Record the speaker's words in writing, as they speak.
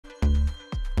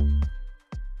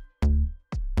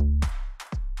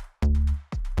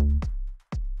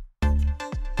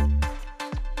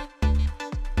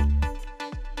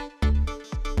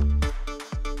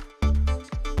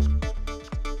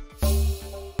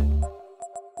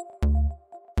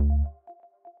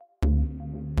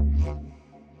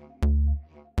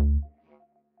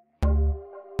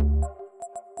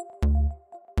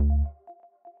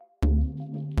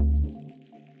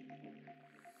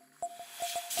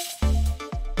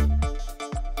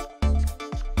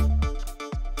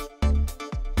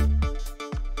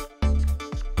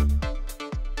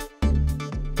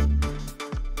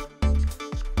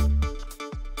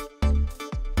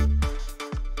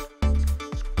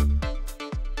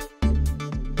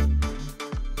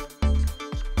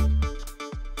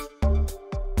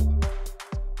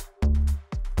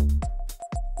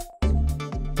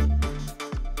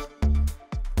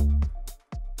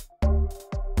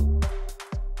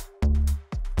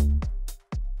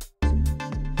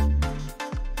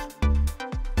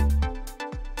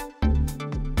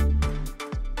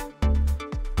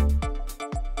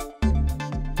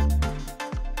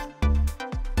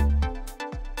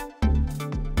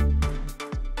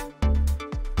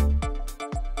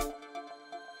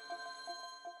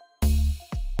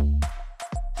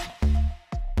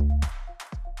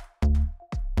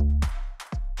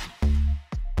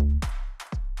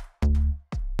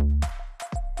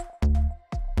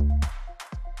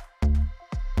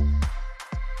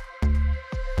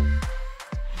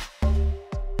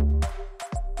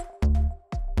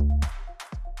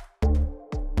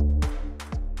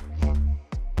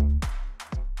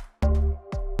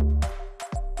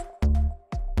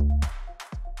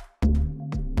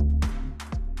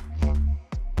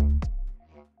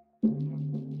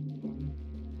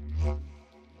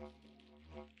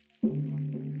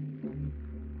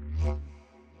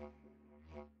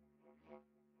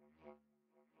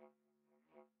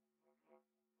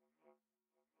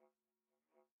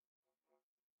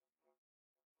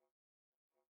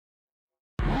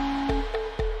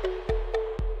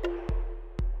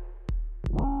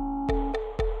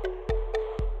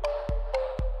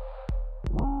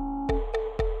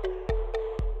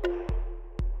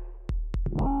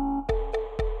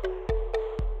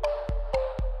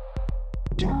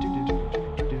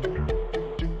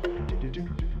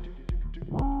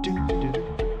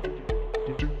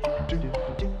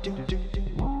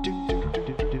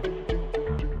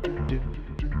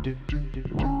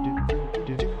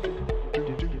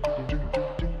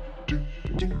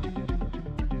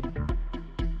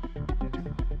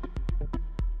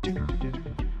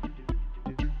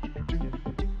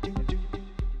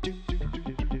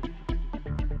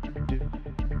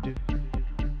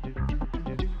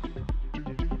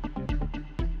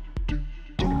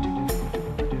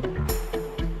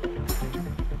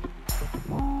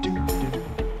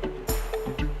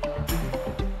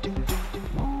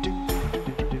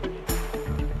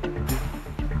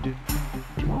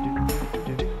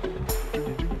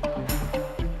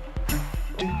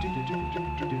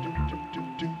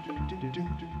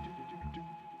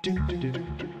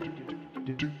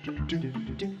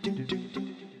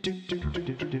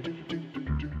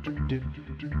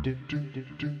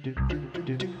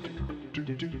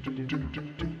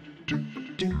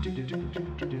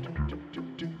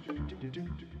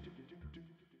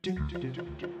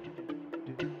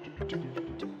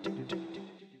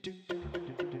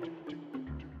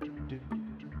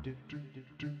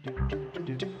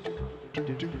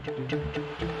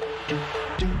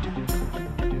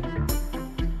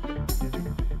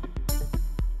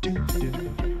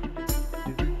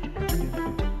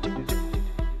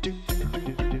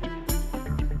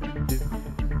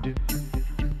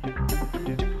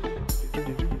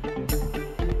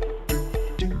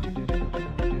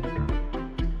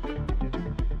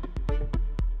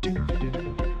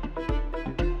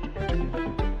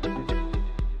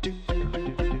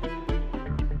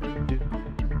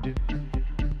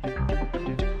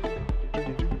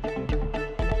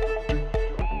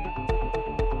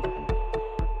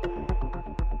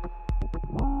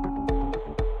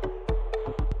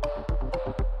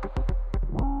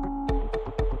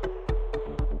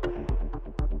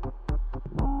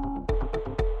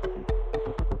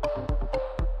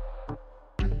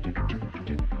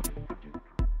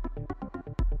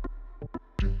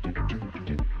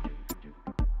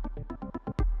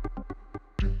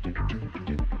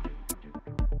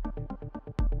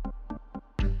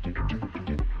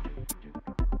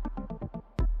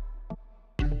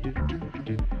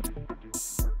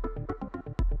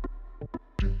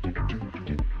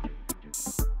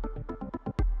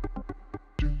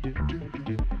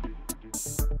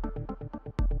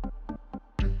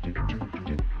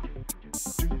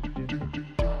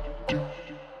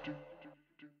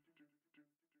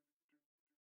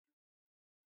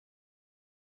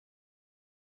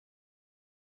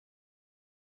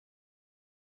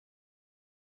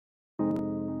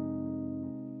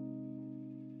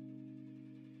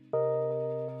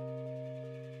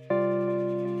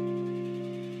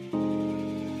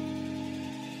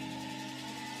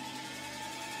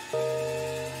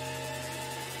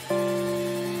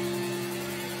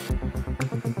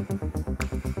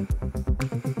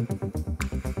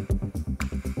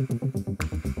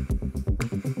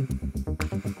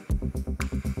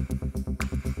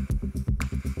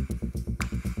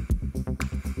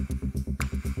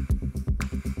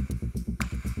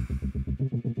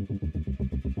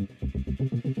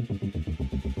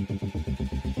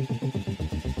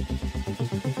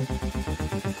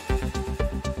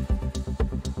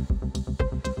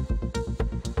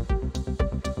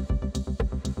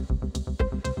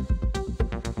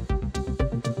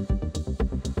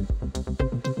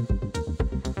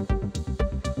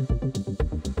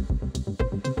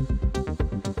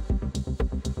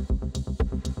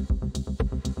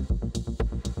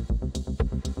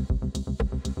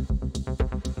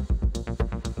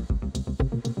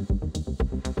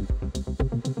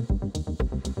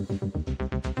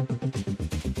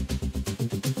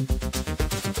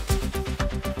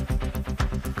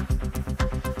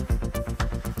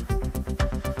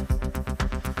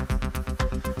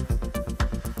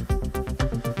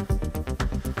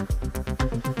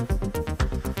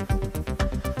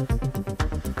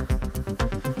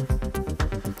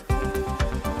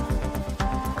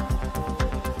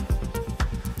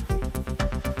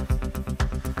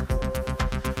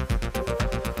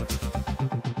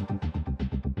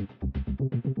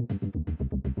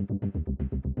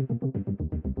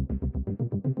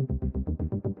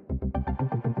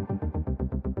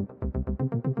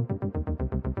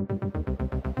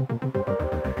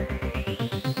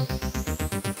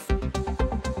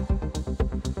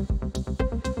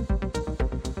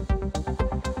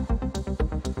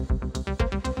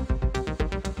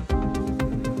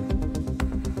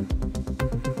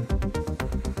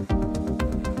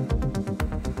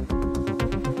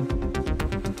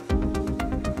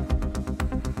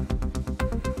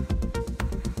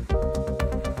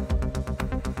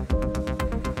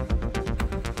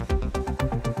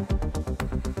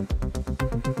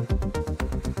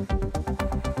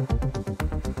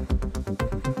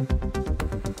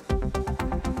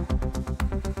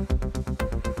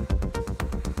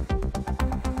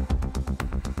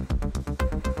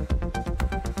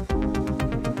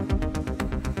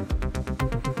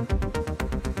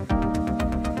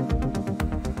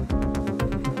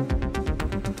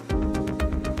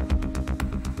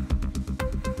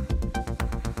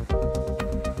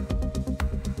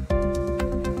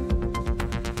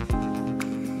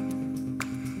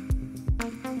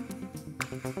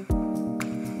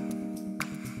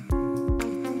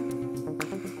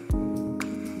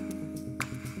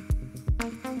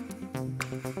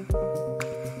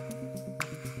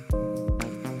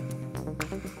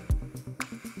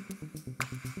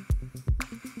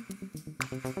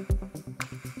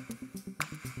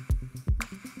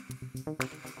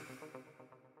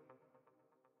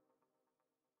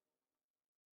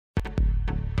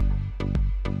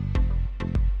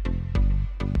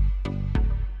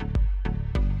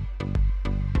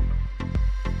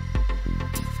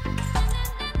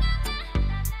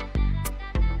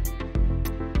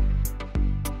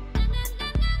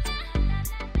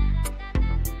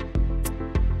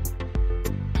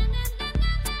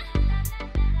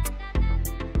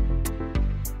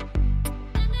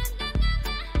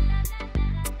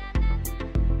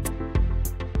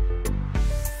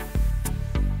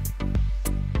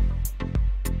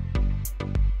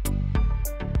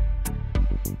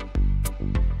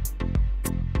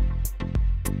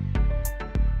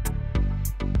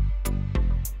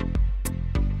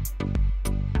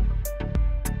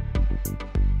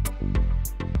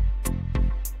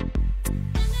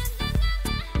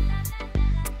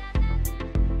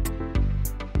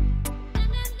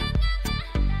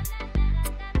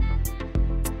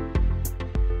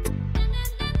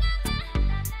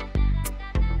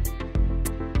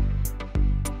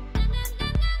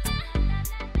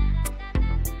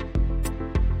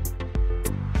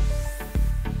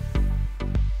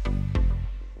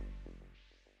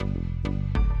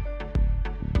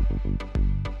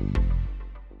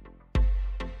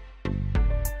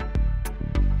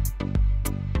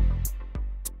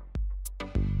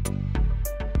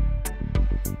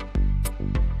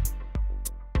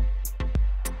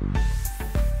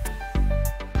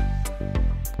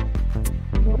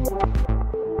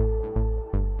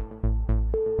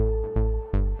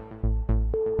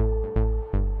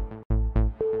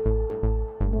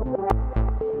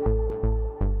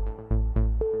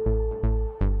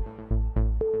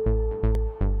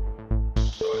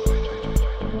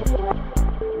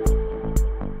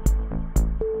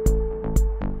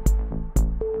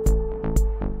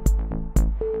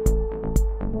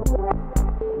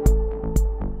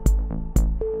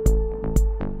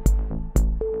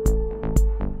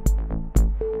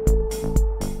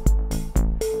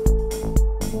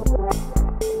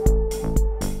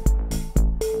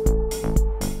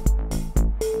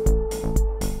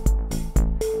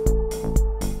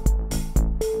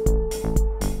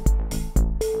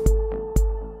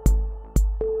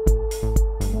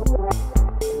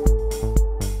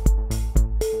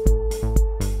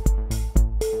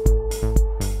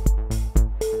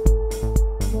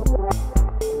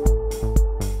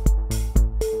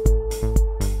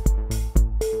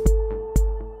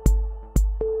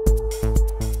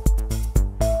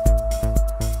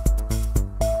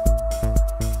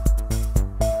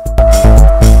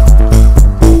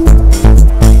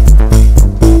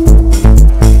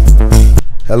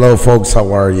Hello folks,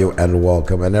 how are you? And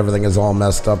welcome. And everything is all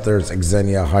messed up. There's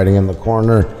Xenia hiding in the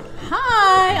corner.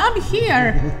 Hi, I'm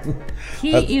here.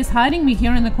 He is hiding me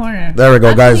here in the corner. There we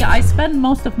go, Actually, guys. I spend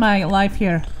most of my life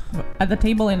here at the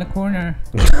table in the corner.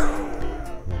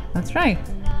 That's right.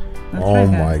 Oh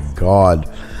my god.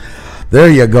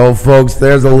 There you go, folks.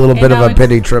 There's a little bit of a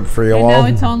pity trip for you all. And now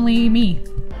it's only me.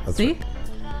 That's See?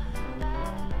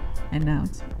 And now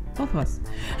it's both of us.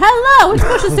 Hello, it's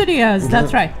Pusa Studios.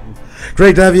 That's right.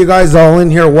 Great to have you guys all in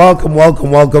here. Welcome,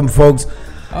 welcome, welcome, folks.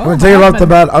 I'm going to tell you off the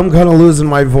bat, I'm kind of losing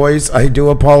my voice. I do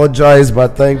apologize,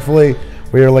 but thankfully,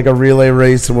 we are like a relay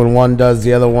race, and when one does,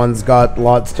 the other one's got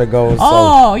lots to go. So.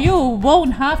 Oh, you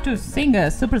won't have to sing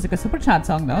a Super Chat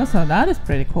song, though, so that is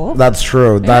pretty cool. That's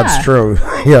true. That's Yeah. true.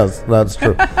 Yes, that's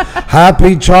true.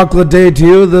 Happy Chocolate Day to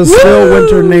you, the Still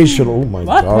Winter Nation. Oh, my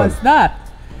What God. was that?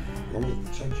 Let me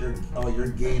check your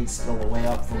gain's still way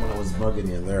up from when I was bugging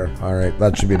you there. All right,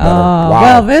 that should be better. Oh, Wow.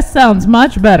 well, this sounds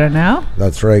much better now.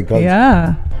 That's right. Guys.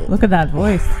 Yeah, look at that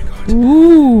voice. Oh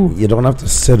Ooh. You don't have to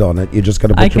sit on it. You just got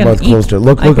to I put your can mouth close eat- to it.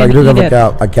 Look, I I can do have eat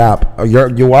a cap. Oh,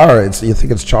 you are. You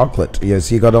think it's chocolate.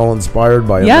 Yes, you got all inspired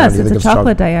by it. Yes, man. You it's think a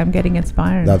chocolate day. I'm getting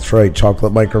inspired. That's right.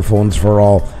 Chocolate microphones for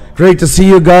all. Great to see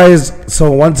you guys.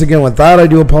 So once again, with that, I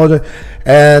do apologize.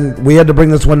 And we had to bring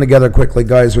this one together quickly,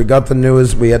 guys. We got the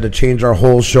news. We had to change our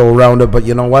whole show around it. But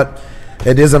you know what?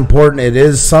 It is important. It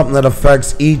is something that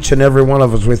affects each and every one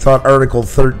of us. We thought Article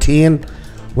 13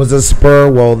 was a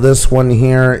spur. Well, this one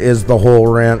here is the whole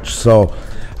ranch. So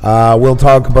we'll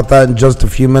talk about that in just a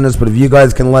few minutes. But if you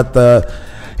guys can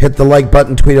hit the like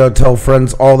button, tweet out, tell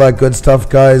friends, all that good stuff,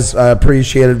 guys. I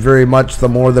appreciate it very much. The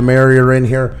more the merrier in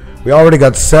here. We already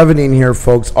got 70 in here,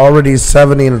 folks. Already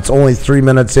 70, and it's only 3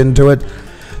 minutes into it.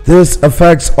 This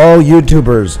affects all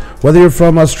YouTubers, whether you're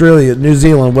from Australia, New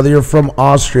Zealand, whether you're from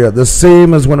Austria. The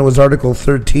same as when it was Article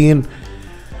 13,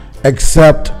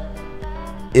 except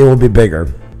it will be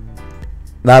bigger.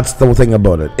 That's the thing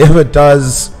about it. If it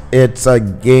does, it's a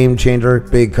game changer,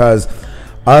 because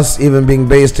us even being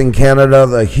based in Canada,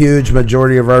 the huge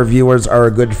majority of our viewers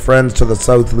are good friends to the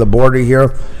south of the border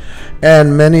here.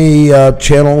 And many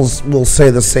channels will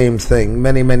say the same thing.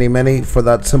 Many, for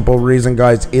that simple reason,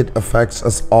 guys. It affects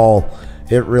us all.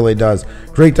 It really does.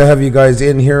 Great to have you guys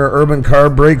in here. Urban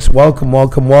Car Breaks, welcome,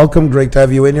 welcome, welcome. Great to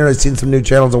have you in here. I've seen some new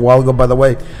channels a while ago, by the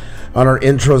way, on our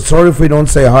intro. Sorry if we don't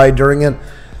say hi during it.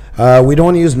 We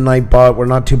don't use Nightbot. We're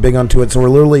not too big onto it, so we're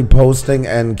literally posting,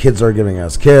 and kids are giving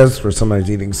us kiss, or somebody's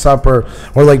eating supper,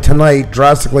 or like tonight,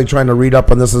 drastically trying to read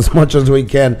up on this as much as we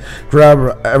can,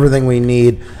 grab everything we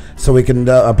need, so we can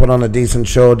put on a decent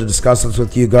show to discuss this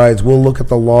with you guys. We'll look at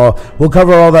the law. We'll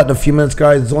cover all that in a few minutes,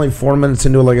 guys. It's only 4 minutes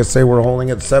into it. Like I say, we're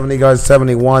holding at 70, guys.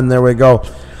 71. There we go.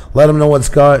 Let them know what's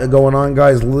going on,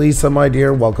 guys. Lisa, my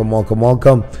dear, welcome, welcome,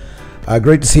 welcome.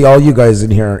 Great to see all you guys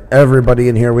in here. Everybody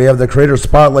in here. We have the Creator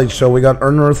Spotlight Show. We got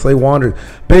Unearthly Wonders,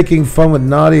 Baking Fun with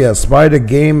Nadia, Spider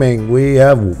Gaming. We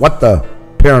have What the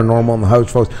Paranormal in the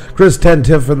house, folks. Chris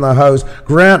Tentiff in the house.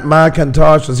 Grant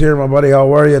McIntosh is here, my buddy.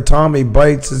 How are you? Tommy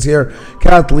Bites is here.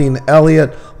 Kathleen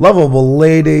Elliott, Lovable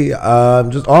Lady.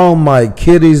 Just all my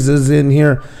kiddies is in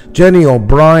here. Jenny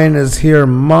O'Brien is here.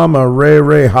 Mama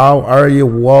Ray, how are you?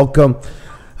 Welcome.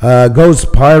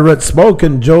 Ghost Pirate,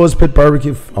 Smoking Joe's Pit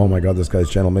Barbecue. Oh my God, this guy's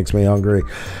channel makes me hungry.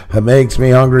 It makes me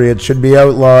hungry. It should be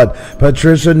outlawed.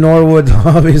 Patricia Norwood,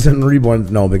 Hobbies and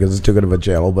Reborn. No, because it's too good of a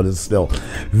channel, but it's still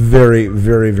very,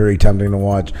 very tempting to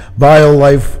watch.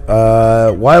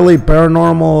 BioLife, Wiley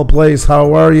Paranormal Place.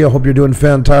 How are you? Hope you're doing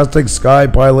fantastic. Sky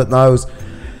Pilot in the house.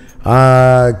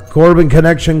 Corbin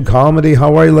Connection Comedy,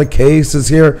 how are you? LaCase is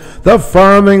here. The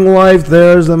Farming Life,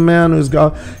 there's a man who's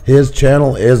got his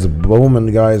channel is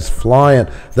booming, guys, flying.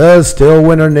 The Still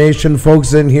Winter Nation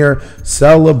folks in here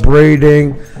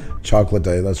celebrating Chocolate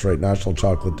Day. That's right, National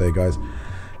Chocolate Day, guys.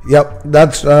 Yep,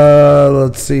 that's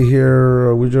let's see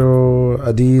here. Wijo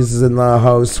Adiz is in the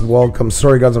house. Welcome.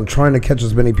 Sorry guys, I'm trying to catch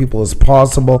as many people as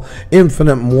possible.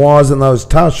 Infinite Moaz in the house.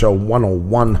 Tasha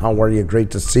 101, how are you? Great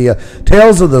to see you.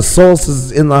 Tales of the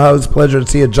Solstice in the house. Pleasure to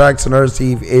see you. Jackson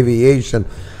RC Aviation.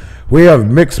 We have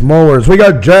Mixed Mowers. We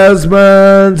got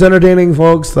Jasmine's Entertaining,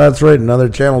 folks. That's right, another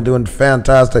channel doing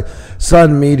fantastic.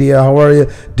 Sun Media, how are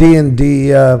you?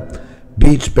 D&D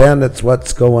Beach Bandits,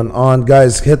 what's going on?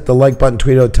 Guys, hit the like button,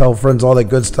 tweet out, tell friends, all that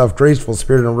good stuff. Graceful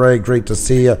Spirit and Ray, great to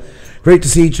see you. Great to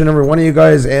see each and every one of you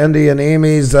guys. Andy and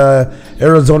Amy's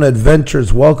Arizona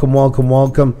Adventures, welcome, welcome,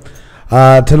 welcome.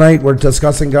 Tonight we're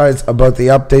discussing, guys, about the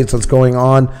updates that's going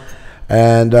on,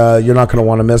 and you're not going to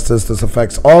want to miss this. This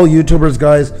affects all YouTubers,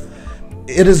 guys.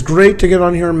 It is great to get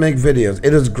on here and make videos.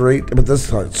 It is great, but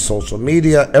this is social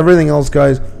media, everything else,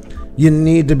 guys. You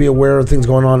need to be aware of things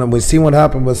going on, and we've seen what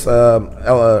happened with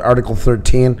Article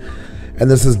 13, and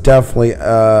this is definitely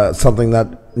something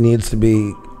that needs to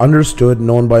be understood,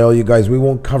 known by all you guys. We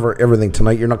won't cover everything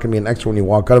tonight. You're not going to be an expert when you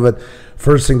walk out of it.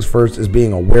 First things first is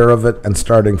being aware of it and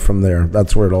starting from there.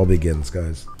 That's where it all begins,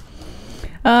 guys.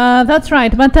 That's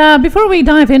right. But before we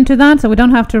dive into that, so we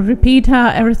don't have to repeat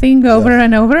everything over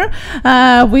and over,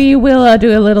 we will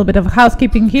do a little bit of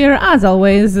housekeeping here. As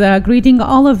always, greeting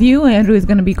all of you. Andrew is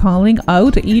going to be calling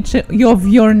out each of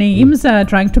your names,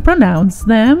 trying to pronounce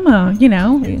them,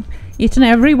 each and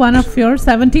every one of your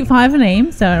 75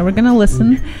 names. We're going to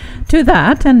listen to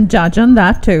that and judge on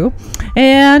that too.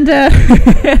 And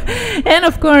and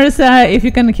of course, if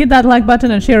you can hit that like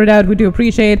button and share it out, we do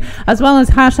appreciate, as well as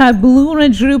hashtag Blue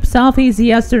Ridge Group selfies.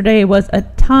 Yesterday was a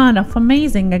ton of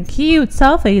amazing and cute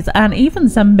selfies, and even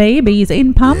some babies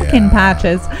in pumpkin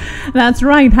patches. That's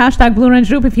right, hashtag Blue Ridge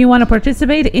Group if you want to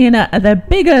participate in the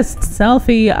biggest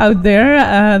selfie out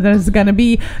there. There's gonna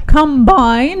be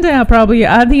combined probably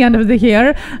at the end of the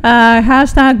year.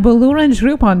 Hashtag Blue Ridge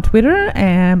Group on Twitter,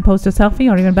 and post a selfie,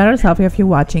 or even better, selfie if you're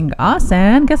watching us.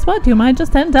 And guess what? You might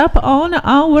just end up on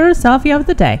our selfie of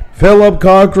the day. Philip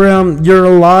Cockram, you're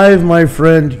alive, my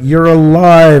friend. You're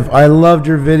alive. I loved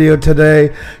your video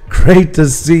today. Great to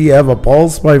see you have a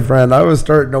pulse, my friend. I was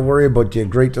starting to worry about you.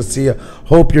 Great to see you.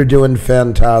 Hope you're doing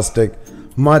fantastic.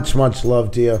 Much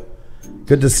love to you.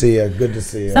 Good to see you. Good to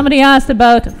see you. Somebody asked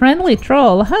about Friendly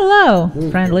Troll. Hello,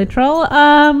 Friendly Troll.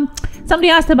 Somebody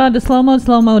asked about the slow-mo.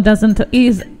 Slow-mo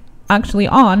is actually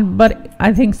on, but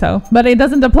I think so. But it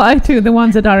doesn't apply to the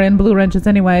ones that are in blue wrenches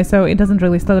anyway, so it doesn't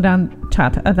really slow down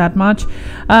chat that much.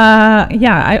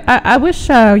 I wish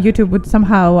YouTube would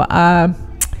somehow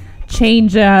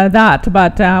change that,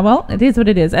 but well, it is what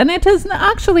it is, and it is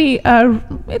actually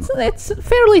it's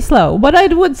fairly slow. What I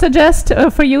would suggest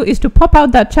for you is to pop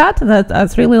out that chat, that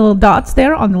 3 little dots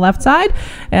there on the left side,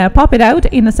 pop it out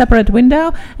in a separate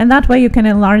window, and that way you can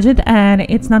enlarge it and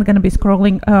it's not going to be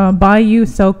scrolling by you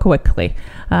so quickly.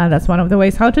 That's one of the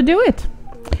ways how to do it.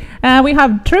 We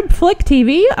have Trip Flick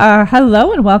TV.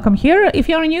 Hello and welcome here. If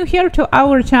you're new here to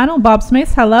our channel, Bob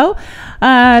Smith, hello.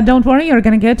 Don't worry, you're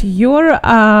going to get your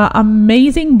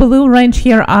amazing blue wrench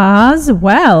here as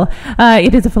well.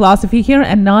 It is a philosophy here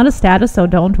and not a status, so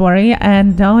don't worry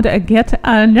and don't get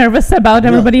nervous about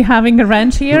everybody having a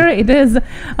wrench here. It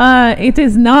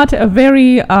is not a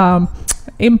very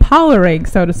empowering,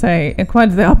 so to say.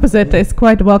 Quite the opposite. It's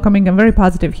quite welcoming and very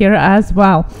positive here as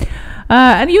well.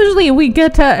 And usually we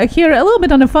get here a little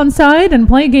bit on the fun side and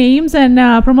play games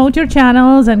and promote your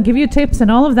channels and give you tips and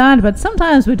all of that. But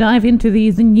sometimes we dive into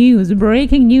these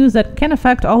breaking news that can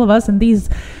affect all of us. And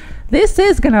this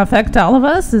is going to affect all of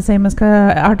us, the same as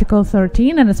Article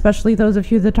 13, and especially those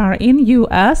of you that are in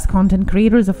US, content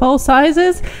creators of all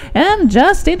sizes, and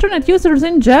just internet users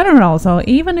in general. So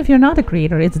even if you're not a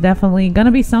creator, it's definitely going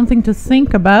to be something to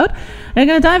think about. We're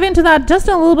going to dive into that just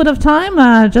in a little bit of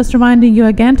time. Just reminding you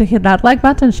again to hit that like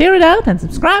button, share it out, and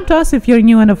subscribe to us if you're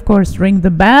new, and of course ring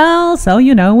the bell so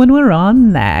you know when we're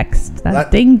on next.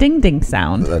 That ding ding ding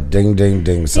sound. That ding ding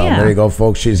ding sound. Yeah. There you go,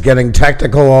 folks. She's getting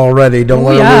technical already. Don't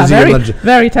let her lose you.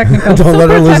 Very technical. Don't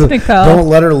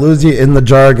let her lose you in the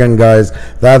jargon, guys.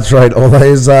 That's right.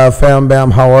 Olays, Fam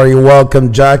Bam, how are you?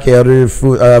 Welcome, Jackie, out of your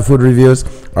food reviews,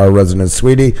 our resident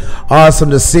sweetie.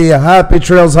 Awesome to see you. Happy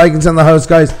trails, hiking's in the house,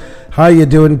 guys. How you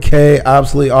doing, Kay?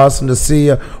 Absolutely awesome to see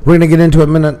you. We're gonna get into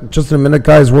it just in a minute,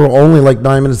 guys. We're only like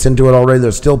 9 minutes into it already.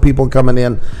 There's still people coming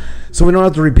in, so we don't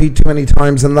have to repeat too many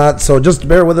times in that. So just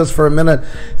bear with us for a minute.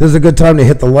 This is a good time to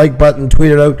hit the like button,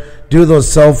 tweet it out, do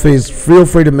those selfies. Feel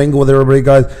free to mingle with everybody,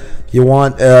 guys. You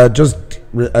want just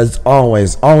as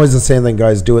always the same thing,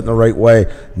 guys. Do it in the right way.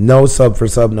 No sub for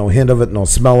sub, no hint of it, no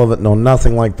smell of it, no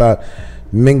nothing like that.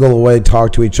 Mingle away,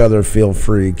 talk to each other, feel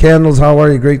free. Candles, how are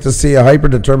you? Great to see you. Hyper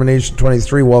Determination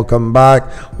 23, welcome back.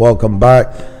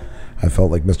 I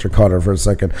felt like Mr. Cotter for a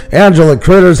second. Angela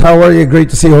Critters, how are you? Great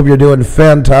to see you. Hope you're doing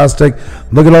fantastic.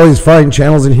 Look at all these fine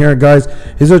channels in here, guys.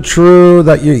 Is it true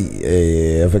that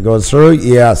if it goes through?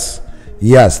 Yes,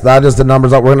 that is the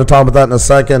numbers up. We're going to talk about that in a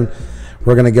second.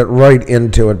 We're going to get right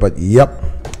into it, but yep.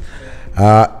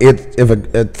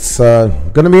 It's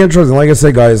going to be interesting. Like I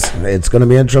say, guys, it's going to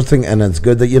be interesting, and it's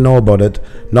good that you know about it.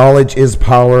 Knowledge is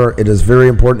power. It is very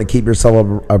important to keep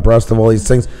yourself abreast of all these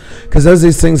things, because as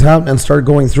these things happen and start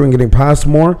going through and getting past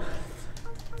more,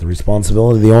 the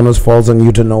responsibility, the onus falls on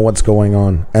you to know what's going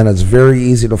on. And it's very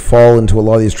easy to fall into a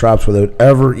lot of these traps without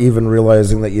ever even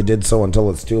realizing that you did so until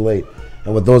it's too late.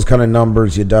 And with those kind of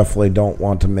numbers, you definitely don't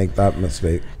want to make that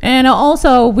mistake. And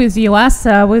also with US,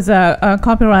 with a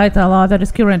copyright law that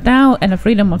is current now and a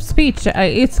freedom of speech,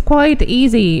 it's quite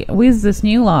easy with this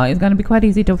new law. It's going to be quite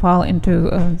easy to fall into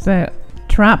the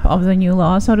trap of the new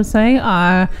law, so to say.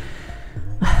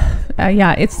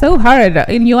 Yeah, it's so hard.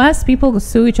 In US, people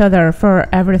sue each other for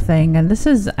everything, and this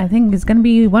is, I think, is going to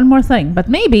be one more thing. But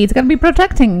maybe it's going to be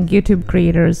protecting YouTube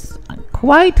creators.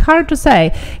 Quite hard to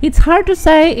say. It's hard to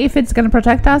say if it's going to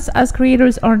protect us as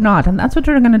creators or not, and that's what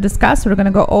we're going to discuss. We're going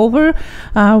to go over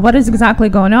what is exactly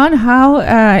going on, how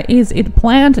is it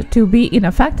planned to be in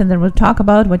effect, and then we'll talk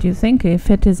about what you think,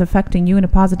 if it is affecting you in a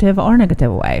positive or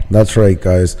negative way. That's right,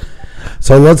 guys.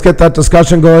 So let's get that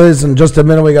discussion going. In just a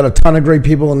minute, we got a ton of great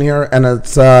people in here, and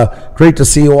it's great to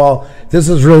see you all. This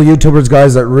is real YouTubers,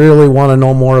 guys, that really want to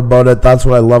know more about it. That's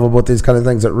what I love about these kind of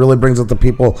things. It really brings out the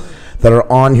people that are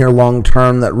on here long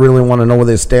term, that really want to know where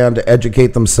they stand, to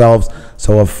educate themselves.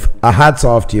 So a hats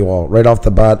off to you all. Right off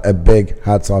the bat, a big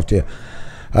hats off to you.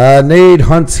 Nade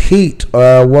Hunts Heat,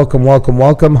 welcome, welcome,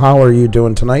 welcome. How are you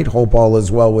doing tonight? Hope all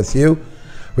is well with you.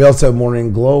 We also have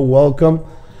Morning Glow, welcome.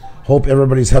 Hope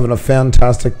everybody's having a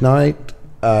fantastic night.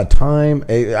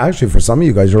 Actually, for some of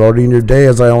you guys, you're already in your day,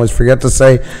 as I always forget to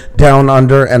say, down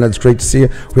under, and it's great to see you.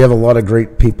 We have a lot of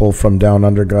great people from down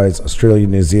under, guys, Australia,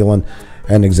 New Zealand,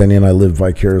 and Xenia and I live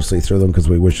vicariously through them because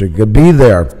we wish it could be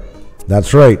there.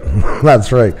 That's right.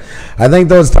 That's right. I think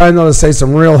though it's time though to say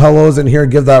some real hellos in here.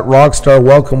 Give that rock star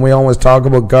welcome we always talk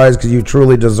about, guys, because you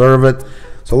truly deserve it.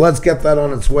 So let's get that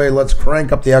on its way. Let's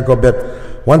crank up the echo a bit.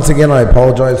 Once again, I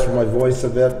apologize for my voice a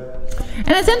bit. And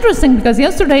it's interesting because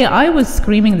yesterday I was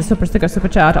screaming the super sticker super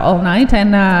chat all night,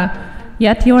 and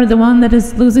yet you're the one that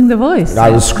is losing the voice. I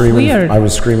was screaming. Weird. I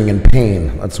was screaming in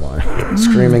pain. That's why.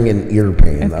 Screaming in ear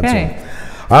pain. That's why.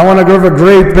 I want to give a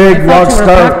great big rock star.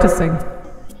 Practicing.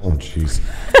 Oh, jeez.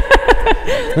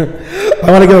 I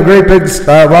want to give a great big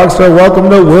rock star welcome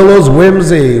to Willow's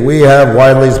Whimsy. We have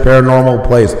Wiley's Paranormal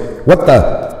Place. What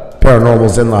the?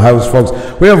 Paranormal's in the house, folks.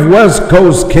 We have West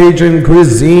Coast Cajun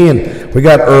Cuisine. We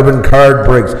got Urban Card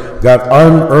Breaks. We got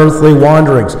Unearthly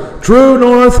Wanderings. True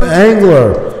North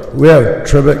Angler. We have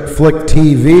Tribic Flick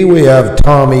TV. We have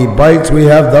Tommy Bites. We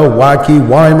have the Wacky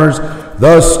Weimers.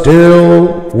 The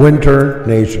Still Winter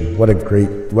Nation. What a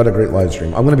great live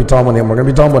stream. I'm going to be talking about him. We're going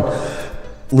to be talking about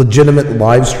legitimate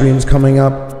live streams coming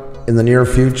up in the near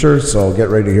future, so get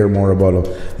ready to hear more about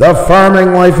them. The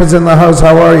Farming Life is in the house.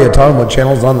 How are you? Talking about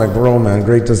channels on the grow, man.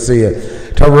 Great to see you.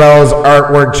 Terrell's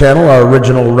Artwork channel, our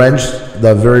original wrench,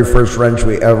 the very first wrench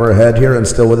we ever had here, and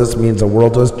still with us, means the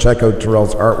world to us. Check out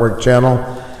Terrell's Artwork channel.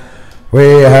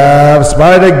 We have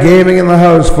Spider Gaming in the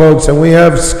house, folks, and we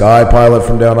have Sky Pilot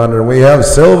from down under. We have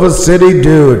Silver City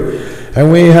Dude,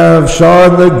 and we have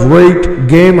Sean the Great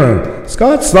Gamer.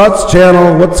 Scott's Thoughts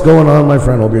channel, what's going on, my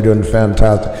friend? Hope you're doing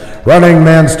fantastic. Running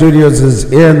Man Studios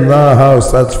is in the house.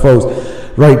 That's folks.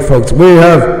 Right, folks. We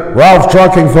have Ralph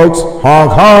Trucking, folks.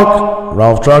 Honk, honk.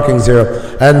 Ralph Trucking's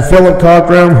here. And Philip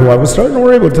Cockram, who I was starting to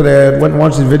worry about today. I went and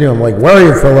watched his video. I'm like, where are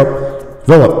you, Philip?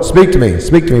 Philip, speak to me,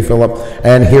 Philip.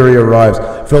 And here he arrives.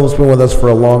 Philip's been with us for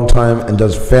a long time and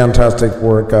does fantastic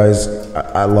work, guys.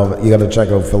 I love it. You got to check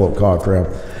out Philip Cockram.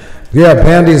 Yeah,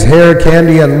 Pandy's Hair,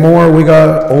 Candy, and more. We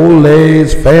got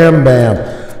Olay's Fam Bam.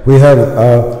 We have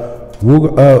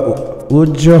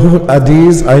Ujo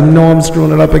Adiz. I know I'm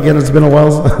screwing it up again. It's been a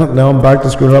while. Now I'm back to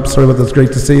screwing it up. Sorry about this.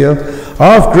 Great to see you.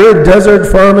 Off-Grid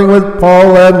Desert Farming with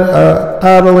Paul and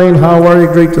Adeline. How are you?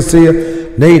 Great to see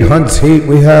you. Nate Hunts Heat.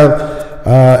 We have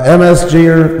MSG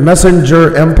or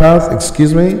Messenger Empath,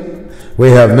 excuse me. We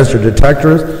have Mr.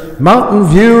 Detectorist. Mountain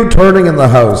View Turning in the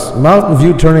house. Mountain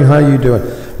View Turning, how you doing?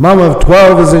 Mama of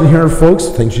 12 is in here, folks.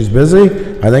 Think she's busy?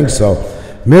 I think so.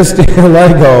 Misty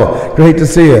Lego, great to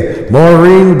see you.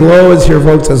 Maureen Glow is here,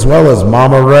 folks, as well as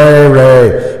Mama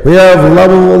Ray. We have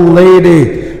Lovable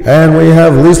Lady, and we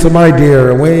have Lisa My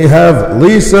Dear, and we have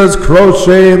Lisa's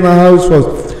Crochet in the house,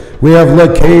 folks. We have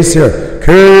LaCase here.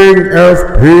 King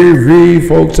FPV,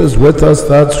 folks, is with us.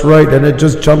 That's right. And it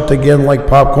just jumped again like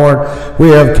popcorn. We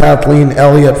have Kathleen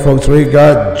Elliott, folks. We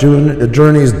got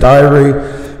Journey's Diary.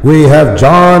 We have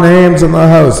John Ames in the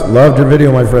house. Loved your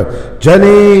video, my friend.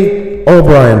 Jenny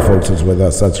O'Brien, folks, is with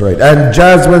us. That's right. And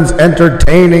Jasmine's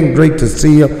Entertaining. Great to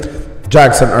see you.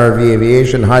 Jackson RV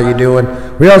Aviation, how you doing?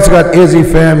 We also got Izzy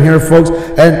Fam here, folks,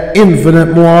 and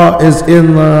Infinite Moi is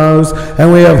in the house,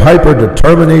 and we have Hyper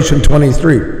Determination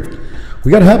 23.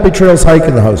 We got Happy Trails Hike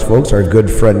in the house, folks. Our good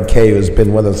friend Kay, who's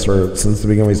been with us since the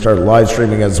beginning. We started live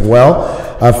streaming as well.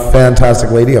 A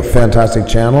fantastic lady, a fantastic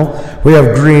channel. We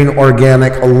have Green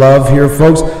Organic Love here,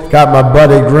 folks. Got my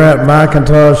buddy Grant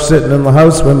McIntosh sitting in the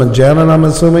house. Him and Janet, I'm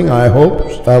assuming. I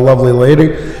hope. A lovely lady.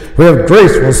 We have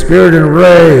Graceful Spirit and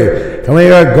Ray. And we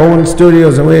got Going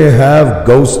Studios. And we have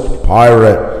Ghost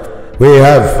Pirate. We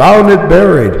have Found It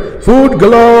Buried, Food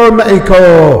Galore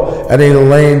Mexico, and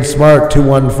Elaine Smart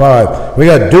 215. We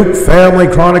got Duke Family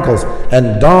Chronicles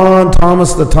and Don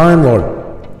Thomas the Time Lord.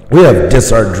 We have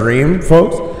Dis Our Dream,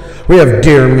 folks. We have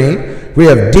Dear Me. We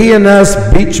have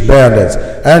DNS Beach Bandits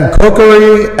and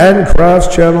Cookery and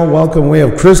Crafts Channel. Welcome. We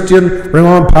have Christian Ring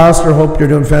On Pastor. Hope you're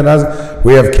doing fantastic.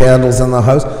 We have Candles in the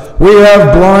house. We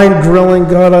have Blind Grilling.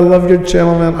 God, I love your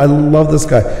channel, man. I love this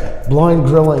guy. Blind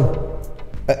Grilling.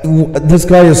 This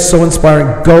guy is so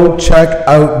inspiring. Go check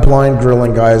out Blind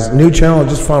Grilling, guys. New channel I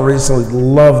just found recently.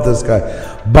 Love this guy.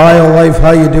 BioLife,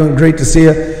 how you doing? Great to see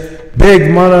you. Big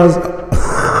Manas.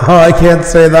 Oh, I can't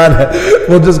say that.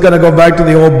 We're just going to go back to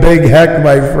the old Big Heck,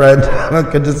 my friend.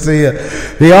 Good to see you.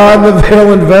 Beyond the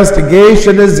Veil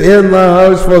Investigation is in the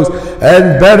house, folks.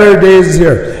 And Better Days is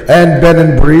here. And Ben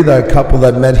and Bree, the couple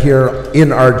that met here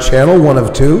in our channel, one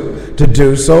of two to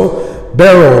do so.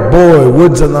 Barrel, Boy,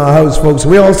 Woods in the house, folks.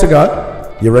 We also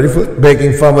got, you ready for it?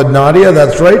 Baking Fun with Nadia,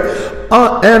 that's right.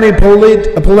 Annie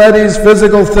Paletti's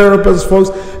physical therapist, folks.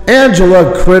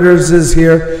 Angela Critters is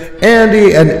here.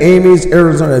 Andy and Amy's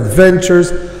Arizona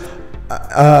Adventures.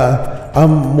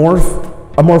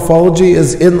 Morphology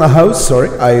is in the house. Sorry,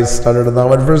 I stuttered on that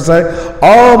one for a sec.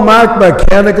 All Mac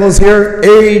Mechanicals here.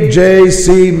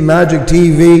 AJC Magic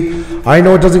TV. I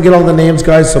know it doesn't get all the names,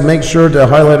 guys, so make sure to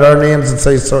highlight our names and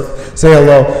say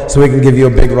hello so we can give you a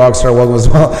big rockstar welcome as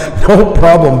well. No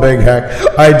problem, Big Hack.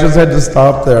 I just had to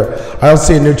stop there. I'll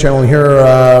see a new channel here,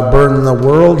 Burn the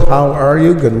World. How are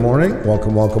you? Good morning.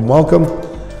 Welcome, welcome, welcome.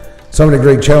 So many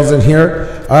great channels in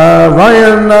here.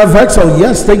 Ryan Vexel,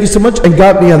 yes, thank you so much. And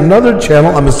got me another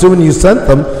channel. I'm assuming you sent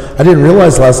them. I didn't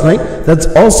realize last night. That's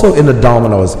also in the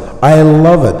Dominoes. I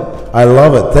love it. I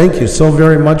love it. Thank you so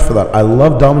very much for that. I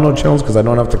love Domino channels because I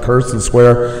don't have to curse and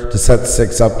swear to set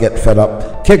 6 up, get fed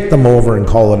up, kick them over, and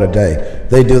call it a day.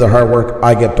 They do the hard work.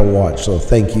 I get to watch. So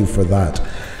thank you for that.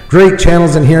 Great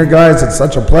channels in here, guys. It's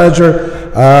such a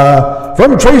pleasure.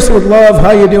 From Trace with Love,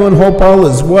 how you doing? Hope all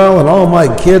is well. And all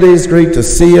my kiddies, great to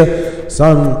see you.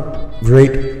 Some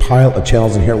great pile of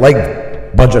channels in here, like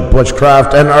Budget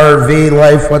Bushcraft and RV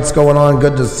Life. What's going on?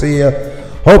 Good to see you.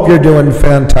 Hope you're doing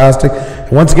fantastic.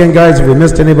 And once again, guys, if we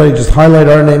missed anybody, just highlight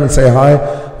our name and say hi.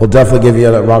 We'll definitely give you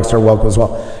a rockstar welcome as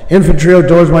well. Infantry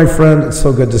Outdoors, my friend, it's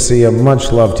so good to see you.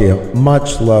 Much love to you.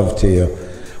 Much love to you.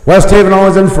 West Haven,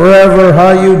 always and forever.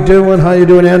 How you doing? How you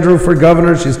doing, Andrew, for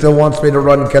governor? She still wants me to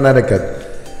run Connecticut.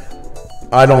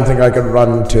 I don't think I could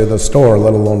run to the store,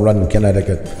 let alone run in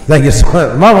Connecticut. Thank you so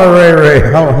much. Mama Ray Ray.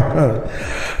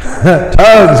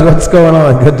 Tugs, what's going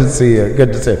on? Good to see you.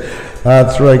 Good to see you.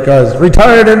 That's right, guys.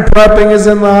 Retired and Prepping is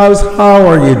in the house. How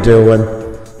are you doing?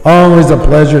 Always a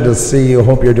pleasure to see you.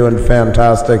 Hope you're doing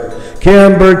fantastic.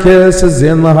 Kimber Kiss is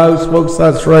in the house, folks.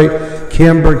 That's right.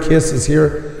 Kimber Kiss is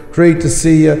here. Great to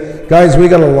see you. Guys, we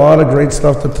got a lot of great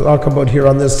stuff to talk about here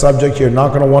on this subject. You're not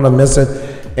going to want to miss it.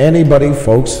 Anybody,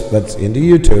 folks, that's into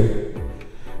YouTube,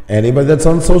 anybody that's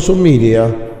on social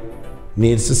media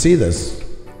needs to see this.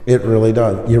 It really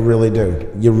does. You really do.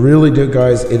 You really do,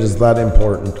 guys. It is that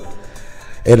important.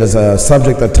 It is a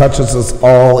subject that touches us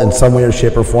all in some way or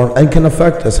shape or form and can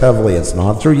affect us heavily. It's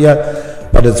not through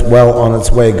yet, but it's well on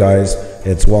its way, guys.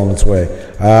 It's well on its way.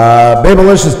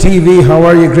 Babylicious TV, how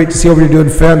are you? Great to see you. You're doing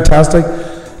fantastic.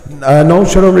 No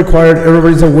shadow required.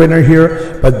 Everybody's a winner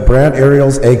here. But Brant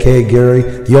Ariels, a.k.a.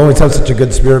 Gary, you always have such a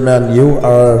good spirit, man. You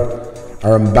are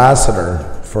our ambassador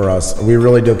for us. We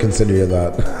really do consider you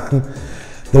that.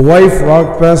 The wife,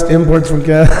 Rock Best, imports from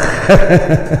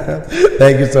Canada.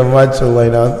 Thank you so much,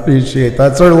 Elena. Appreciate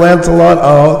that. Sir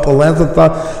Lancelot,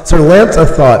 Sir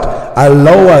Lancelot,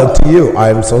 aloha to you. I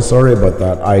am so sorry about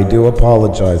that. I do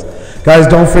apologize. Guys,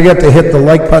 don't forget to hit the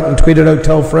like button, tweet it out,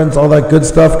 tell friends, all that good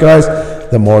stuff, guys.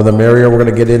 The more the merrier. We're going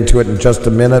to get into it in just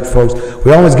a minute, folks.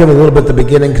 We always give a little bit at the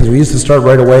beginning because we used to start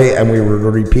right away and we would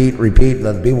repeat. And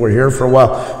then people were here for a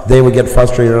while. They would get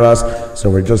frustrated at us. So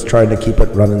we're just trying to keep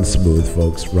it running smooth,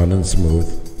 folks. Running smooth.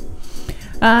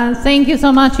 Thank you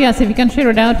so much. Yes, if you can share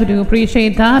it out, we do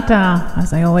appreciate that,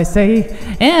 as I always say.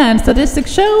 And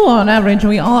statistics show, on average,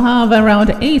 we all have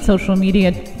around 8 social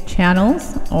media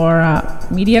channels or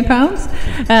media accounts.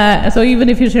 So even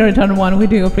if you share it on one, we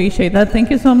do appreciate that. Thank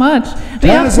you so much. We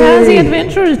have Tassie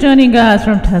Adventures joining us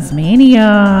from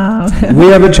Tasmania. We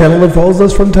have a channel that follows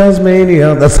us from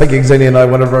Tasmania. That's like Xenia and I,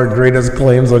 one of our greatest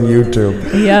claims on YouTube.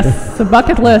 Yes, a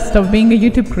bucket list of being a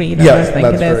YouTube creator. Yes, I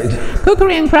think that's it is. right.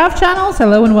 Cookery and craft channels,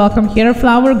 hello and welcome here.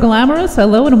 Flower Glamorous,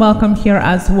 hello and welcome here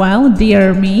as well.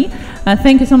 Dear me,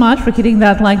 thank you so much for hitting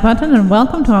that like button and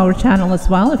welcome to our channel as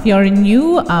well. If you're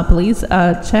new, please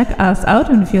check us out,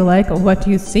 and if you like what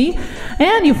you see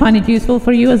and you find it useful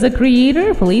for you as a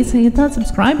creator, please hit that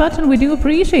subscribe button. We do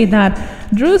appreciate that.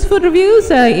 Drew's Food Reviews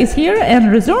is here, and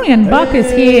Resorian Buck is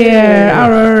here,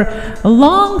 our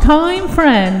long-time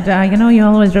friend. You know, you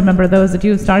always remember those that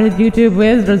you started YouTube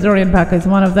with. Resorian Buck is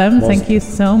one of them. Thank you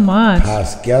so much.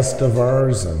 Past guest of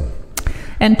ours.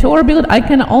 And Torbuild, I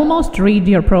can almost read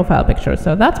your profile picture,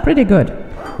 so that's pretty good.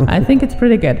 I think it's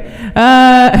pretty good.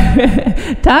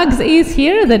 Tags is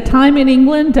here. The time in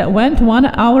England went 1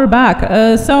 hour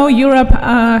back. So Europe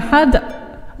had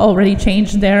already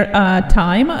changed their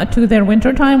time to their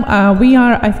winter time. We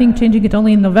are, I think, changing it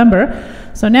only in November.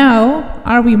 So now,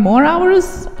 are we more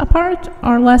hours apart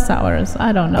or less hours?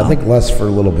 I don't know. I think less for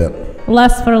a little bit.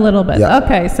 Less for a little bit. Yeah.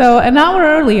 Okay, so an hour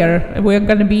earlier, we're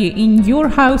going to be in your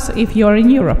house if you're in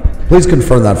Europe. Please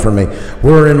confirm that for me.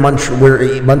 We're in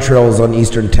Montreal's on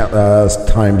Eastern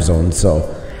time zone,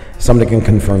 so somebody can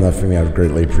confirm that for me. I would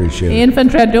greatly appreciate it.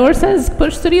 Infantry Door says,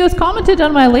 Push Studios commented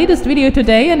on my latest video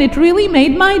today, and it really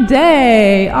made my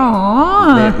day.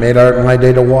 Aww. Made my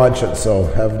day to watch it, so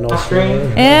have no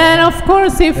shame. And of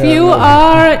course, if you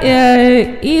are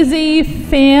Easy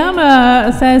Fam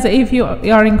says, if you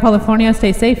are in California,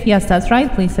 stay safe. Yes, that's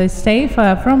right. Please stay safe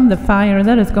from the fire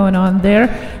that is going on there.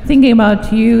 Thinking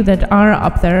about you that are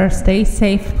up there. Stay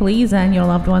safe, please, and your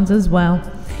loved ones as well.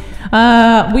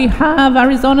 We have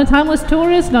Arizona Timeless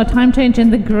Tourist, no time change in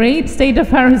the great state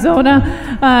of Arizona.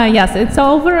 Yes, it's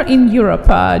over in Europe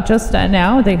just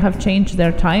now. They have changed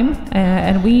their time.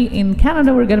 And we in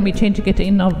Canada, we're going to be changing it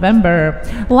in November.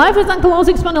 Live with Uncle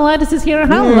Ozzy Spondylitis is here.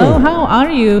 Hello, how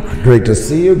are you? Great to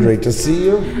see you, great to see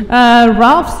you.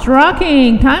 Ralph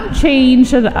Strucking, time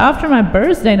change after my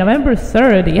birthday, November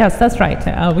 3rd. Yes, that's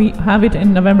right. We have it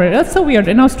in November. That's so weird.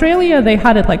 In Australia, they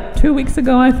had it like 2 weeks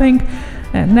ago, I think.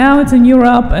 And now it's in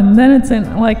Europe, and then it's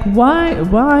in, like,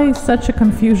 why such a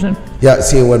confusion? Yeah,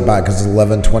 see, it went back, because it's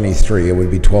 11:23. It would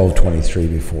be 12:23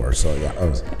 before, so yeah, I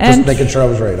was just making sure I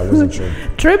was right. I wasn't sure.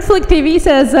 Tripflick TV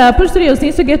says, Push Studios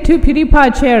needs to get 2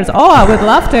 PewDiePie chairs. Oh, I would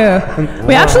love to.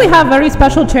 We actually have very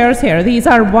special chairs here. These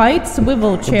are white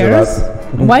swivel chairs.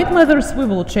 White leather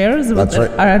swivel chairs. That's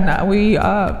right. And we,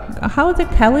 how is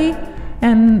it, Kelly?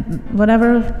 And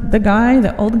whatever,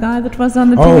 the old guy that was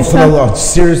on the TV show.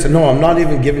 Seriously, no, I'm not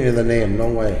even giving you the name, no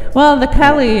way. Well, the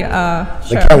Kelly show.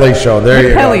 The Kelly show, there you go.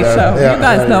 The Kelly show, yeah, you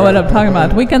guys know what I'm talking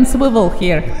about. We can swivel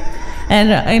here.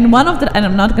 And in one of the, and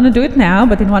I'm not going to do it now,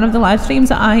 but in one of the live streams,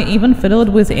 I even fiddled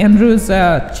with Andrew's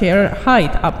chair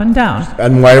height up and down.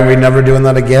 And why are we never doing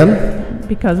that again?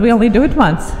 Because we only do it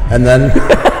once. And then...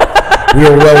 We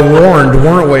were well warned,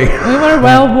 weren't we? We were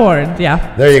well warned,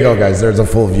 yeah. There you go, guys. There's a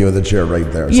full view of the chair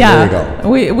right there. So yeah, there you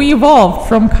go. We evolved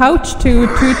from couch to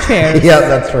 2 chairs. Yeah,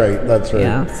 that's right. That's right.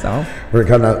 Yeah, so we're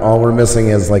kind of all we're missing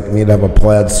is like me to have a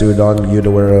plaid suit on, you to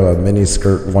wear a mini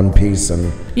skirt, one piece, and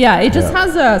yeah, it just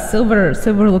has a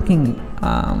silver looking.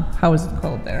 How is it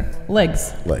called there?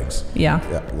 Legs. Legs. Yeah.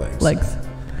 Yeah, legs. Legs.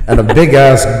 And a big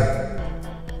ass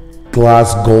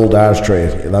glass gold ashtray.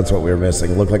 That's what we were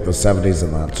missing. It looked like the 70s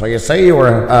in that. So you say you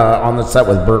were on the set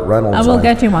with Burt Reynolds. I will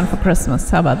get you one for Christmas.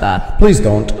 How about that? Please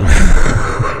don't.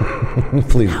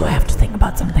 Please don't. I have to think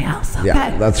about something else. Okay.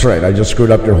 Yeah, that's right. I just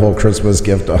screwed up your whole Christmas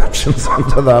gift options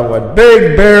onto that one.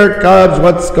 Big Bear Cubs.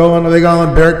 What's going on? They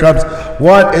calling Bear Cubs.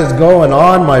 What is going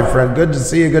on, my friend? Good to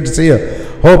see you. Good to see you.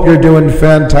 Hope you're doing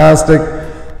fantastic.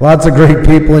 Lots of great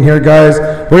people in here, guys.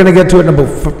 We're going to get to it in about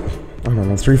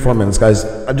 3-4 minutes, guys.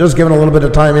 I'm just giving a little bit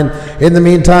of time in the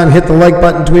meantime, hit the like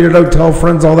button, tweet it out, tell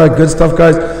friends, all that good stuff,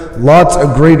 guys. Lots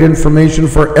of great information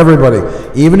for everybody.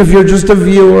 Even if you're just a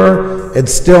viewer, it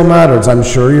still matters. I'm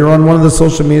sure you're on one of the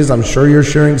social medias. I'm sure you're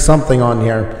sharing something on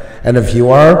here. And if you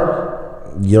are,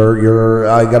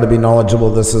 I got to be knowledgeable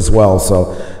of this as well.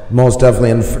 So most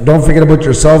definitely. And don't forget about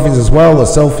your selfies as well. A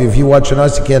selfie of you watching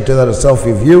us. You can't do that. A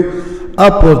selfie of you.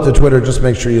 Upload to Twitter. Just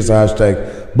make sure you use the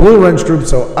hashtag Blue Wrench Group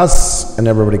so us and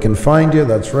everybody can find you.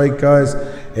 That's right, guys.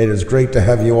 It is great to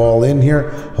have you all in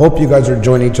here. Hope you guys are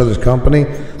enjoying each other's company.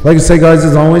 Like I say, guys,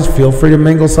 as always, feel free to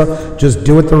mingle some. Just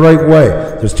do it the right way.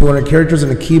 There's 200 characters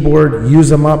in a keyboard. Use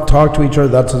them up. Talk to each other.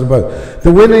 That's what it's about.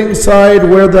 The winning side,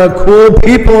 where the cool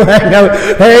people hang out.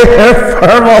 Hey, there,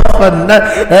 Farmal,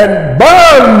 and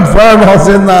boom! Farmal's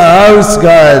in the house,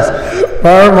 guys.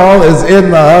 Farmal is in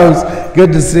the house.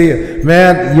 Good to see you.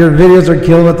 Man, your videos are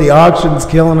killing it. The auction's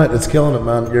killing it. It's killing it,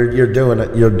 man. You're doing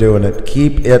it. You're doing it.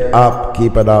 Keep it up.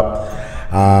 Keep it up.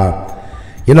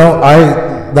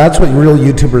 That's what real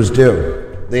YouTubers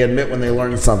do. They admit when they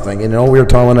learn something. We were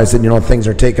talking, I said, things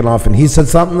are taking off. And he said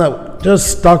something that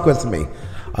just stuck with me.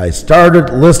 I started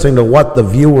listening to what the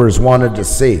viewers wanted to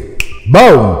see.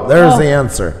 Boom! There's the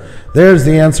answer. There's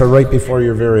the answer right before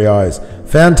your very eyes.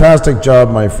 Fantastic job,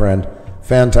 my friend.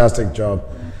 Fantastic job.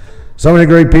 So many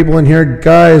great people in here.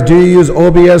 Guys, do you use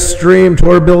OBS Stream,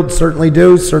 Tour Build? Certainly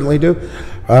do. Certainly do.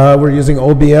 We're using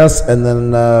OBS, and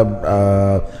then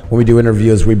when we do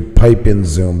interviews, we pipe in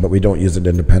Zoom, but we don't use it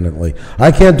independently.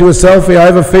 I can't do a selfie. I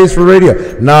have a face for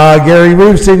radio. Nah, Gary,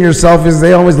 we've seen your selfies.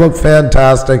 They always look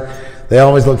fantastic. They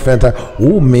always look fantastic.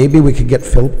 Ooh, maybe we could get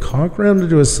Philip Cochran to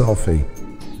do a selfie.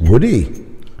 Would he?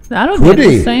 That would be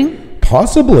interesting.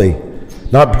 Possibly.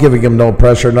 Not giving him no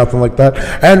pressure, nothing like that.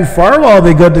 And Farwell would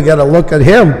be good to get a look at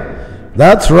him.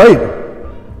 That's right.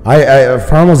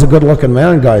 Farwell's a good-looking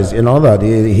man, guys. You know that.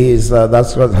 He's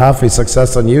that's what half his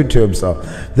success on YouTube. So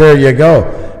there you go.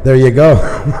 There you go.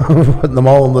 Putting them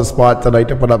all on the spot tonight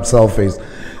to put up selfies.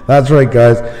 That's right,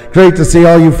 guys. Great to see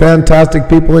all you fantastic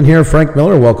people in here. Frank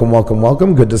Miller, welcome, welcome,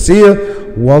 welcome. Good to see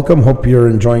you. Welcome. Hope you're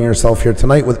enjoying yourself here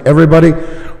tonight with everybody.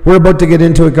 We're about to get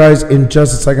into it, guys, in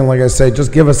just a second. Like I say,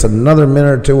 just give us another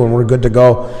minute or two and we're good to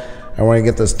go. I want to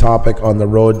get this topic on the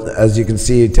road. As you can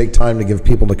see, take time to give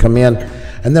people to come in.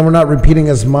 And then we're not repeating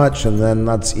as much, and then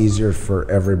that's easier for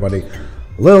everybody.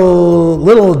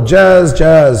 Little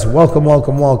Jazz, welcome,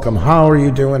 welcome, welcome. How are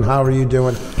you doing? How are you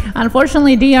doing?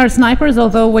 Unfortunately, DR Snipers,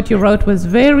 although what you wrote was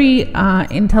very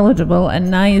intelligible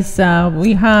and nice,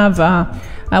 we have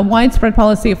a widespread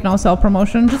policy of no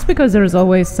self-promotion, just because there's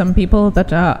always some people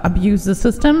that abuse the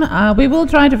system. We will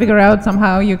try to figure out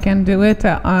somehow you can do it,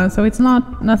 so it's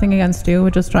nothing against you.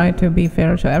 We just try to be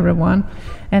fair to everyone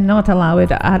and not allow it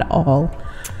at all.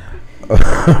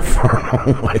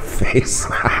 For my face.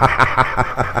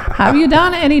 Have you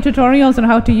done any tutorials on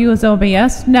how to use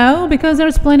OBS? No, because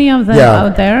there's plenty of them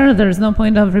out there. There's no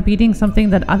point of repeating something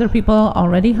that other people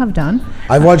already have done.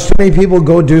 I've watched too many people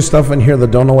go do stuff in here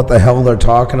that don't know what the hell they're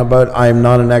talking about. I'm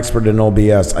not an expert in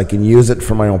OBS. I can use it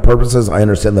for my own purposes. I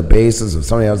understand the basis. If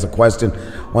somebody has a question,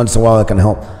 once in a while I can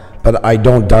help. But I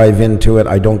don't dive into it.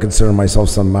 I don't consider myself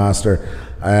some master.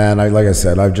 And like I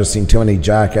said, I've just seen too many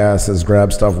jackasses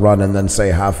grab stuff, run, and then say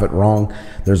half it wrong.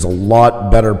 There's a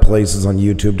lot better places on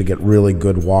YouTube to get really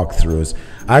good walkthroughs.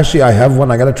 Actually, I have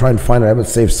one. I got to try and find it. I have it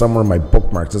saved somewhere in my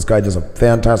bookmarks. This guy does a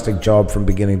fantastic job from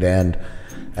beginning to end.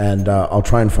 And I'll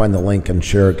try and find the link and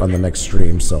share it on the next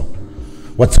stream. So,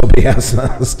 what's OBS?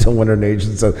 Still Winter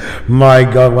Nation says, my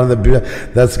God,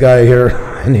 this guy here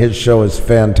and his show is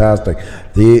fantastic.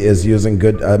 He is using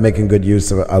making good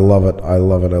use of it. I love it. I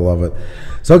love it. I love it.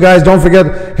 So guys, don't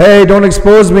forget, hey, don't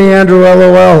expose me, Andrew,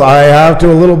 LOL. I have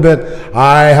to a little bit.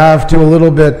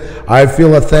 I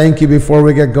feel a thank you before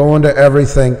we get going to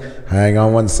everything. Hang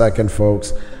on one second,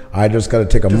 folks. I just got to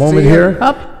take a moment here.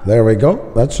 Up. There we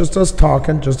go. That's just us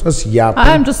talking, just us yapping.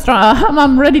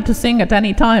 I'm ready to sing at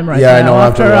any time now. I know.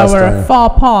 After our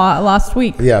faux pas last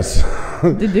week. Yes.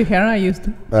 Did you hear I used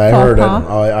I heard it.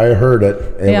 I heard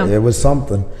it. It was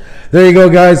something. There you go,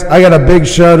 guys. I got a big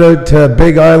shout out to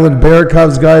Big Island Bear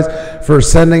Cubs, guys, for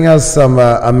sending us some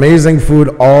amazing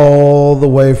food all the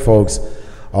way, folks,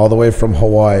 all the way from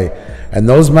Hawaii. And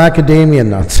those macadamia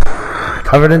nuts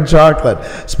covered in chocolate,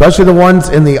 especially the ones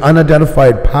in the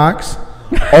unidentified packs.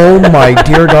 Oh my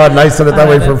dear God. And I said it that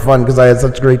way for fun because I had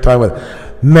such a great time with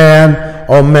it. Man,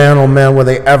 oh man, were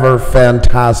they ever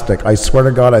fantastic. I swear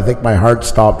to God, I think my heart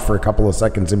stopped for a couple of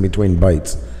seconds in between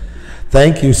bites.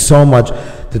 Thank you so much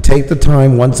to take the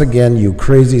time once again, you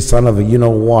crazy son of a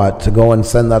you-know-what, to go and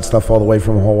send that stuff all the way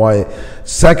from Hawaii.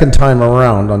 Second time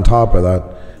around on top of that.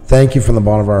 Thank you from the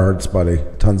bottom of our hearts, buddy.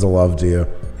 Tons of love to you.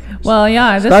 Well,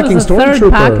 yeah, this was the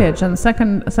third package and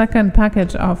second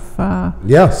package of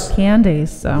yes,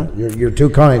 candies. So you're too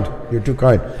kind. You're too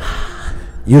kind.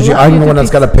 Usually, I'm the one that's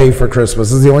got to pay for Christmas.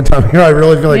 This is the only time here I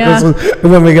really feel like Christmas is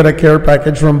when we get a care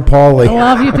package from Polly. I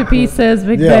love you to pieces,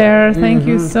 Big Bear. Thank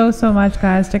you so much,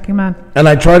 guys. Check him out. And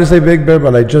I try to say Big Bear,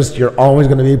 but you're always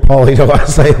going to be Polly to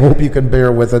us. I hope you can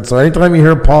bear with it. So anytime you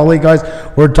hear Polly, guys,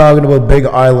 we're talking about Big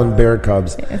Island bear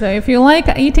cubs. So if you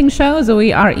like eating shows,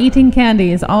 we are eating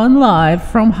candies on live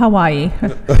from Hawaii.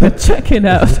 Check it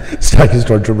out. Stacking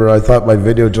Stormtrooper, I thought my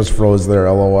video just froze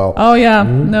there, LOL. Oh, yeah.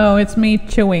 No, it's me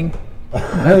chewing.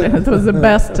 It was the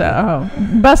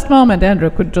best moment. Andrew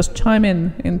could just chime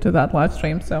into that live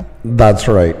stream. So that's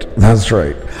right.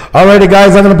 Alrighty,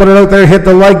 guys, I'm gonna put it out there. Hit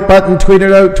the like button, tweet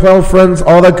it out, 12 friends,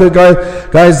 all that good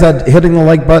guys. That hitting the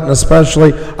like button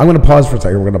especially. I'm gonna pause for a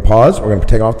second. We're gonna pause. We're gonna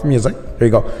take off the music. There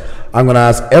you go. I'm going to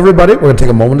ask everybody, we're going to take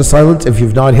a moment of silence. If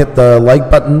you've not hit the like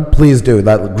button, please do.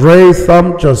 That gray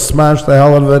thumb, just smash the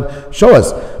hell out of it. Show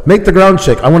us. Make the ground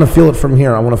shake. I want to feel it from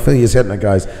here. I want to feel you hitting it,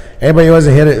 guys. Anybody who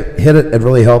hasn't hit it. It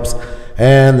really helps.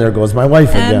 And there goes my wife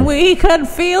again. And we can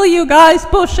feel you guys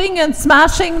pushing and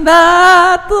smashing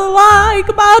that like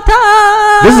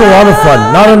button. This is a lot of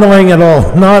fun. Not annoying at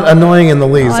all. Not annoying in the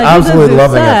least. Absolutely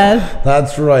loving it.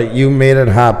 That's right. You made it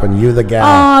happen. You the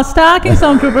gal. Stacking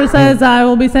Stormtrooper says, I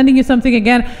will be sending you something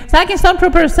again. Stacking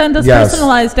Stormtrooper sent us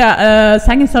personalized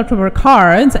Stacking Stormtrooper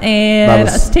cards and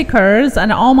stickers.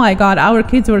 And oh my God, our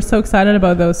kids were so excited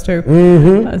about those too.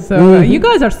 You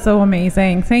guys are so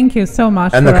amazing. Thank you so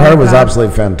much. And the card was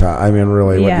absolutely fantastic. I mean,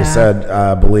 really, what you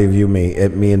said, believe you me,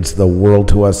 it means the world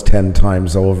to us 10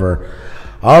 times over.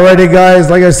 Alrighty, guys,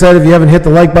 like I said, if you haven't hit the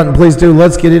like button, please do.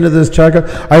 Let's get into this checkup.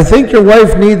 I think your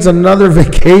wife needs another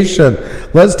vacation.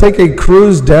 Let's take a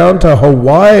cruise down to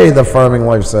Hawaii, the farming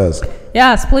wife says.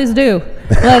 Yes, please do.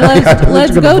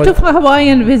 Let's go to Hawaii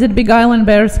and visit Big Island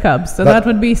Bears Cubs. So that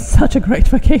would be such a great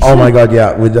vacation. Oh my God,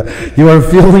 yeah. You are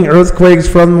feeling earthquakes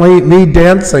from me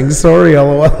dancing. Sorry,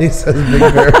 LOL, he says Big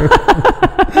Bear.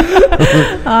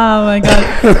 Oh my God.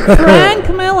 Frank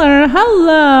Miller,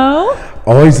 hello.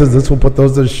 Oh, he says this will put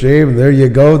those to shame. There you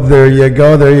go.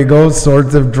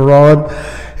 Swords have drawn.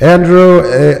 Andrew,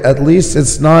 at least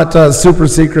it's not super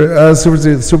secret,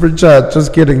 super chat.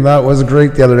 Just kidding. That was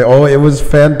great the other day. Oh, it was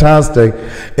fantastic.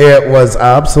 It was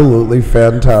absolutely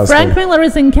fantastic. Frank Miller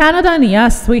is in Canada, and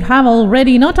yes, we have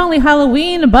already not only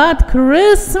Halloween but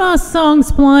Christmas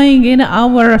songs playing in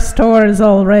our stores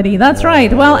already. That's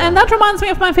right. Well, and that reminds me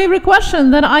of my favorite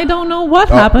question that I don't know what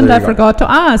happened. I forgot to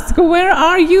ask. Where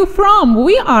are you from?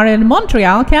 We are in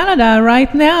Montreal, Canada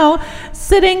right now,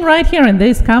 sitting right here in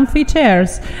these comfy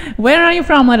chairs. Where are you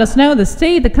from? Let us know the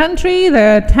state, the country,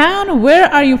 the town. Where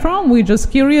are you from? We're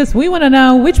just curious. We want to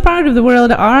know which part of the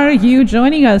world are you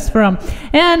joining us from.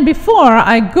 And before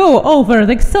I go over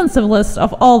the extensive list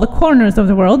of all the corners of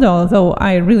the world, although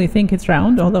I really think it's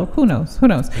round, although who knows?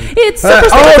 It's super chat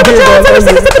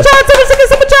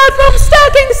from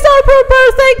Stacking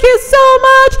Stormtrooper. Thank you so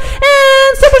much.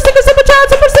 And super chat,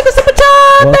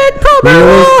 Ben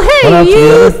Cobra.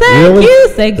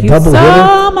 Thank you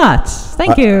so much.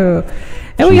 Thank you.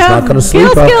 And we have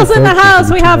Skills in the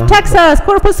house. We have Texas,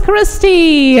 Corpus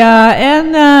Christi,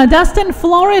 and Destin,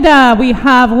 Florida. We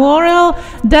have Laurel,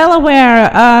 Delaware,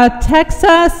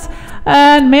 Texas,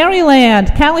 and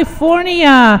Maryland,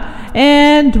 California,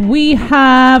 and we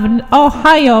have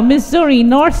Ohio, Missouri,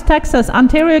 North Texas,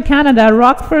 Ontario, Canada,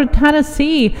 Rockford,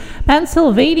 Tennessee,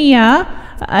 Pennsylvania,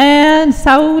 and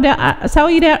Saudi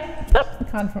Arabia.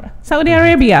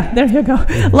 There you go.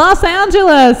 Los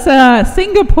Angeles,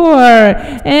 Singapore,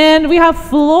 and we have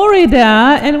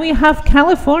Florida, and we have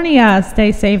California.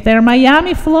 Stay safe there.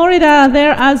 Miami, Florida,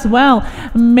 there as well.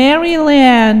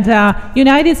 Maryland,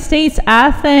 United States,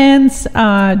 Athens,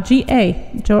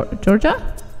 Georgia.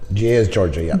 GA is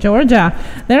Georgia, yeah. Georgia.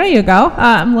 There you go.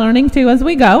 I'm learning too as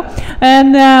we go.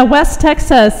 And West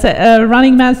Texas,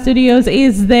 Running Man Studios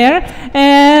is there.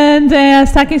 And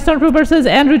Stacking Stormtrooper says,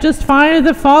 Andrew, just fire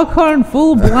the foghorn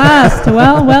full blast.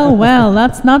 well.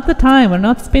 That's not the time. We're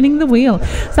not spinning the wheel.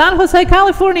 San Jose,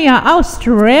 California,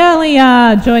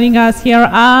 Australia, joining us here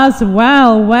as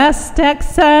well. West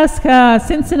Texas,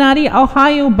 Cincinnati,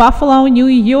 Ohio, Buffalo, New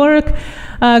York.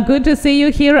 Good to see you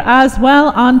here as well.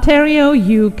 Ontario,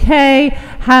 UK.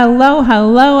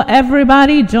 Hello,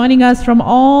 everybody joining us from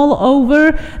all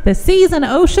over the seas and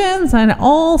oceans and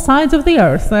all sides of the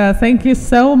earth. Thank you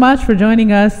so much for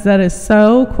joining us. That is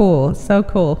so cool.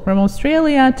 From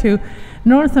Australia to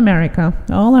North America,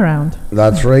 all around.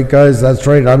 That's right, guys. That's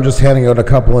right. I'm just handing out a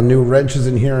couple of new wrenches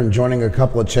in here and joining a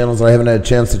couple of channels that I haven't had a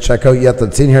chance to check out yet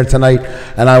that's in here tonight,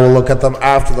 and I will look at them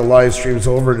after the live stream's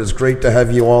over. It is great to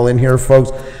have you all in here,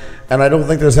 folks. And I don't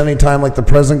think there's any time like the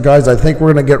present, guys. I think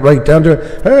we're going to get right down to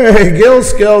it. Hey, Gil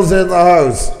Skills in the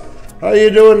house. How you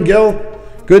doing, Gil?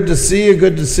 Good to see you.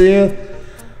 Good to see you.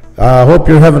 Hope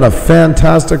you're having a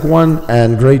fantastic one,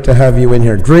 and great to have you in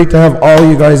here. Great to have all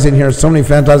you guys in here. So many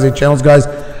fantastic channels, guys.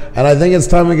 And I think it's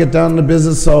time we get down to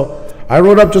business. So I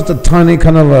wrote up just a tiny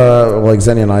kind of, well,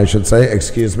 Xenia and I should say,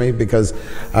 excuse me, because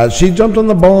she jumped on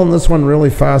the ball on this one really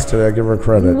fast today. I give her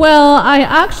credit. Well, I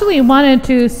actually wanted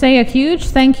to say a huge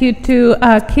thank you to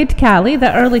Kit Callie,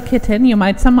 the early kitten,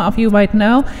 some of you might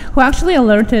know, who actually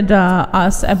alerted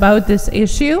us about this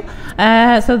issue.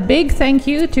 So big thank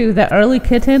you to the early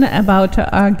kitten about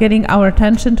getting our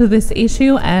attention to this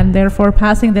issue and therefore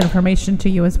passing the information to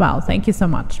you as well. Thank you so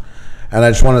much. And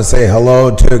I just want to say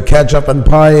hello to Ketchup and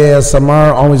Pie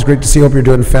ASMR. Always great to see you. Hope you're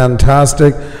doing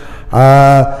fantastic.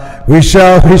 We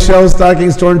shall Stacking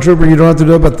Stormtrooper. You don't have to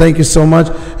do it, but thank you so much.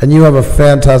 And you have a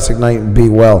fantastic night and be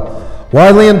well.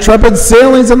 Widely Intrepid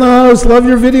Sailings in the house. Love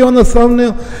your video on the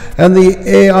thumbnail. And the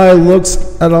AI looks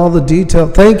at all the detail.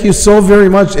 Thank you so very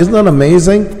much. Isn't that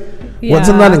amazing? Yeah.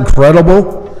 Wasn't that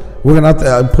incredible? We're going to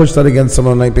have to push that again some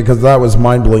other night because that was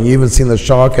mind-blowing. You even seen the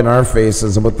shock in our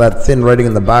faces with that thin writing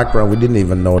in the background. We didn't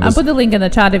even notice. I'll put the link in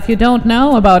the chat if you don't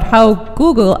know about how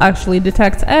Google actually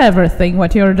detects everything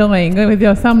what you're doing with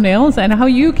your thumbnails and how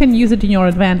you can use it in your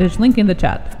advantage. Link in the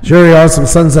chat. Jerry Awesome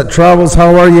Sunset Travels,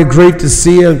 how are you? Great to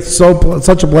see you.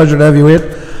 Such a pleasure to have you here.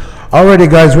 Alrighty,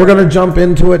 guys, we're going to jump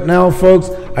into it now,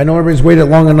 folks. I know everybody's waited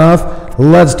long enough.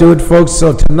 Let's do it, folks.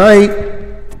 So tonight,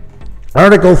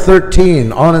 Article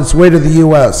 13 on its way to the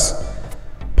U.S.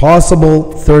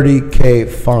 Possible 30K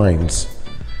fines.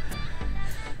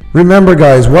 Remember,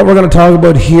 guys, what we're going to talk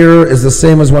about here is the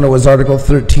same as when it was Article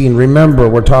 13. Remember,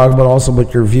 we're talking about also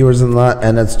with your viewers and that,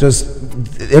 and it's just,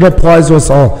 it applies to us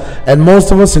all. And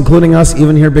most of us, including us,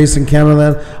 even here based in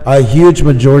Canada, a huge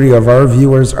majority of our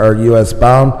viewers are U.S.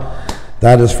 bound.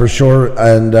 That is for sure.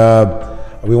 And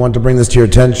we want to bring this to your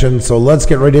attention, so let's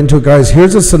get right into it, guys.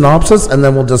 Here's a synopsis, and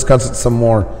then we'll discuss it some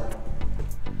more.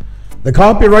 The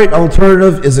copyright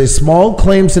alternative is a small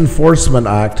claims enforcement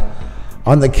act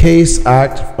on the Case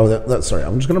Act. Sorry,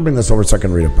 I'm just going to bring this over so I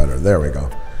can read it better. There we go.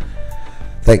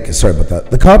 Thank you. Sorry about that.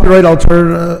 The copyright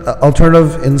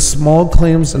alternative in Small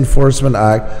Claims Enforcement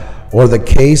Act, or the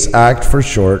Case Act for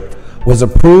short, was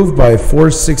approved by a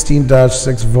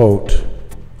 416-6 vote.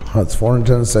 That's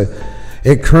 410 to say.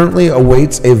 It currently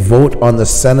awaits a vote on the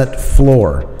Senate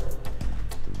floor.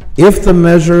 If the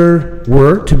measure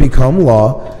were to become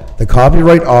law, the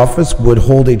Copyright Office would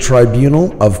hold a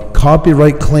tribunal of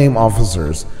copyright claim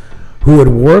officers who would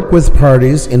work with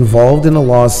parties involved in a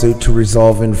lawsuit to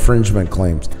resolve infringement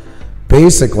claims.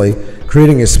 Basically,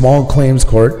 creating a small claims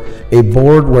court, a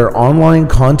board where online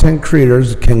content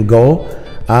creators can go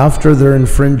after their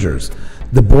infringers.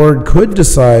 The board could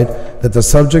decide that the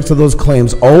subjects of those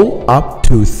claims owe up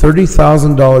to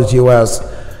 $30,000 US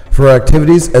for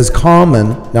activities as common,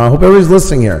 now I hope everybody's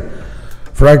listening here,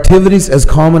 for activities as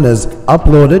common as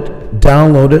uploaded,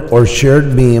 downloaded, or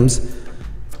shared memes,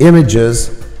 images,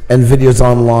 and videos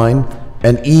online,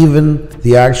 and even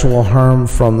the actual harm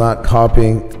from that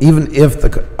copying, even if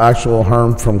the actual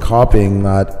harm from copying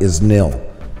that is nil.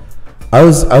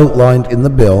 As outlined in the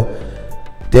bill,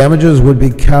 damages would be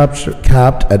capped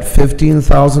at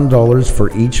 $15,000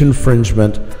 for each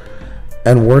infringement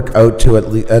and work out to at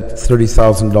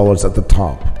 $30,000 at the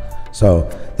top. So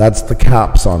that's the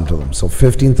caps onto them. So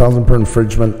 $15,000 per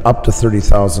infringement, up to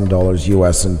 $30,000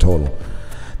 US in total.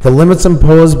 The limits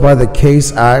imposed by the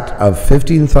Case Act of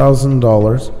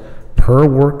 $15,000 per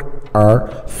work are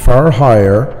far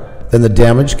higher than the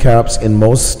damage caps in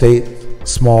most state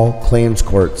small claims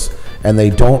courts, and they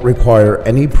don't require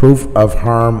any proof of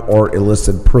harm or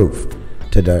illicit proof.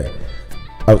 Today,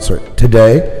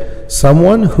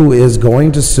 someone who is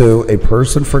going to sue a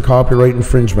person for copyright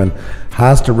infringement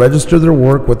has to register their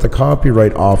work with the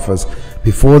Copyright Office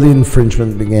before the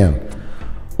infringement began,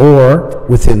 or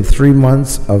within 3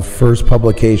 months of first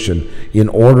publication, in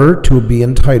order to be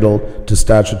entitled to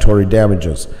statutory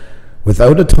damages.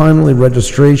 Without a timely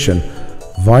registration,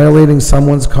 violating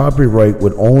someone's copyright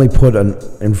would only put an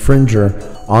infringer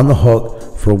on the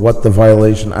hook for what the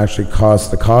violation actually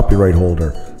cost the copyright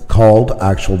holder, called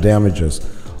actual damages,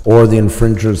 or the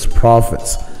infringer's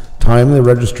profits. Timely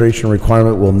registration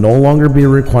requirement will no longer be a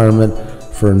requirement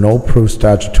for no proof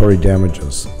statutory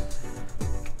damages.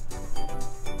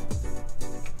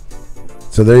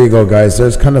 So there you go, guys.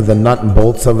 There's kind of the nut and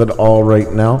bolts of it all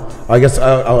right now. I guess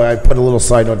I put a little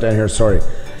side note down here, sorry.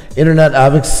 Internet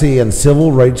advocacy and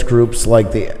civil rights groups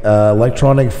like the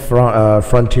Electronic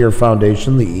Frontier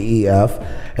Foundation, the EEF,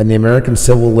 and the American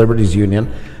Civil Liberties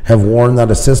Union have warned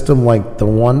that a system like the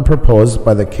one proposed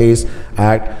by the Case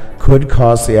Act could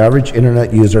cost the average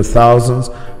internet user thousands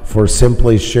for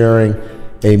simply sharing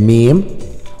a meme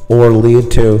or lead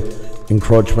to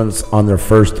encroachments on their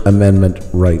First Amendment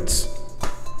rights.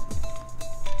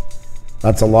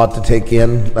 That's a lot to take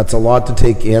in. That's a lot to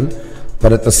take in.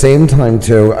 But at the same time,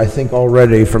 too, I think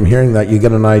already from hearing that, you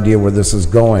get an idea where this is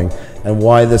going and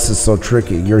why this is so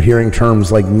tricky. You're hearing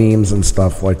terms like memes and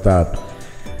stuff like that.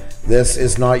 This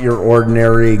is not your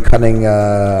ordinary cutting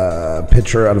a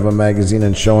picture out of a magazine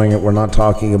and showing it. We're not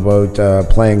talking about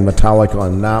playing Metallica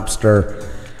on Napster.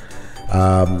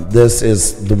 This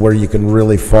is where you can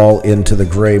really fall into the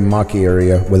gray, mucky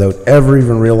area without ever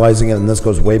even realizing it. And this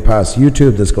goes way past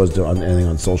YouTube. This goes to anything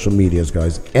on social medias,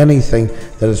 guys. Anything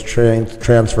that is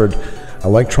transferred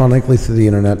electronically through the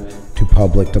internet to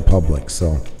public.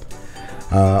 So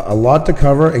a lot to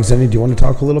cover. Xenia, do you want to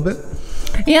talk a little bit?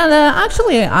 Yeah,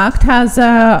 the Act has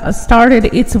started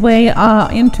its way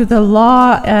into the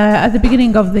law at the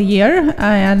beginning of the year,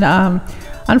 and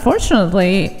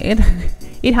unfortunately,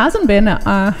 it hasn't been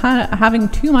having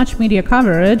too much media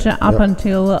coverage up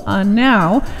until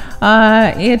now.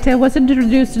 It was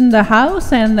introduced in the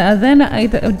House, and then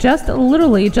it just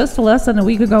less than a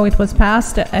week ago, it was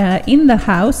passed in the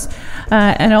House.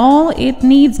 And all it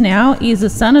needs now is a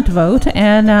Senate vote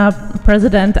and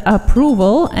President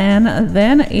approval, and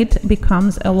then it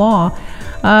becomes a law.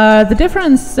 The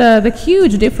difference, the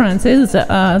huge difference is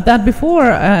that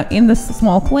before in the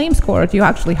small claims court, you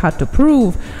actually had to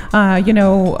prove,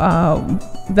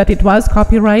 that it was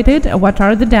copyrighted, what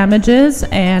are the damages,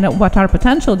 and what are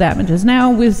potential damages.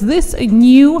 Now, with this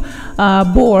new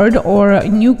board or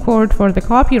new court for the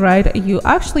copyright, you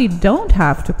actually don't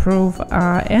have to prove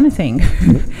anything,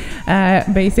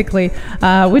 basically,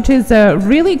 which is a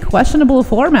really questionable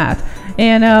format.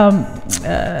 And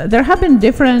there have been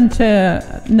different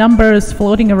numbers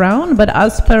floating around, but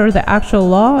as per the actual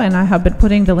law, and I have been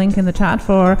putting the link in the chat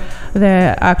for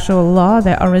the actual law,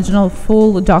 the original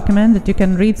full document that you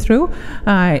can read through,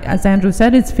 as Andrew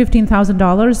said, it's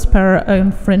 $15,000 per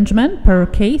infringement per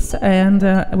case, and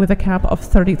with a cap of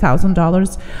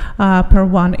 $30,000 per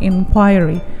one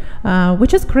inquiry.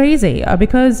 Which is crazy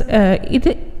because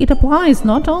it applies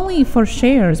not only for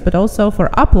shares but also for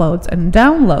uploads and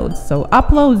downloads. So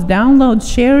uploads,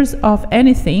 downloads, shares of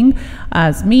anything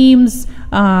as memes,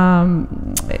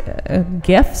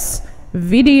 GIFs,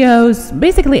 videos,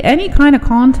 basically any kind of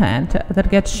content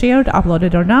that gets shared,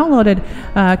 uploaded, or downloaded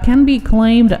can be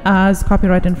claimed as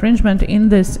copyright infringement in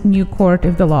this new court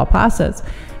if the law passes.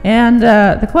 And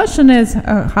the question is,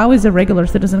 how is a regular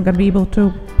citizen going to be able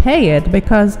to pay it?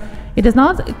 Because it is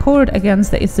not a court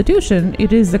against the institution,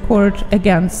 it is a court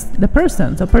against the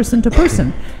person, so person to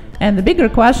person. And the bigger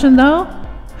question, though,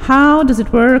 how does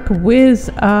it work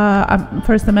with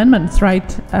First Amendment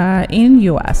right in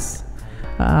U.S.?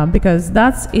 Because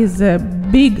that is a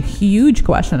big, huge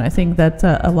question, I think, that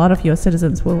a lot of U.S.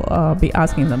 citizens will be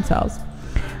asking themselves.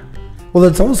 Well,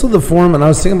 it's also the form, and I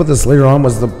was thinking about this later on,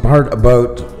 was the part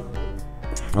about,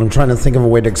 I'm trying to think of a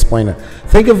way to explain it.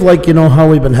 Think of like, how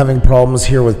we've been having problems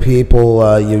here with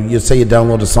people, you say you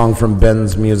download a song from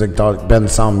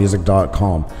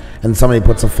bensoundmusic.com, and somebody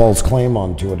puts a false claim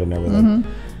onto it and everything. Mm-hmm.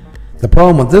 The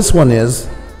problem with this one is,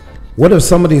 what if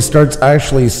somebody starts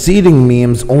actually seeding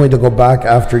memes only to go back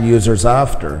after users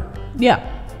after? Yeah.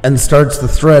 And starts the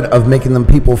thread of making them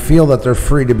people feel that they're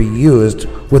free to be used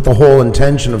with the whole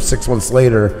intention of 6 months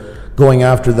later going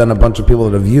after then a bunch of people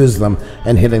that have used them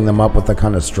and hitting them up with the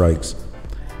kind of strikes.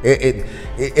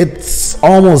 It's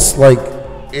almost like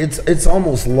it's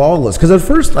almost lawless, because at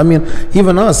first,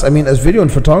 even us, as video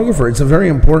and photographer, it's very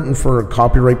important for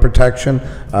copyright protection,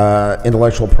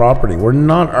 intellectual property. We're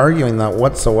not arguing that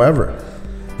whatsoever.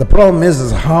 The problem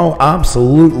is how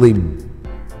absolutely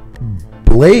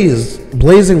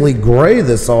blazingly gray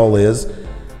this all is,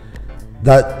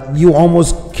 that you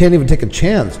almost can't even take a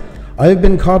chance. I've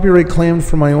been copyright claimed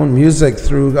for my own music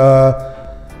through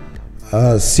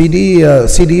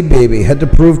CD Baby. Had to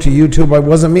prove to YouTube I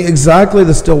wasn't me. Exactly,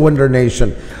 the Stillwinder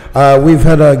Nation. We've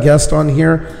had a guest on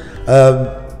here,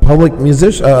 a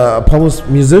published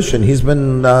musician. He's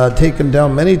been taken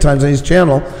down many times on his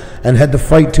channel and had to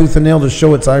fight tooth and nail to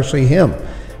show it's actually him.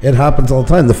 It happens all the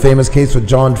time. The famous case with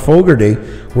John Fogerty,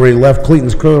 where he left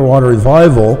Clayton's Clearwater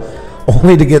Revival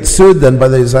only to get sued then by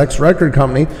his ex-record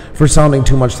company for sounding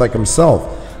too much like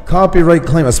himself. Copyright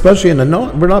claim, especially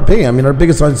we're not paying. Our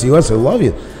biggest audience in the US, I love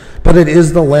you. But it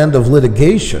is the land of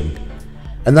litigation.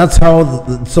 And that's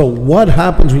how, so what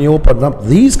happens when you open up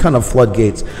these kind of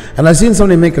floodgates? And I seen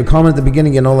somebody make a comment at the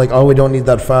beginning, like, oh, we don't need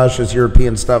that fascist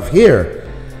European stuff here.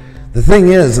 The thing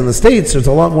is, in the States, there's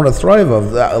a lot more to thrive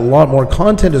of. A lot more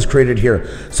content is created here.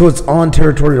 So it's on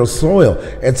territorial soil.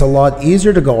 It's a lot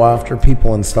easier to go after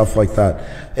people and stuff like that.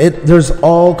 There's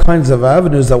all kinds of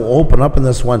avenues that will open up in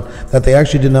this one that they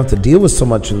actually didn't have to deal with so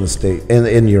much in the state,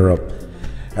 in Europe.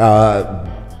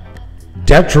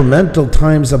 Detrimental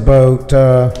times about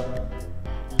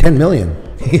 10 million.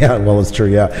 Yeah, well, it's true.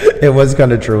 Yeah, it was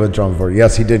kind of true with John Ford.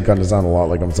 Yes, he did kind of sound a lot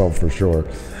like himself for sure.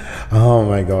 Oh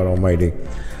my God almighty.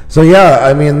 So yeah,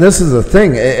 I mean, this is the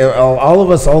thing. All of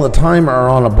us all the time are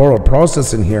on a borrowed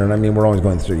process in here. And I mean, we're always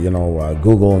going through,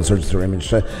 Google and search through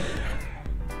image.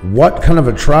 What kind of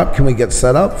a trap can we get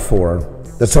set up for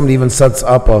that somebody even sets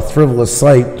up a frivolous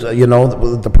site,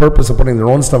 with the purpose of putting their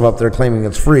own stuff up there claiming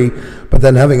it's free, but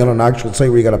then having it on an actual site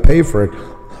where you got to pay for it.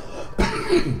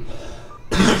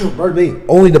 Pardon me.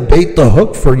 Only to bait the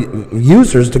hook for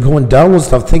users to go and download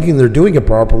stuff thinking they're doing it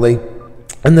properly.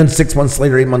 And then 6 months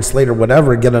later, 8 months later,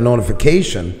 whatever, get a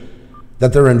notification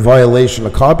that they're in violation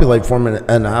of copyright form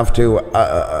and have to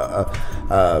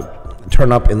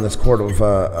turn up in this court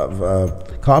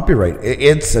of copyright.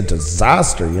 It's a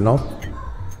disaster,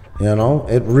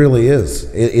 it really is.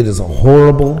 It is a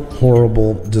horrible,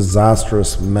 horrible,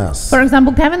 disastrous mess. For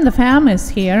example, Kevin the Fam is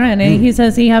here, and he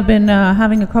says he have been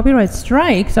having a copyright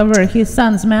strikes over his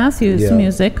son's Matthew's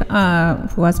music,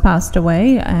 who has passed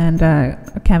away, and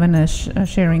Kevin is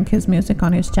sharing his music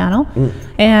on his channel,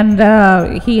 and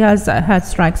he has had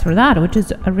strikes for that, which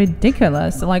is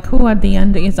ridiculous. Like, who at the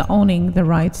end is owning the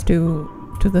rights to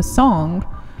the song?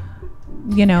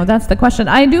 That's the question.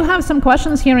 I do have some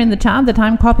questions here in the chat that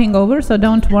I'm copying over, so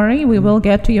don't worry. We will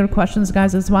get to your questions,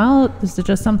 guys, as well. This is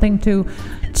just something to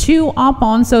chew up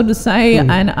on, so to say,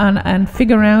 and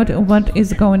figure out what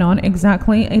is going on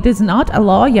exactly. It is not a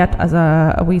law yet, as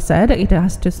we said. It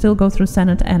has to still go through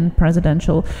Senate and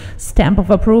presidential stamp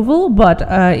of approval, but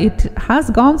it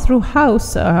has gone through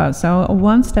House, so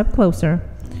one step closer.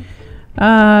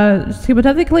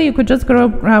 Hypothetically, you could just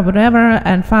grab whatever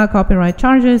and file copyright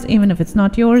charges, even if it's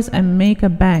not yours, and make a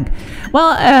bank.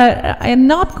 Well,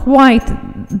 not quite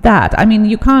that. I mean,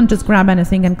 you can't just grab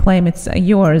anything and claim it's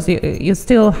yours. You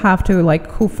still have to, like,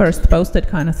 who first posted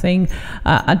kind of thing,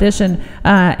 addition.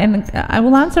 And I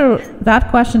will answer that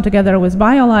question together with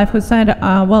BioLife, who said,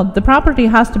 well, the property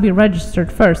has to be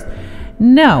registered first.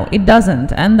 No, it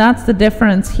doesn't, and that's the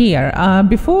difference here.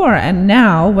 Before and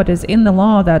now, what is in the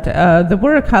law that the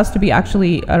work has to be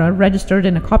actually registered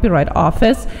in a copyright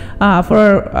office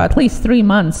for at least 3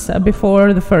 months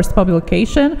before the first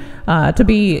publication to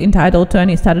be entitled to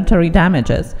any statutory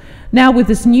damages. Now, with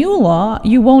this new law,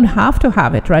 you won't have to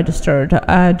have it registered.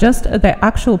 Just the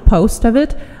actual post of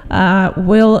it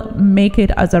will make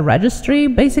it as a registry,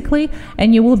 basically,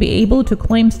 and you will be able to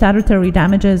claim statutory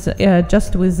damages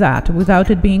just with that, without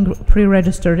it being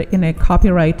pre-registered in a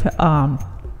copyright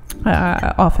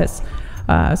office.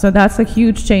 So that's a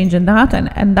huge change in that,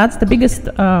 and that's the biggest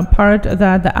part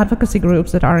that the advocacy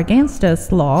groups that are against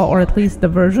this law, or at least the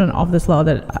version of this law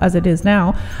that as it is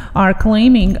now, are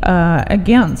claiming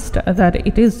against, that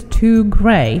it is too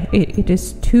gray. It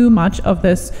is too much of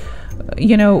this,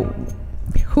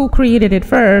 who created it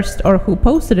first or who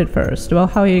posted it first. Well,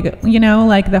 how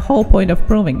like the whole point of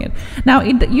proving it. Now,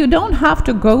 you don't have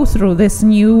to go through this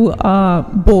new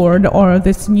board or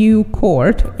this new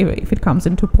court if it comes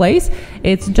into place.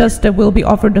 It's just will be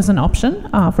offered as an option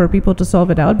for people to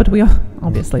solve it out. But we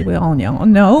all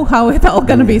know how it's all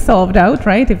going to be solved out,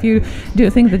 right? If you do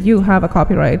think that you have a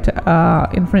copyright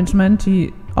infringement,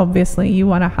 obviously you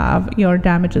want to have your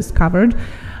damages covered.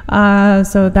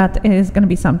 So that is going to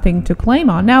be something to claim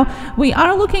on. Now, we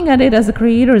are looking at it as the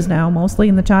creators now, mostly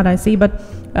in the chat I see, but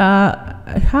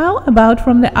how about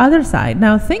from the other side?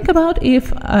 Now, think about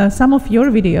if some of your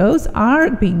videos are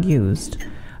being used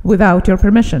without your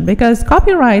permission, because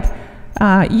copyright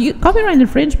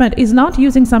infringement is not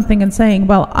using something and saying,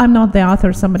 well, I'm not the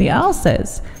author, somebody else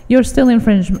is. You're still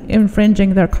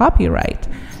infringing their copyright.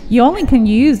 You only can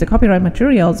use the copyright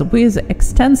materials with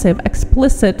extensive,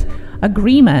 explicit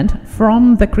agreement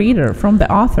from the creator, from the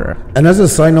author. And as a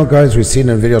side note, guys, we've seen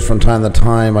in videos from time to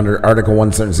time under Article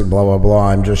 176, blah, blah, blah,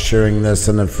 I'm just sharing this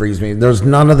and it frees me. There's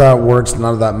none of that works,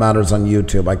 none of that matters on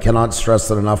YouTube. I cannot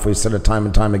stress it enough. We've said it time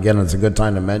and time again. It's a good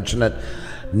time to mention it.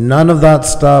 None of that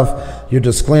stuff, your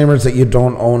disclaimers that you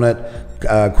don't own it,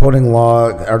 quoting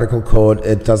law, article code,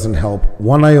 it doesn't help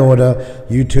one iota.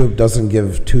 YouTube doesn't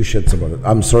give two shits about it.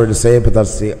 I'm sorry to say it, but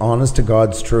that's the honest to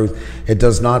God's truth. It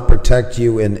does not protect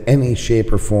you in any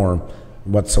shape or form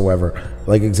whatsoever.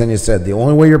 Like Xenia said, the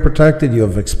only way you're protected, you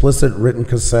have explicit written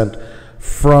consent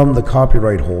from the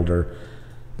copyright holder.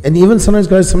 And even sometimes,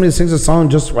 guys, somebody sings a song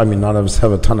just, I mean, none of us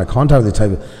have a ton of contact with the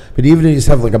type, but even if you just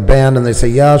have like a band and they say,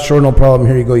 yeah, sure, no problem,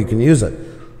 here you go, you can use it.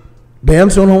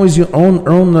 Bands don't always own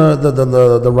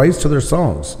the rights to their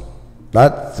songs.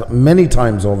 That's many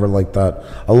times over like that.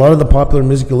 A lot of the popular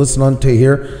music you listen on to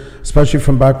here, especially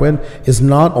from back when, is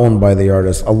not owned by the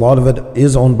artist. A lot of it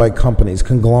is owned by companies,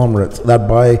 conglomerates that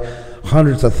buy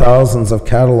hundreds of thousands of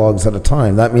catalogs at a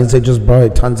time. That means they just buy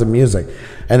tons of music.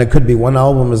 And it could be one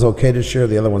album is okay to share,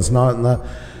 the other one's not. And that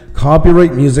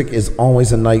copyright music is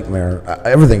always a nightmare.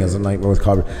 Everything is a nightmare with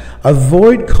copyright.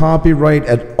 Avoid copyright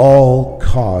at all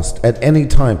cost, at any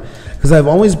time. Because I've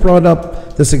always brought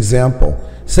up this example.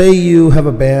 Say you have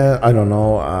a band, I don't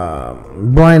know,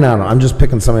 Bryan Adams. I'm just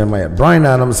picking something in my head. Bryan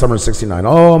Adams, Summer 69.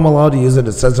 Oh, I'm allowed to use it.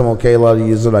 It says I'm okay, allowed to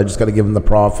use it. I just got to give them the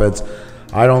profits.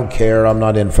 I don't care. I'm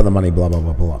not in for the money, blah, blah,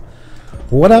 blah, blah.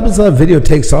 What happens if that video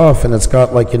takes off and it's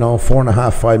got like,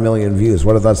 4.5, 5 million views?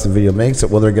 What if that's the video makes it?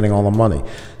 Well, they're getting all the money.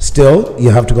 Still,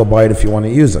 you have to go buy it if you want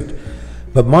to use it.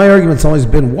 But my argument's always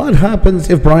been, what happens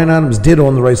if Bryan Adams did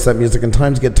own the rights to that music and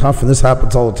times get tough, and this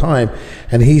happens all the time,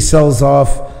 and he sells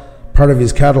off part of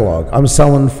his catalog? I'm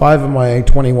selling 5 of my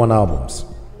 21 albums.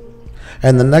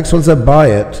 And the next ones that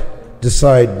buy it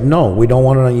decide, no, we don't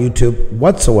want it on YouTube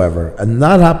whatsoever. And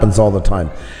that happens all the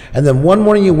time. And then one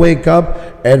morning you wake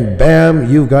up and bam,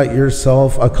 you got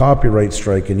yourself a copyright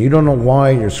strike, and you don't know why,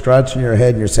 and you're scratching your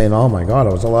head and you're saying, oh my God,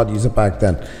 I was allowed to use it back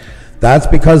then. That's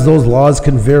because those laws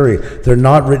can vary. They're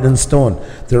not written in stone.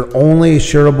 They're only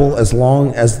shareable as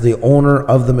long as the owner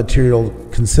of the material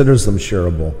considers them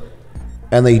shareable.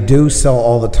 And they do sell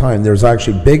all the time. There's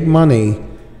actually big money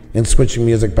in switching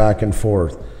music back and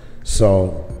forth.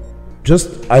 So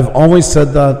I've always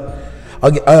said that.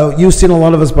 You've seen a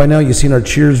lot of us by now. You've seen our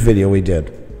Cheers video we did,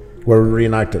 where we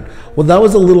reenacted. Well, that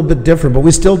was a little bit different, but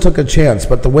we still took a chance.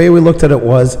 But the way we looked at it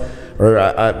was,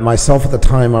 or myself at the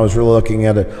time, I was really looking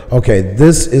at it, okay,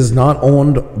 this is not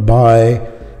owned by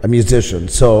a musician,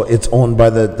 so it's owned by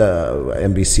the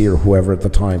NBC or whoever at the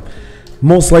time.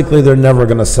 Most likely, they're never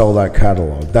going to sell that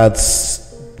catalog.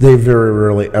 They very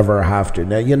rarely ever have to.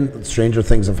 Now, stranger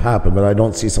things have happened, but I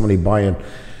don't see somebody buying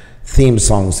theme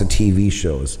songs to TV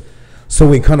shows. So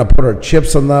we kind of put our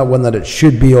chips on that one, that it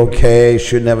should be okay,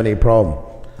 shouldn't have any problem.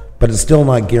 But it's still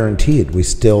not guaranteed. We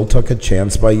still took a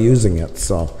chance by using it.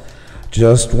 So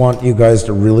just want you guys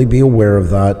to really be aware of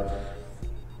that.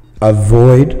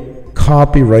 Avoid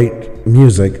copyright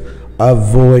music.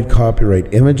 Avoid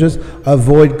copyright images.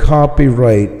 Avoid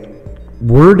copyright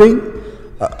wording,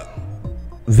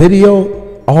 video,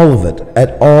 all of it,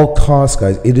 at all costs,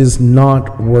 guys. It is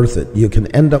not worth it. You can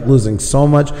end up losing so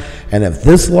much. And if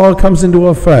this law comes into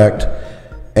effect,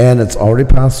 and it's already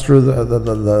passed through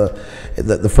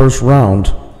the first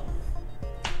round,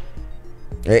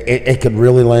 it could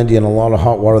really land you in a lot of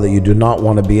hot water that you do not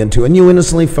want to be into, and you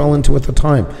innocently fell into at the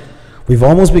time. We've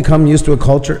almost become used to a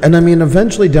culture, and I mean,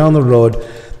 eventually down the road,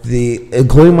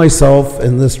 including myself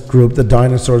and this group, the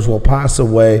dinosaurs will pass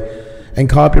away. And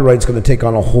copyright's going to take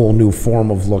on a whole new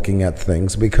form of looking at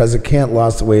things, because it can't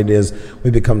last the way it is.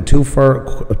 We become too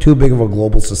big of a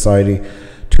global society,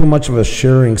 too much of a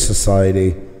sharing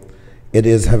society. It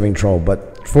is having trouble.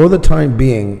 But for the time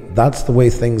being, that's the way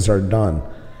things are done.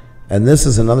 And this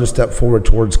is another step forward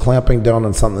towards clamping down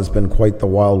on something that's been quite the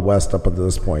Wild West up until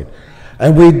this point.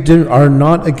 And we are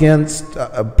not against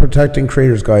protecting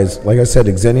creators, guys. Like I said,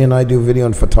 Xenia and I do video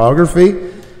and photography.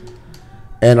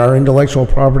 And our intellectual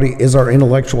property is our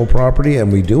intellectual property,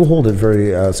 and we do hold it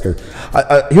very scared.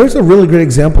 Here's a really great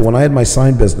example. When I had my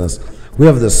sign business, we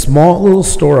have this small little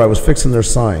store. I was fixing their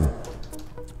sign.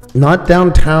 Not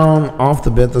downtown, off the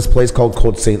bit, this place called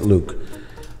Côte St. Luc.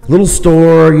 Little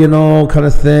store, kind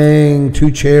of thing,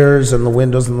 2 chairs and the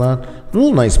windows and that. A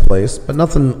little nice place, but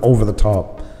nothing over the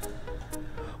top.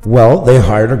 Well, they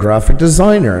hired a graphic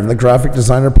designer, and the graphic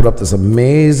designer put up this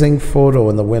amazing photo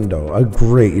in the window.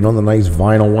 Great, the nice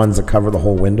vinyl ones that cover the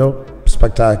whole window?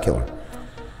 Spectacular.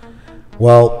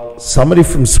 Well, somebody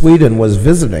from Sweden was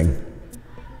visiting,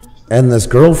 and this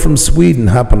girl from Sweden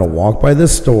happened to walk by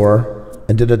this store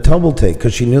and did a double take,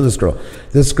 because she knew this girl.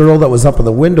 This girl that was up in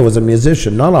the window was a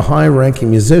musician, not a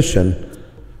high-ranking musician,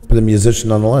 but a musician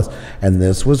nonetheless. And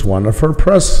this was one of her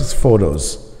press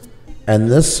photos.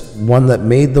 And this one that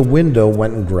made the window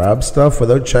went and grabbed stuff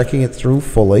without checking it through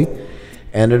fully,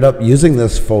 ended up using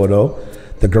this photo.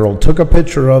 The girl took a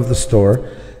picture of the store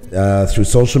through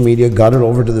social media, got it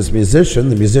over to this musician.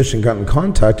 The musician got in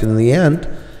contact, and in the end,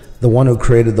 the one who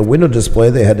created the window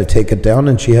display, they had to take it down,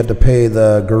 and she had to pay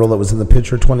the girl that was in the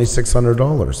picture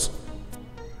 $2,600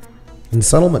 in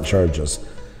settlement charges,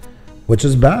 which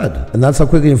is bad. And that's how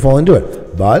quickly you fall into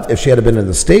it. But if she had been in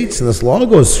the States and this law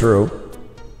goes through,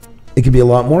 it could be a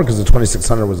lot more because the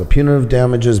 2,600 was a punitive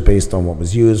damages based on what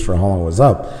was used for how long it was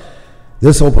up.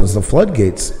 This opens the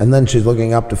floodgates, and then she's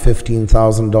looking up to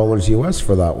 $15,000 US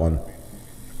for that one.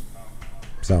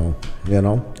 So, you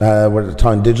know, we're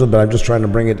talking digital, but I'm just trying to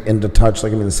bring it into touch,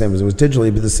 like I mean, the same as it was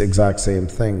digitally, but this exact same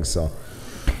thing. So.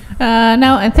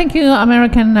 Now, and thank you,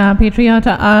 American Patriot.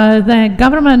 The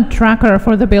government tracker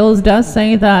for the bills does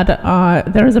say that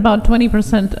there is about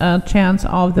 20% chance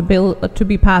of the bill to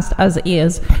be passed as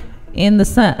is in the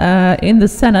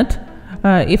Senate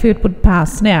if it would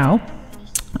pass now.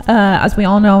 As we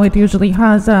all know, it usually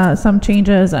has some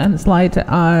changes and slight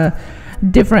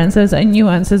differences and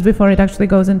nuances before it actually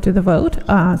goes into the vote.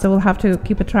 So we'll have to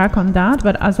keep a track on that.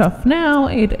 But as of now,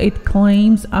 it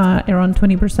claims around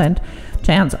 20%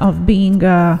 chance of being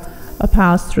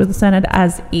passed through the Senate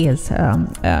as is.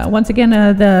 Once again,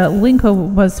 the link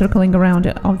was circling around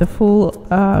of the full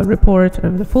report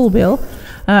of the full bill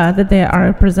that they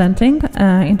are presenting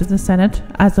into the Senate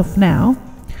as of now.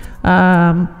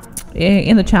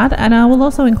 In the chat, and I will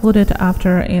also include it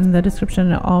after in the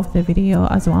description of the video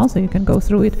as well, so you can go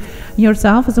through it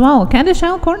yourself as well. Candy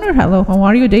Shell Corner, hello, how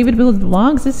are you? David Builds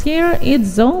Vlogs is here. It's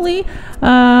Zoli.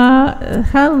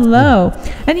 Hello.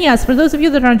 And yes, for those of you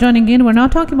that are joining in, we're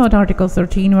not talking about Article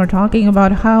 13. We're talking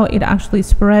about how it actually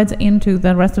spreads into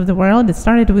the rest of the world. It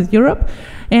started with Europe.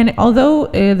 And although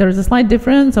there's a slight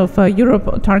difference of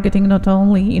Europe targeting not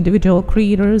only individual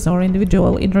creators or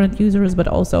individual internet users, but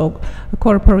also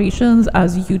corporations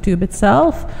as YouTube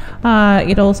itself,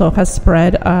 it also has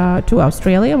spread to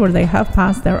Australia, where they have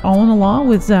passed their own law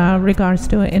with regards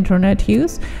to internet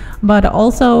use, but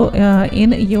also in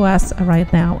the US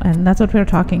right now. And that's what we're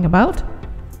talking about.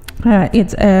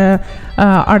 It's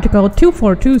Article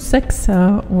 2426,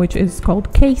 which is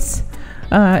called CASE.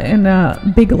 In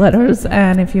big letters,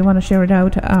 and if you want to share it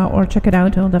out or check it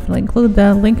out, I'll definitely include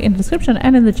the link in the description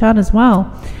and in the chat as well.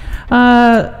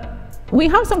 We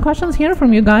have some questions here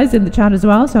from you guys in the chat as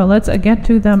well, so let's get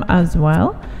to them as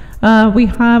well. We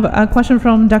have a question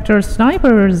from Dr.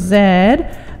 Sniper Z,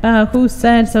 who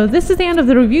said, so this is the end of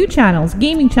the review channels,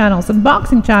 gaming channels,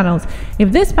 unboxing channels.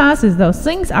 If this passes, those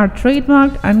things are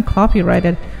trademarked and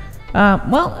copyrighted.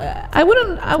 Well, I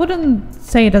wouldn't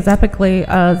say it as epically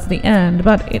as the end,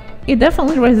 but it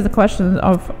definitely raises the question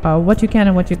of what you can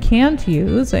and what you can't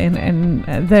use, and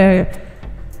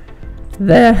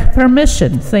the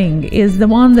permission thing is the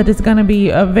one that is going to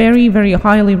be very, very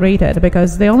highly rated,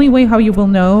 because the only way how you will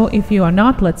know if you are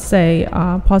not, let's say,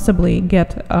 possibly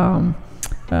get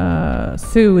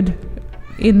sued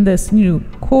in this new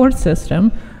court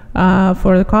system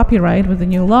for the copyright with the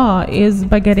new law is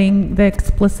by getting the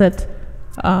explicit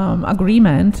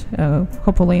agreement,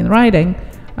 hopefully in writing,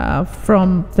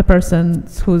 from the person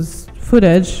whose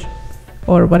footage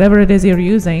or whatever it is you're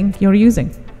using.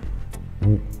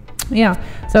 Yeah,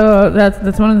 so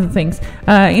that's one of the things.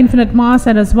 Infinite Ma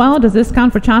said as well, does this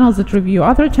count for channels that review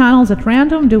other channels at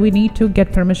random? Do we need to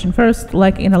get permission first,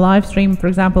 like in a live stream, for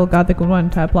example, Got the Good One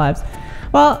type lives?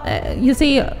 Well, you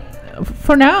see,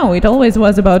 for now, it always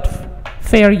was about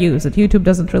fair use that YouTube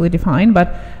doesn't really define,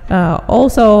 but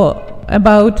also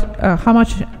about how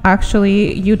much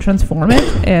actually you transform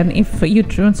it. And if you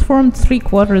transform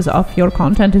 3/4 of your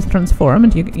content is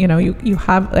transformed, you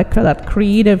have like that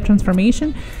creative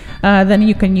transformation, then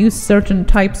you can use certain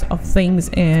types of things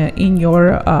in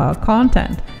your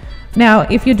content. Now,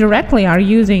 if you directly are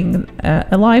using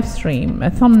a live stream, a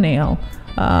thumbnail,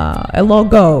 a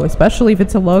logo, especially if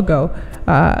it's a logo,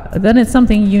 then it's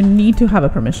something you need to have a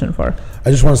permission for. I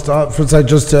just want to stop for a second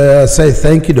just to say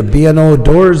thank you to BNO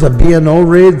Doors, a BNO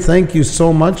raid. Thank you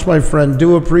so much, my friend.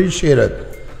 Do appreciate it.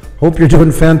 Hope you're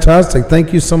doing fantastic.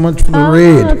 Thank you so much for the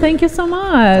raid. Thank you so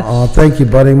much. Oh, thank you,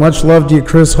 buddy. Much love to you,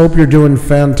 Chris. Hope you're doing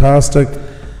fantastic.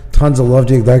 Tons of love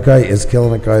to you. That guy is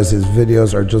killing it, guys. His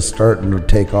videos are just starting to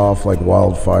take off like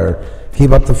wildfire.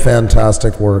 Keep up the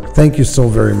fantastic work. Thank you so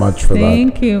very much for that.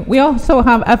 Thank you. We also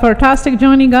have Effortastic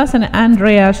joining us and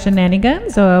Andrea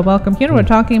Shenanigans. Welcome here. We're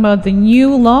talking about the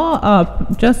new law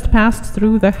just passed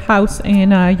through the House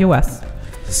in U.S.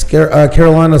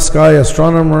 Carolina Sky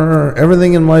Astronomer.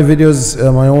 Everything in my videos,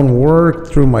 my own work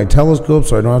through my telescope,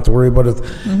 so I don't have to worry about it.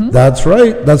 That's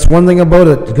right. That's one thing about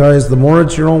it, guys. The more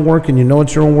it's your own work and you know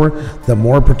it's your own work, the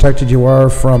more protected you are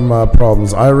from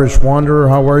problems. Irish Wanderer,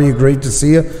 how are you? Great to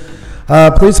see you.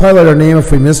 Please highlight our name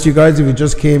if we missed you guys. If you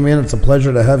just came in, it's a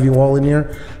pleasure to have you all in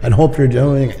here, and hope you're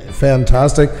doing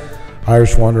fantastic.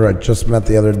 Irish Wanderer, I just met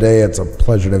the other day. It's a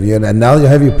pleasure to have you in. And now that I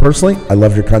have you personally, I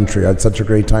love your country. I had such a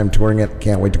great time touring it.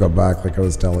 Can't wait to go back, like I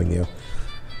was telling you.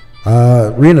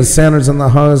 Rena Sanders in the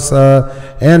house.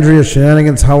 Andrea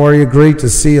Shenanigans, how are you? Great to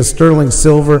see you. Sterling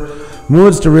Silver.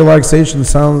 moods to relaxation,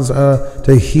 sounds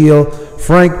to heal.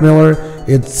 Frank Miller,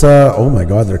 it's, oh my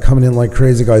God, they're coming in like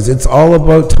crazy, guys. It's all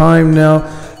about time now.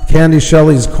 Candy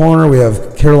Shelley's Corner, we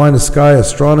have Carolina Sky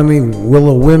Astronomy,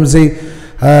 Willow Whimsy.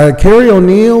 Carrie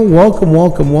O'Neill, welcome,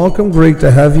 welcome, welcome. Great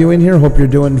to have you in here. Hope you're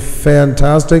doing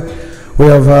fantastic. We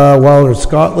have Wilder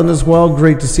Scotland as well.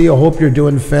 Great to see you. I hope you're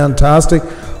doing fantastic.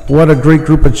 What a great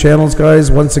group of channels, guys.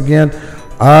 Once again,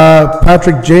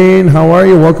 Patrick Jane, how are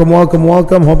you? Welcome, welcome,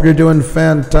 welcome. Hope you're doing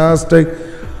fantastic.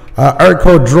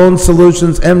 Arco Drone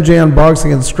Solutions, MJ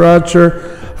Unboxing and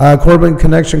Scratcher. Corbin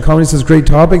Connection Comedy says, great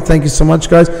topic. Thank you so much,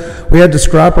 guys. We had to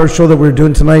scrap our show that we were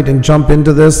doing tonight and jump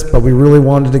into this, but we really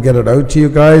wanted to get it out to you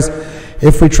guys.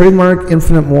 If we trademark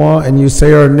Infinite Moi and you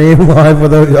say our name live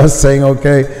without us saying,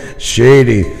 okay,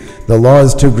 shady. The law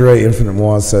is too great, Infinite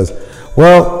Moi says.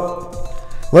 Well,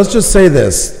 let's just say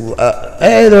this.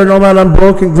 Hey there, Nomad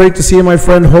Unbroken. Great to see you, my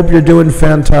friend. Hope you're doing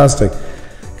fantastic.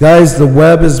 Guys, the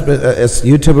web is it's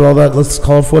YouTube and all that. Let's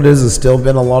call it for what it is. It's still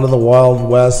been a lot of the Wild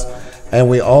West. And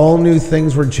we all knew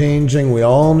things were changing. We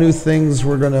all knew things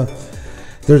were going to...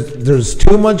 There's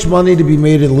too much money to be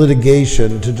made in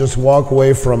litigation to just walk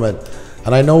away from it.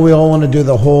 And I know we all want to do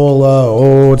the whole,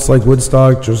 oh, it's like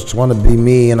Woodstock, just want to be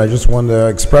me, and I just want to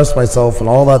express myself and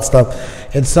all that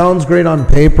stuff. It sounds great on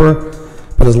paper,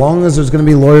 but as long as there's going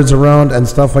to be lawyers around and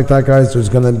stuff like that, guys, there's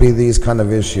going to be these kind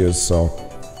of issues.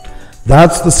 So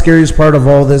that's the scariest part of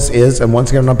all this is, and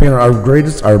once again, I'm not being our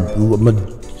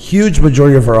huge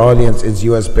majority of our audience is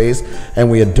US based, and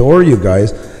we adore you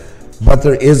guys. But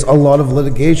there is a lot of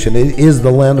litigation. It is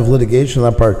the land of litigation,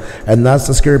 that part. And that's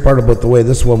the scary part about the way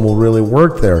this one will really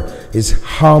work there, is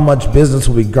how much business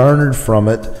will be garnered from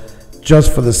it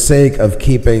just for the sake of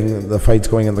keeping the fights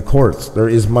going in the courts. There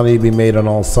is money to be made on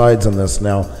all sides on this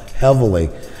now,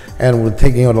 heavily. And we're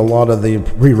taking out a lot of the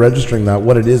re-registering that.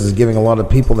 What it is giving a lot of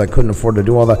people that couldn't afford to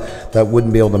do all that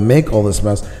wouldn't be able to make all this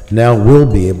mess, now will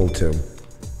be able to.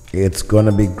 It's going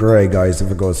to be gray, guys,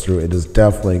 if it goes through. It is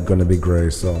definitely going to be gray,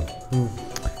 so...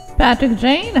 Patrick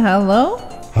Jane, hello.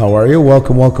 How are you?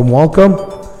 Welcome, welcome, welcome.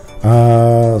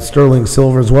 Sterling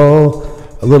Silver as well.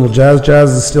 A little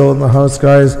Jazz is still in the house,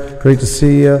 guys. Great to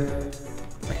see you.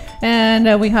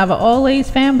 And we have Always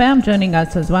Fam Bam joining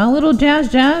us as well. Little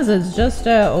Jazz is just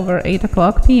over 8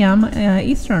 o'clock p.m.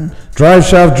 Eastern. Drive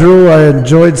Shaft Drew, I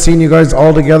enjoyed seeing you guys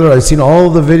all together. I've seen all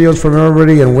the videos from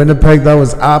everybody in Winnipeg. That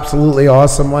was absolutely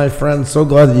awesome, my friend. So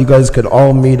glad that you guys could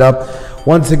all meet up.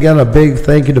 Once again, a big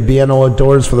thank you to BNO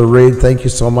Outdoors for the raid. Thank you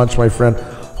so much, my friend.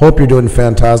 Hope you're doing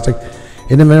fantastic.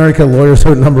 In America, lawyers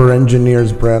outnumber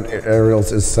engineers, Brent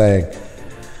Ariels is saying.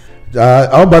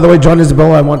 Oh, by the way, John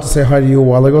Isabella, I want to say hi to you a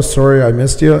while ago. Sorry, I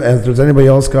missed you. And if there's anybody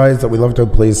else, guys, that we love to,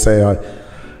 please say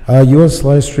hi. U.S.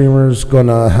 live streamers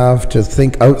gonna have to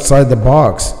think outside the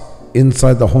box,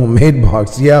 inside the homemade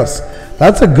box. Yes,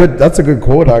 that's a good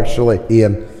quote, actually,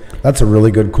 Ian. That's a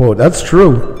really good quote. That's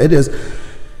true. It is.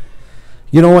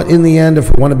 You know what? In the end, if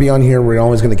we want to be on here, we're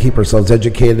always going to keep ourselves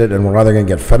educated, and we're either going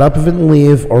to get fed up of it and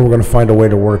leave, or we're going to find a way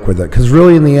to work with it. Because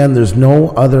really, in the end, there's no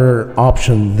other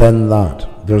option than that.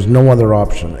 There's no other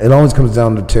option. It always comes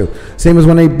down to two. Same as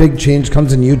when a big change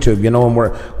comes in YouTube, you know,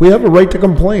 and we have a right to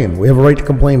complain. We have a right to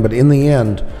complain, but in the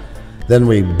end, then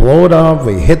we blow it up,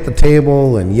 we hit the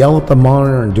table and yell at the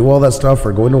monitor and do all that stuff,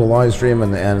 or go into a live stream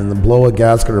and blow a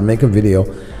gasket or make a video.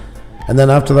 And then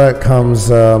after that comes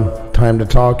time to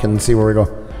talk and see where we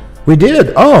go. We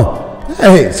did. Oh,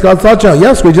 hey, Scott Thotchow.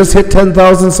 Yes, we just hit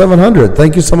 10,700.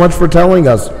 Thank you so much for telling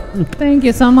us. Thank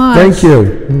you so much. Thank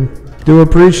you. Do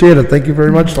appreciate it. Thank you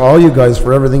very much to all you guys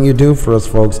for everything you do for us,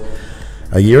 folks.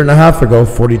 A year and a half ago,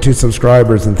 42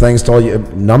 subscribers, and thanks to all you.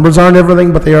 Numbers aren't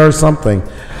everything, but they are something.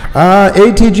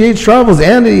 ATGH Travels,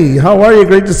 Andy, how are you?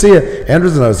 Great to see you.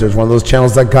 Andrew's in us. There's one of those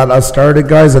channels that got us started,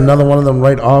 guys. Another one of them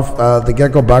right off the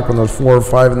get-go, back when there was 4 or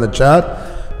 5 in the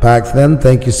chat back then.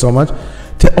 Thank you so much.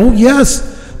 Oh,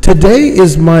 yes. Today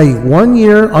is my 1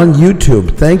 year on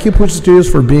YouTube. Thank you, Pusa Studios,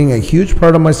 for being a huge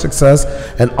part of my success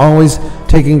and always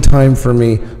taking time for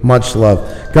me. Much love.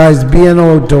 Guys,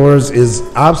 BNO Outdoors is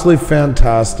absolutely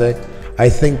fantastic. I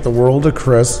think the world of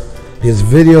Chris. His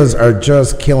videos are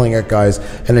just killing it, guys.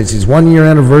 And it's his 1 year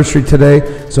anniversary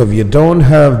today. So if you don't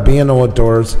have BNO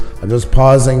Outdoors, I'm just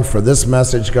pausing for this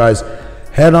message, guys.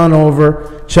 Head on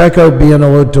over, check out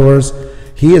BNO Outdoors.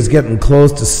 He is getting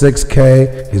close to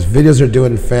 6K. His videos are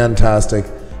doing fantastic.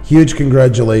 Huge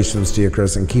congratulations to you,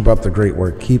 Chris, and keep up the great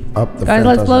work. Keep up the guys,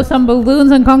 fantastic. let's blow some balloons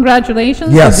and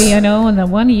congratulations yes. to BNO on the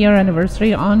 1 year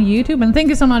anniversary on YouTube. And thank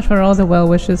you so much for all the well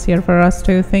wishes here for us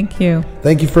too. Thank you.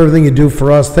 Thank you for everything you do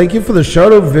for us. Thank you for the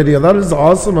shout out video. That is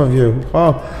awesome of you.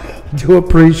 Oh, do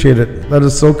appreciate it. That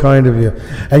is so kind of you.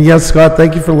 And yes, Scott,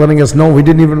 thank you for letting us know. We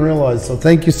didn't even realize. So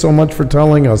thank you so much for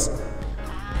telling us.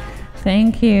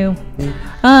 Thank you.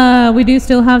 We do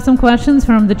still have some questions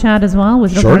from the chat as well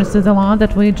with regards to the law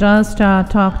that we just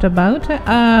talked about.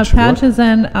 Patches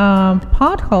and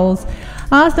potholes.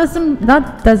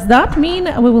 Does that mean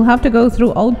we will have to go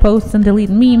through old posts and delete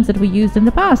memes that we used in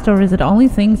the past, or is it only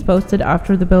things posted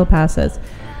after the bill passes?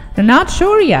 They're not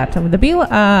sure yet. The bill.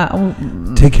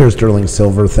 Take care, Sterling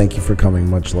Silver. Thank you for coming.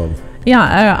 Much love.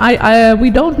 Yeah, we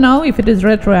don't know if it is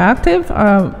retroactive.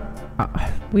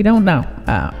 We don't know.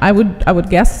 I would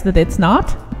guess that it's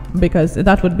not, because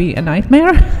that would be a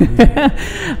nightmare.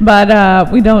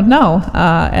 But we don't know,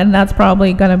 and that's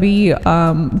probably going to be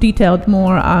detailed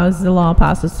more as the law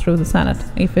passes through the Senate,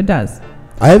 if it does.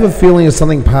 I have a feeling if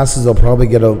something passes, they'll probably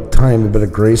get a bit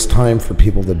of grace time for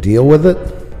people to deal with it.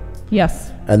 Yes.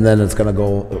 And then it's going to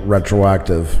go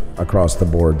retroactive across the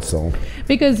board. So,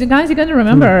 because guys, you got to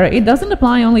remember, it doesn't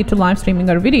apply only to live streaming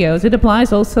or videos. It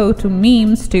applies also to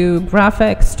memes, to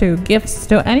graphics, to GIFs,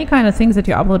 to any kind of things that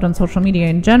you upload on social media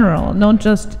in general, not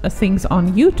just things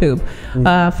on YouTube,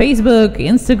 Facebook,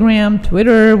 Instagram,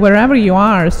 Twitter, wherever you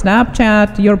are,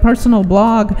 Snapchat, your personal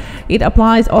blog. It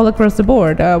applies all across the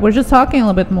board. We're just talking a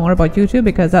little bit more about YouTube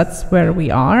because that's where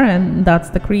we are, and that's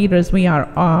the creators we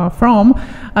are from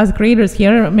as creators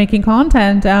here making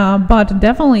content, but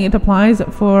definitely it applies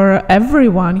for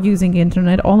everyone using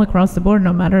internet all across the board,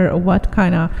 no matter what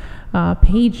kind of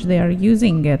page they are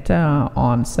using it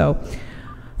on. So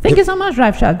thank you so much,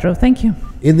 Drive Shadro. Thank you.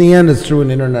 In the end, it's through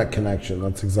an internet connection.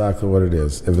 That's exactly what it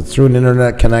is. If it's through an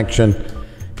internet connection,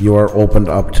 you are opened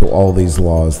up to all these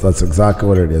laws. That's exactly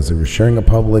what it is. If you're sharing it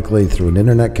publicly through an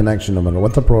internet connection, no matter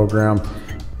what the program,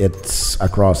 it's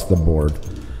across the board.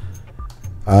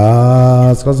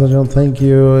 Thank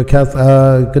you.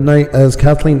 Good night. As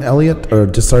Kathleen Elliott or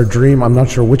Just Our Dream, I'm not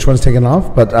sure which one's taken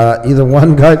off, but either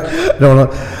one, guys. No.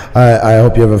 I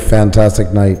hope you have a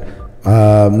fantastic night.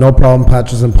 No problem,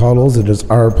 Patches and Potholes. It is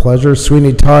our pleasure.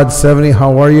 Sweeney Todd 70,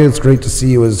 how are you? It's great to see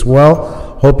you as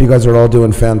well. Hope you guys are all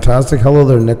doing fantastic. Hello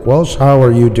there, Nick Welsh. How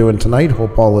are you doing tonight?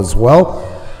 Hope all is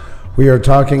well. We are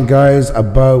talking, guys,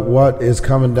 about what is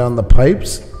coming down the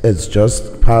pipes. It's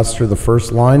just passed through the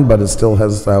first line, but it still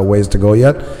has ways to go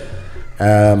yet.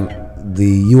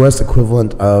 The U.S.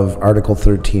 equivalent of Article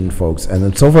 13, folks.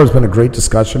 And so far, it's been a great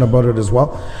discussion about it as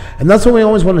well. And that's what we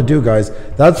always want to do, guys.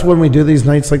 That's when we do these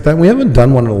nights like that. We haven't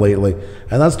done one lately.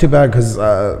 And that's too bad, because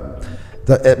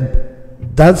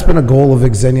that's been a goal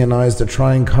of Xenia and I's, to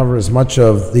try and cover as much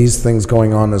of these things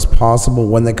going on as possible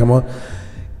when they come out.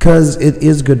 Because it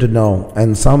is good to know,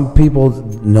 and some people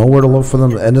know where to look for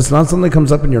them, and it's not something that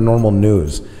comes up in your normal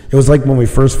news. It was like when we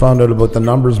first found out about the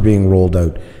numbers being rolled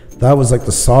out. That was like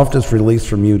the softest release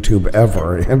from YouTube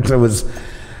ever. And it was,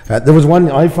 there was one,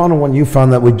 I found one, you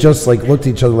found, that we just like looked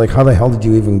at each other like, how the hell did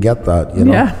you even get that? You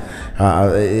know?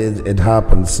 Yeah. It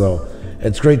happened, so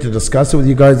it's great to discuss it with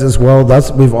you guys as well.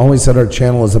 We've always said our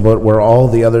channel is about where all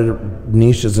the other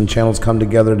niches and channels come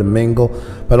together to mingle,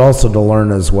 but also to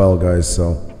learn as well, guys,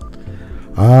 so.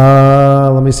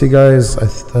 Let me see, guys.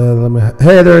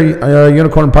 Hey there,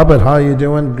 Unicorn Puppet. How are you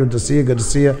doing? Good to see you. Good to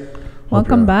see you.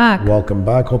 Welcome back. Welcome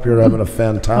back. Hope you're having a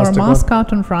fantastic one. Our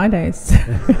mascot on Fridays.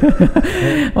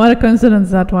 What a coincidence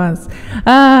that was.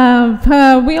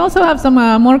 We also have some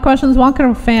more questions.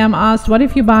 Walker Fam asked, what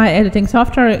if you buy editing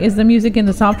software? Is the music in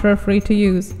the software free to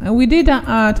use? We did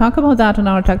talk about that on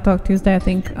our Tech Talk Tuesday, I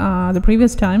think, the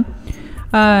previous time.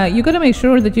 You got to make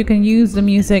sure that you can use the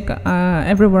music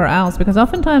everywhere else, because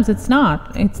oftentimes it's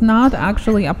not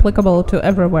actually applicable to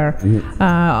everywhere.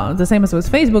 The same as with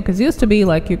Facebook. It used to be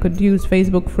like you could use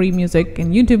Facebook free music in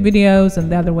YouTube videos, and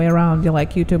the other way around, you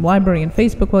like YouTube library and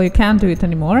Facebook. Well, you can't do it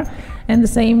anymore. And the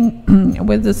same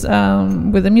with this,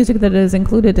 with the music that is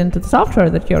included into the software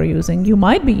that you're using. You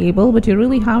might be able, but you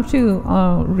really have to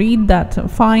read that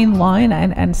fine line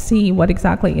and see what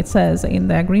exactly it says in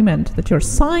the agreement that you're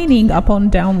signing upon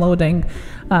downloading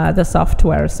the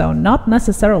software. So not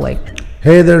necessarily.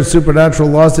 Hey there, Supernatural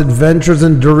Lost Adventures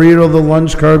and Dorito the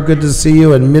Lunch Carb. Good to see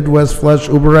you. And Midwest Flesh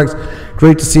UberX.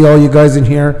 Great to see all you guys in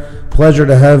here. Pleasure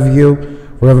to have you.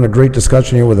 We're having a great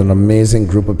discussion here with an amazing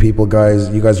group of people, guys.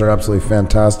 You guys are absolutely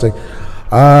fantastic.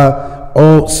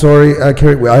 Sorry,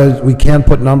 Carrie, we can't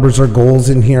put numbers or goals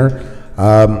in here.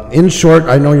 In short,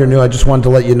 I know you're new. I just wanted to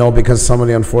let you know, because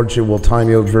somebody, unfortunately, will time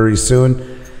you out very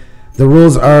soon. The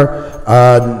rules are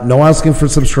no asking for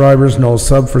subscribers, no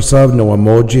sub for sub, no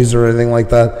emojis or anything like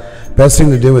that. Best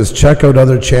thing to do is check out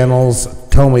other channels.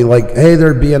 Tell me, like, hey,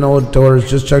 there, BNO Outdoors,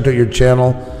 just checked out your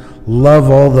channel. Love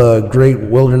all the great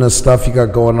wilderness stuff you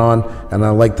got going on, and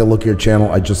I like the look of your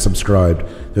channel. I just subscribed.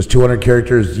 There's 200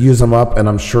 characters. Use them up, and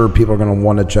I'm sure people are going to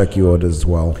want to check you out as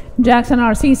well. Jackson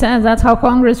RC says that's how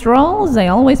Congress rolls. They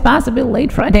always pass a bill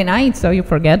late Friday night, so you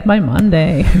forget by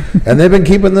Monday. And they've been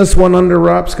keeping this one under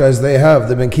wraps, guys. They have.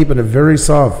 They've been keeping it very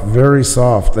soft, very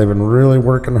soft. They've been really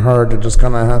working hard to just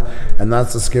kind of have, and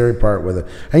that's the scary part with it.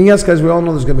 And yes, guys, we all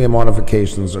know there's going to be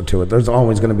modifications to it. There's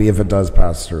always going to be if it does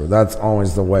pass through. That's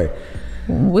always the way.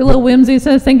 Willow Whimsy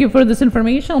says, thank you for this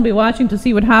information. I'll be watching to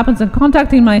see what happens and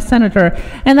contacting my senator.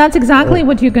 And that's exactly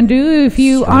what you can do if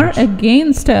you are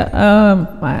against, and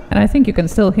I think you can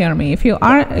still hear me. If you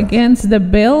are against the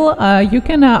bill, you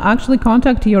can actually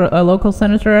contact your local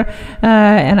senator.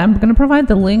 And I'm going to provide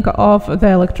the link of the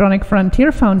Electronic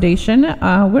Frontier Foundation,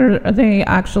 where they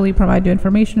actually provide you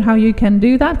information how you can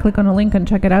do that. Click on a link and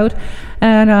check it out.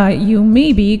 And you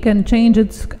maybe can change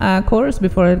its course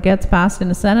before it gets passed in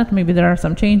the Senate. Maybe there are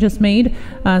some changes made.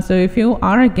 So if you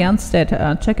are against it,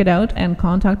 check it out and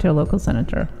contact your local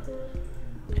senator.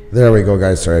 There we go,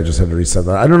 guys. Sorry, I just had to reset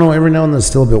that. I don't know, every now and then it's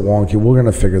still a bit wonky. We're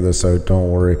going to figure this out,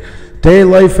 don't worry. Day,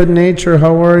 life, and nature,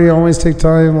 how are you? Always take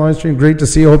time, live stream. Great to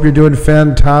see you. Hope you're doing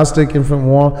fantastic, Infant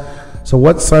Wall. So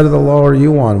what side of the law are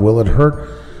you on? Will it hurt?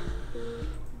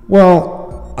 Well,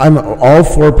 I'm all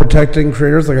for protecting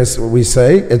creators, like we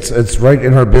say. It's right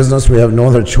in our business. We have no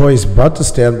other choice but to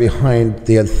stand behind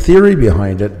the theory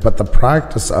behind it, but the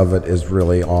practice of it is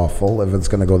really awful if it's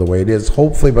going to go the way it is.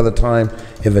 Hopefully by the time,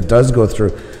 if it does go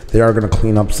through, they are going to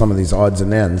clean up some of these odds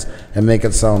and ends and make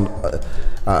it sound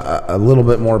a little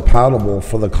bit more palatable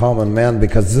for the common man,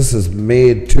 because this is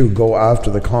made to go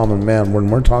after the common man. When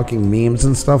we're talking memes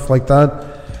and stuff like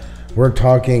that, we're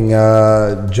talking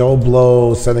Joe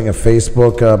Blow sending a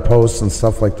Facebook post and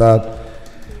stuff like that.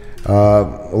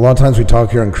 A lot of times we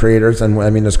talk here on creators, and I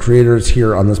mean, as creators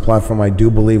here on this platform, I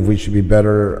do believe we should be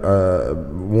better,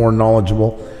 more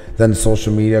knowledgeable than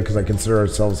social media, because I consider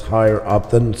ourselves higher up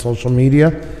than social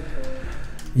media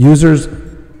users.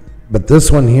 But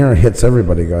this one here hits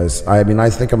everybody, guys. I mean, I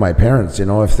think of my parents, you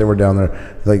know, if they were down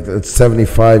there, like, it's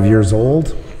 75 years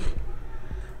old.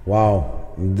 Wow.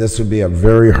 This would be a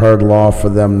very hard law for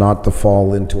them not to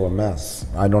fall into a mess.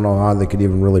 I don't know how they could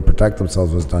even really protect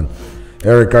themselves was done.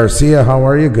 Eric Garcia, how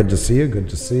are you? Good to see you. Good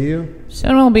to see you.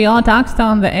 Soon we'll be all taxed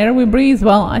on the air we breathe.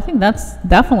 Well, I think that's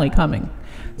definitely coming.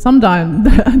 Sometime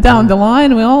down the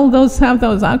line, we all have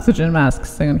those oxygen masks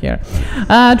soon here.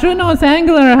 True North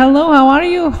Angler, hello, how are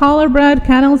you? Hollerbread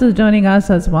Kennels is joining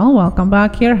us as well. Welcome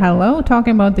back here. Hello,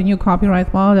 talking about the new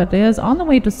copyright law that is on the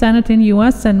way to Senate in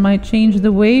U.S. and might change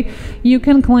the way you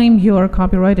can claim your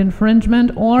copyright infringement,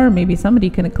 or maybe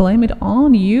somebody can claim it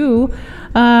on you.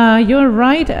 You're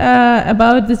right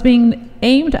about this being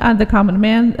aimed at the common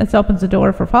man. It opens the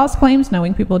door for false claims,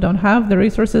 knowing people don't have the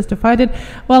resources to fight it.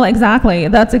 Well, exactly.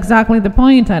 That's exactly the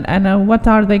point. And what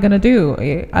are they going to do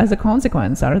as a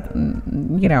consequence? Are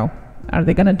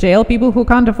they going to jail people who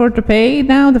can't afford to pay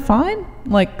now the fine?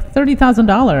 Like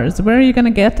 $30,000. Where are you going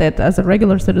to get it as a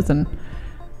regular citizen?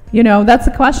 You know, that's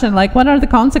the question. Like, what are the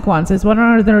consequences? What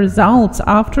are the results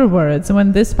afterwards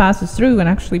when this passes through and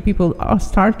actually people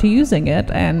start to using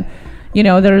it? And you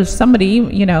know, there's somebody,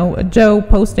 you know, Joe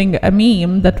posting a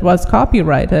meme that was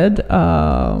copyrighted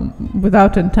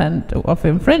without intent of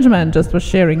infringement, just was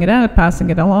sharing it out, passing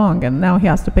it along, and now he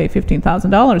has to pay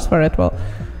 $15,000 for it. Well,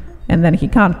 and then he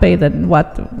can't pay, then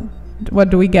what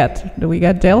do we get? Do we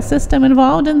get jail system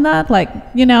involved in that? Like,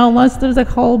 you know, there's a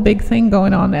whole big thing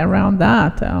going on around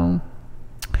that.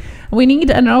 We need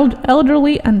an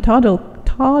elderly and toddle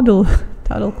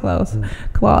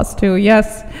clause too.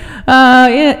 Yes.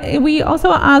 We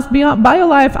also asked,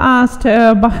 BioLife asked,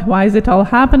 why is it all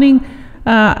happening?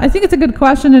 I think it's a good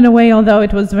question in a way, although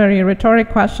it was a very rhetoric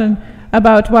question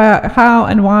about how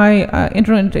and why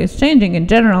internet is changing in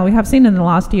general. We have seen in the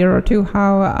last year or two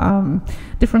how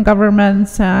different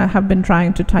governments have been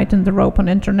trying to tighten the rope on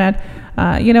internet.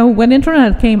 You know, when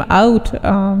internet came out,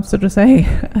 so to say,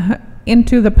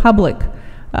 into the public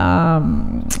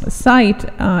site,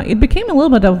 it became a little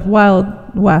bit of Wild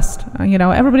West. You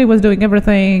know, everybody was doing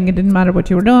everything. It didn't matter what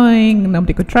you were doing.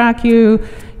 Nobody could track you.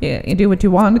 You do what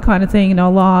you want kind of thing. No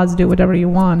laws, do whatever you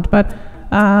want. But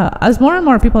as more and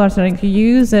more people are starting to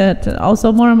use it,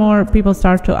 also more and more people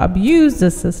start to abuse the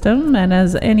system. And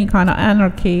as any kind of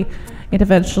anarchy, it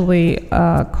eventually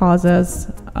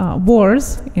causes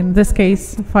wars, in this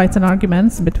case fights and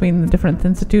arguments between the different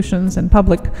institutions and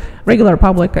regular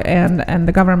public and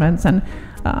the governments. And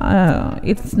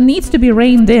it needs to be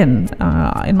reined in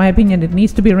my opinion. It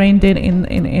needs to be reined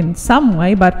in some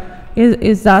way, but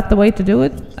is that the way to do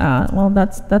it? Well,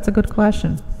 that's a good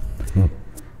question.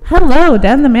 Hello,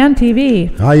 Dan the Man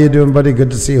TV. How you doing, buddy? Good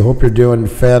to see you. Hope you're doing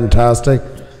fantastic.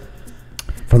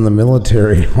 From the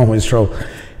military, always trouble.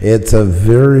 It's a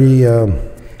very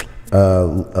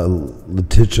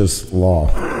litigious law.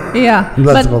 Yeah,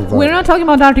 but we're not talking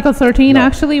about Article 13,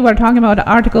 actually. We're talking about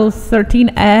Article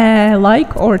 13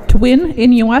 like or twin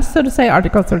in US, so to say.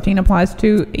 Article 13 applies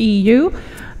to EU.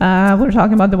 We're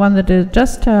talking about the one that is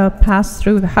just passed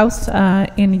through the House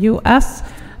in US,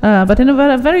 but in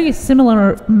a very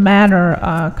similar manner,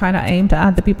 kind of aimed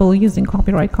at the people using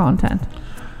copyright content.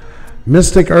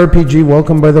 Mystic RPG,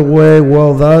 welcome by the way.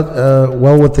 Well,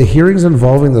 with the hearings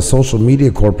involving the social media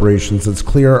corporations, it's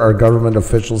clear our government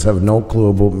officials have no clue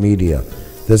about media.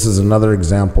 This is another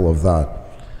example of that.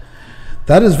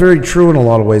 That is very true in a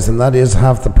lot of ways, and that is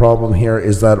half the problem here,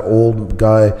 is that old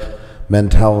guy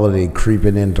mentality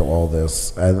creeping into all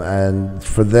this. And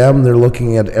for them, they're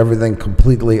looking at everything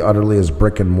completely, utterly as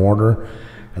brick and mortar,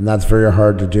 and that's very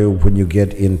hard to do when you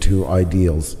get into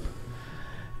ideals.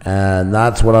 And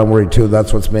that's what I'm worried too.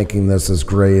 That's what's making this as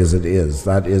gray as it is.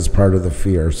 That is part of the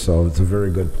fear. So it's a very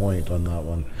good point on that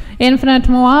one. Infinite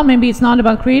Moa, maybe it's not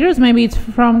about creators, maybe it's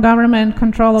from government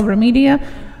control over media.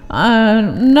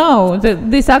 No,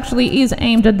 this actually is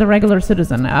aimed at the regular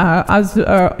citizen, as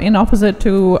in opposite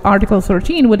to Article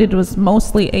 13, where it was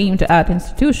mostly aimed at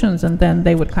institutions, and then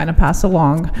they would kind of pass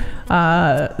along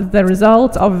the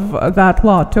results of that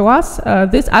law to us.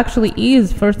 This actually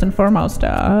is first and foremost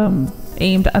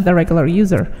aimed at the regular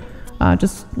user,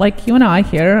 just like you and I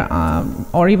here,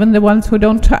 or even the ones who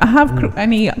don't have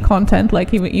any content,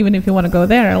 like even if you want to go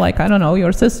there, like, I don't know,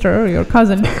 your sister or your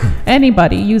cousin,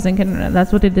 anybody using it,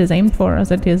 that's what it is aimed for,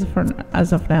 as it is for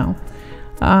as of now.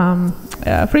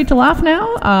 Free to laugh now.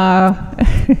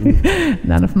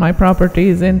 None of my property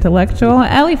is intellectual.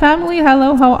 Ellie family,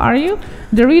 hello, how are you?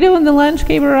 Dorito and the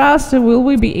Landscaper asked, will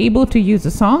we be able to use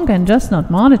a song and just not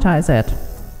monetize it?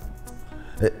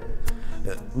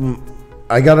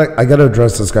 I gotta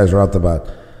address this, guys, right off the bat.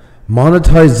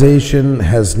 Monetization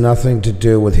has nothing to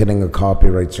do with hitting a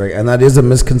copyright strike, and that is a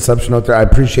misconception out there. I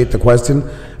appreciate the question,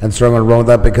 and so I'm going to run with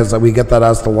that, because we get that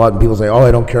asked a lot, and people say, "Oh,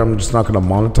 I don't care. I'm just not going to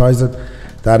monetize it."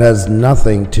 That has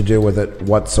nothing to do with it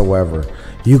whatsoever.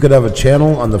 You could have a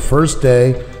channel on the first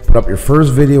day, put up your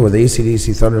first video with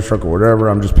AC/DC, Thunderstruck, or whatever.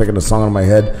 I'm just picking a song on my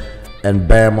head, and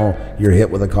bam, you're hit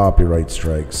with a copyright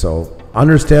strike. So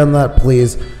understand that,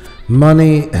 please.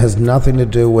 Money has nothing to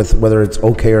do with whether it's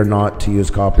okay or not to use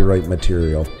copyright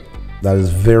material. That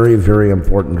is very, very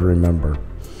important to remember.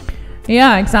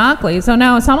 Yeah, exactly. So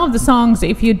now some of the songs,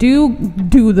 if you do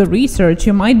the research,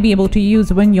 you might be able to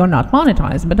use when you're not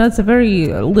monetized, but that's a very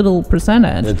little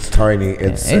percentage. It's tiny.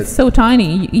 It's so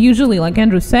tiny. Usually, like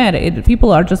Andrew said,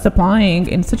 people are just applying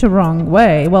in such a wrong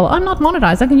way. Well, I'm not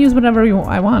monetized. I can use whatever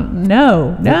I want.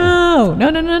 No.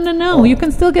 Oh. You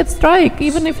can still get strike,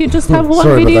 even if you just have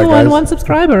one video and one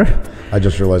subscriber. I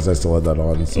just realized I still had that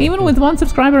on. So. Even with one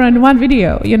subscriber and one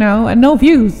video, and no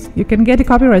views, you can get a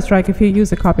copyright strike if you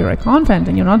use a copyright content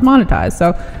and you're not monetized.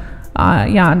 So,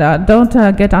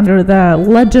 don't get under the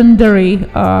legendary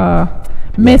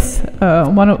myth.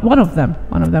 One of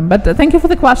them. But thank you for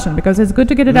the question, because it's good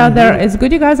to get it out there. It's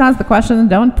good you guys ask the question.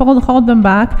 Don't hold them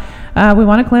back. We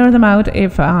want to clear them out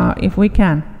if we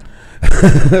can.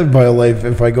 My life,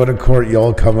 if I go to court,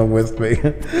 y'all coming with me.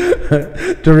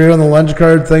 To read on the lunch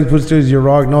card, thanks, Pusa, you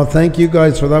rock. No, thank you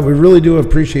guys for that. We really do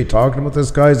appreciate talking about this,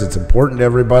 guys. It's important to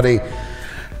everybody.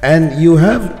 And you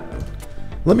have,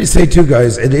 let me say too,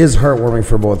 guys, it is heartwarming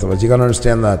for both of us. You got to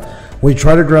understand that. We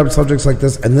try to grab subjects like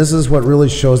this, and this is what really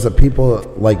shows that people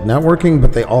like networking,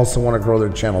 but they also want to grow their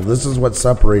channel. This is what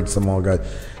separates them all, guys.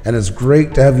 And it's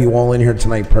great to have you all in here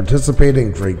tonight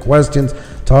participating, great questions,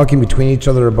 talking between each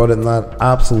other about it, and that.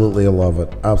 Absolutely love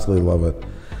it. Absolutely love it.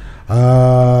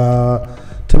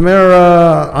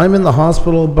 Tamara, I'm in the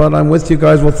hospital, but I'm with you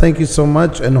guys. Well, thank you so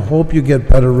much, and hope you get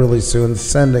better really soon.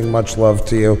 Sending much love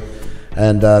to you.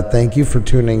 And thank you for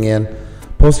tuning in.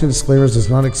 Posting disclaimers does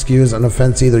not excuse an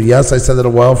offense either. Yes, I said that a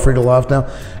while, free to laugh now.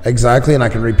 Exactly, and I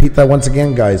can repeat that once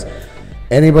again, guys.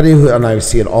 Anybody who, and I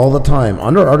see it all the time,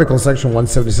 under Article Section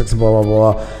 176 and blah,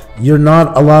 blah, blah, you're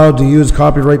not allowed to use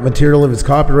copyright material. If it's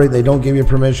copyright, they don't give you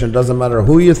permission. It doesn't matter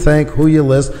who you think, who you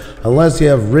list, unless you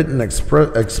have written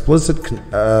explicit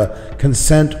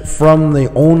consent from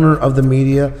the owner of the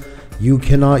media, you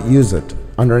cannot use it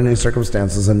under any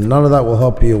circumstances, and none of that will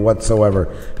help you whatsoever.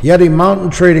 Yeti Mountain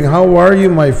Trading, how are you,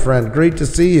 my friend? Great to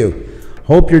see you.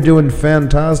 Hope you're doing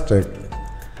fantastic.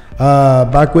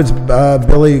 Backwoods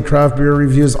Billy Craft Beer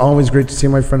Reviews, always great to see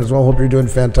my friend as well. Hope you're doing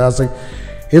fantastic.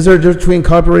 Is there a difference between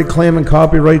copyright claim and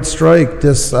copyright strike?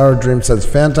 This our dream says,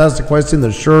 fantastic question.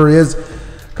 There sure is.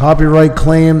 Copyright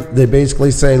claim, they basically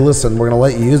say, listen, we're going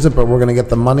to let you use it, but we're going to get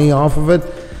the money off of it.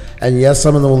 And yes,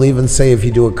 some of them will even say if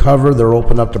you do a cover, they're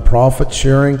open up to profit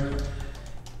sharing.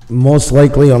 Most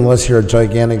likely, unless you're a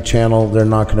gigantic channel, they're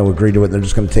not going to agree to it. They're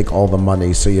just going to take all the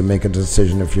money, so you make a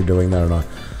decision if you're doing that or not.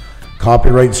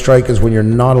 Copyright strike is when you're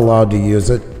not allowed to use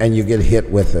it and you get hit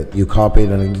with it. You copy it,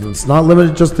 and it's not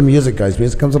limited just to music, guys.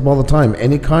 Music comes up all the time.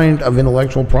 Any kind of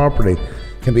intellectual property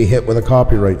can be hit with a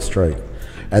copyright strike.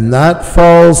 And that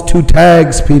falls to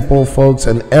tags, people, folks,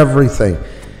 and everything.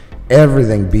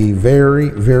 Everything. Be very,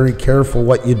 very careful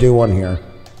what you do on here.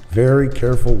 Very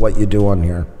careful what you do on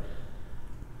here.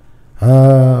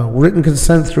 Written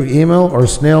consent through email or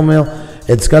snail mail.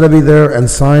 It's got to be there and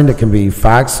signed. It can be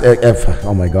faxed.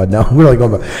 Oh my God, now I'm really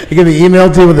going back. It can be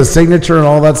emailed to you with a signature and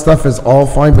all that stuff is all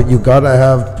fine, but you got to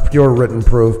have pure written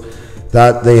proof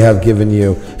that they have given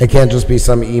you. It can't just be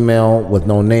some email with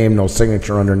no name, no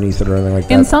signature underneath it or anything like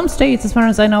that. In some states, as far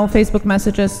as I know, Facebook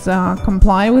messages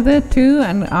comply with it too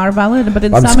and are valid, but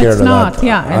in some it's not.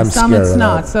 Yeah, in some it's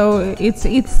not. So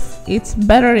it's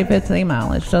better if it's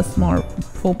email. It's just more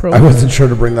foolproof. I wasn't sure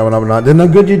to bring that one up or not. No,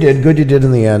 good you did. Good you did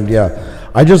in the end. Yeah.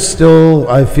 I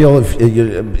feel if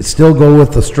you still go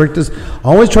with the strictest,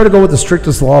 always try to go with the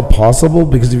strictest law possible,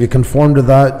 because if you conform to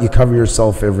that, you cover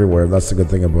yourself everywhere. That's the good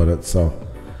thing about it. So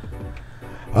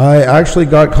I actually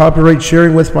got copyright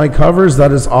sharing with my covers.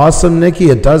 That is awesome,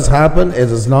 Nikki. It does happen.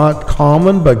 It is not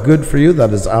common, but good for you.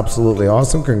 That is absolutely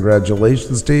awesome.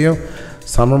 Congratulations to you.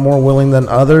 Some are more willing than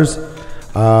others.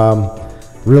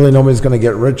 Really, nobody's going to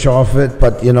get rich off it,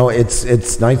 but you know,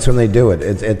 it's nice when they do it.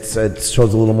 It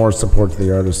shows a little more support to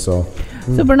the artist. So,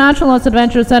 Supernatural Lost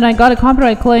Adventure said, I got a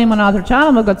copyright claim on another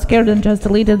channel, but got scared and just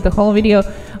deleted the whole video.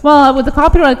 Well, with the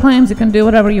copyright claims, you can do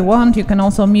whatever you want. You can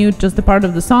also mute just a part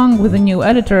of the song with a new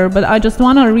editor. But I just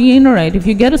want to reiterate: if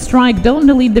you get a strike, don't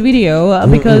delete the video,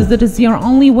 because that is your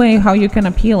only way how you can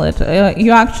appeal it.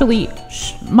 You actually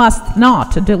must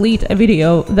not delete a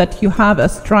video that you have a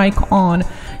strike on.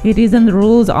 It is in the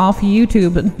rules of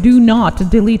YouTube. Do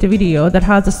not delete a video that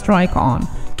has a strike on.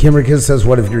 Kimber Kiss says,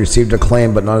 what if you received a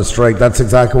claim but not a strike? That's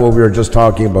exactly what we were just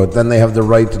talking about. Then they have the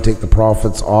right to take the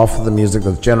profits off of the music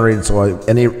that's generated, so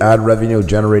any ad revenue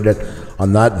generated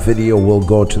on that video will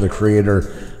go to the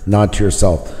creator, not to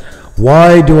yourself.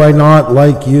 Why do I not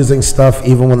like using stuff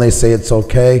even when they say it's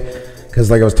okay? Because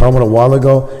like I was talking about a while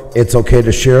ago, it's okay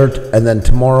to share it, and then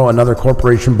tomorrow another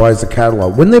corporation buys a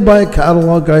catalog. When they buy a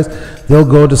catalog, guys, they'll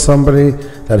go to somebody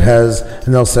that has,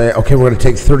 and they'll say, okay, we're going to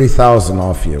take 30,000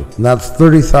 off you. And that's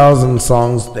 30,000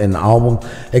 songs in an album.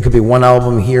 It could be one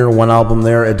album here, one album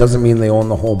there. It doesn't mean they own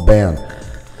the whole band.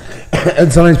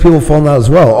 And sometimes people fall in that as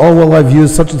well. Oh, well, I've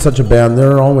used such and such a band.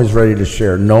 They're always ready to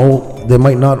share. No, they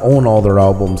might not own all their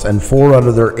albums, and 4 out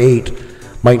of their 8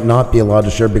 might not be allowed to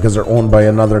share because they're owned by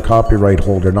another copyright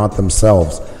holder, not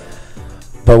themselves.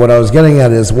 But what I was getting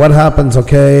at is, what happens,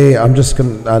 okay, I'm just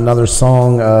going to, another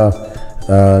song,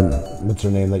 what's her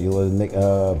name that you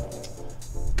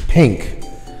Pink.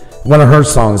 One of her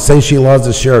songs, Say She Loves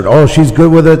to Share It. Oh, she's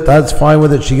good with it, that's fine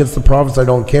with it, she gets the profits, I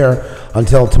don't care.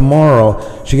 Until tomorrow,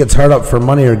 she gets hard up for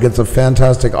money or gets a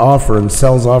fantastic offer and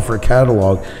sells off her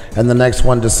catalog, and the next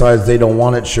one decides they don't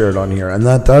want it shared on here. And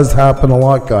that does happen a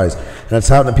lot, guys. And it's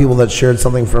happened to people that shared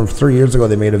something from 3 years ago.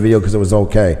 They made a video because it was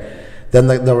okay. Then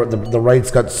the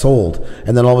rights got sold,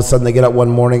 and then all of a sudden they get up one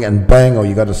morning and bang, oh,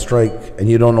 you got a strike, and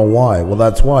you don't know why. Well,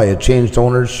 that's why. It changed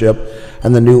ownership,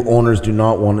 and the new owners do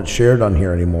not want it shared on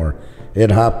here anymore.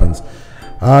 It happens.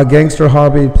 Gangster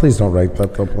Hobby, please don't write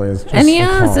that though, please. And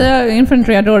yes,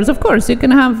 Infantry Adores, of course, you can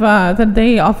have that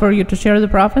they offer you to share the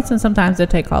profits, and sometimes they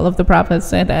take all of the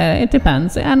profits. It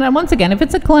depends. And once again, if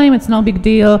it's a claim, it's no big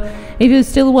deal. If you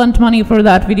still want money for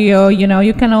that video, you know,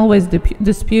 you can always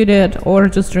dispute it or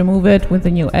just remove it with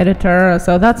a new editor.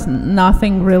 So that's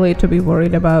nothing really to be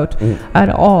worried about at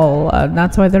all.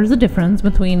 That's why there's a difference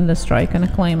between the strike and a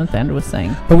claim, as Dan was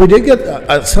saying. But we did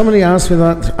get, somebody asked me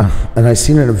that, and I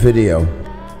seen it in a video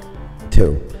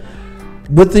too.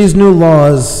 With these new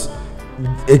laws,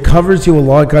 it covers you a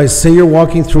lot, guys. Say you're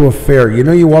walking through a fair. You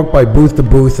know, you walk by booth to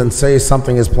booth and say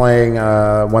something is playing,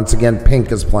 once again,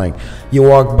 Pink is playing. You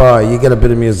walk by, you get a bit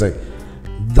of music.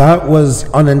 That was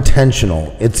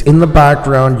unintentional. It's in the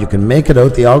background. You can make it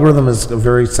out. The algorithm is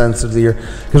very sensitive here.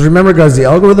 Because remember, guys, the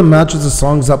algorithm matches the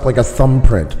songs up like a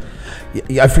thumbprint.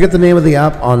 I forget the name of the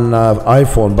app on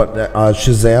iPhone, but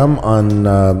Shazam on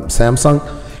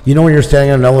Samsung. You know, when you're standing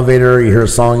in an elevator, you hear a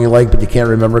song you like, but you can't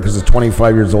remember because it's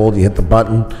 25 years old. You hit the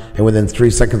button, and within 3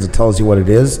 seconds, it tells you what it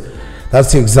is.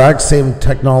 That's the exact same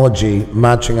technology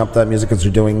matching up that music as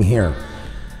you're doing here.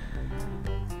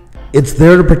 It's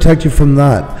there to protect you from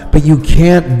that. But you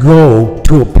can't go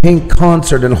to a Pink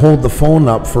concert and hold the phone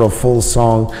up for a full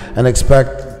song and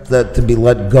expect that to be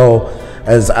let go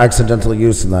as accidental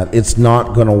use in that. It's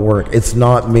not going to work. It's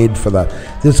not made for that.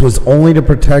 This was only to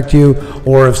protect you,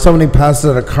 or if somebody passes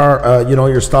at a car, you know,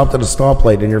 you're stopped at a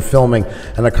stoplight and you're filming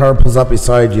and a car pulls up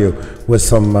beside you with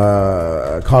some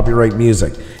copyright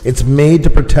music. It's made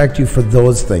to protect you for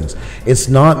those things. It's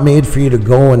not made for you to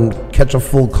go and catch a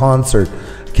full concert,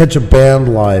 catch a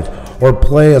band live, or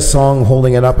play a song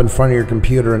holding it up in front of your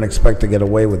computer and expect to get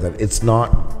away with it. It's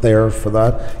not there for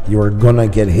that. You are gonna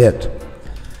get hit.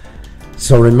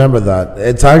 So remember that.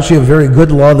 It's actually a very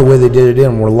good law the way they did it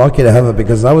in. We're lucky to have it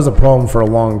because that was a problem for a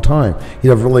long time. You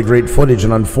have really great footage,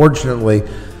 and unfortunately,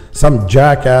 some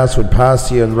jackass would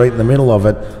pass you and right in the middle of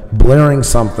it, blaring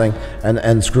something,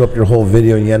 and screw up your whole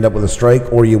video, and you end up with a strike,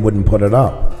 or you wouldn't put it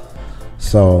up.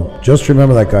 So just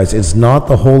remember that, guys. It's not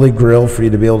the holy grail for you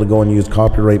to be able to go and use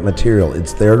copyright material.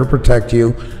 It's there to protect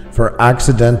you for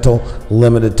accidental,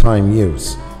 limited time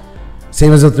use.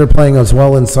 Same as if they're playing as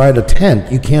well inside a tent.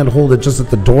 You can't hold it just at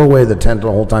the doorway of the tent the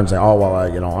whole time, say, oh, well,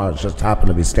 I just happened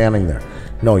to be standing there.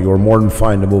 No, you're more than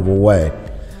fine to move away.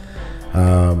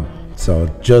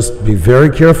 So just be very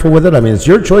careful with it. I mean, it's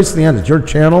your choice in the end. It's your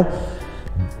channel.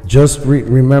 Just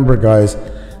remember, guys,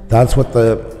 that's what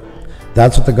the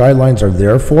guidelines are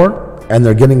there for, and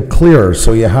they're getting clearer.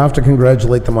 So you have to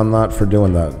congratulate them on that for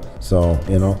doing that. So,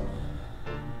 you know.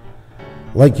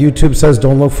 Like YouTube says,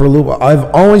 don't look for a loop.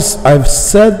 I've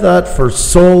said that for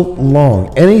so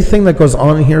long. Anything that goes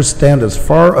on here, stand as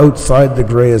far outside the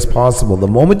gray as possible. The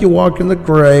moment you walk in the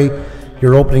gray,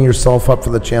 you're opening yourself up for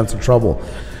the chance of trouble.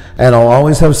 And I'll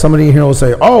always have somebody here who will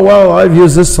say, oh, well, I've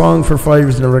used this song for 5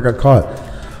 years and never got caught.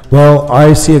 Well,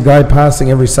 I see a guy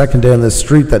passing every second day on this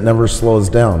street that never slows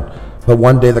down. But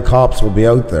one day the cops will be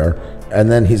out there, and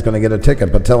then he's going to get a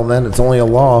ticket. But till then, it's only a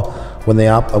law when they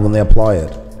apply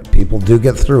it. People do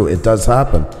get through. It does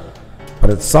happen. But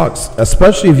it sucks.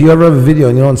 Especially if you ever have a video,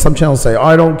 and and some channels say,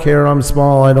 I don't care, I'm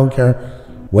small, I don't care.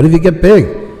 What if you get big?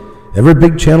 Every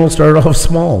big channel started off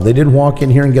small. They didn't walk in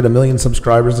here and get 1 million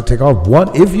subscribers to take off.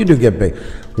 What if you do get big?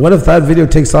 What if that video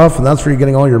takes off and that's where you're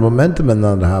getting all your momentum and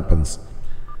then it happens?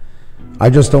 I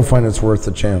just don't find it's worth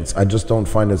the chance. I just don't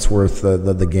find it's worth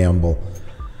the gamble.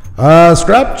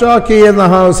 Scrap Jockey in the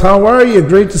house. How are you?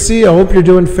 Great to see you. I hope you're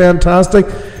doing fantastic.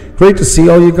 Great to see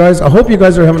all you guys. I hope you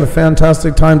guys are having a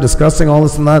fantastic time discussing all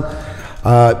this and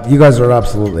that. You guys are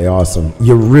absolutely awesome.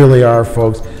 You really are,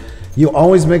 folks. You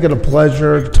always make it a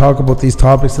pleasure to talk about these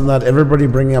topics and that. Everybody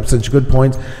bringing up such good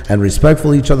points and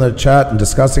respectful each other to chat and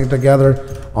discussing it together.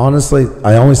 Honestly,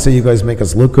 I always say you guys make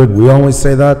us look good. We always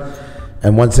say that.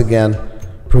 And once again,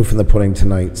 proof in the pudding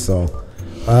tonight. So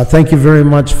thank you very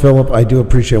much, Philip. I do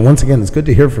appreciate it. Once again, it's good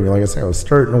to hear from you. Like I say, I was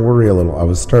starting to worry a little. I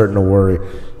was starting to worry.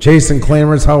 Jason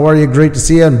Claimers, how are you? Great to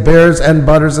see you. And Bears and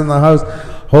Butters in the house.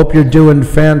 Hope you're doing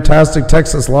fantastic.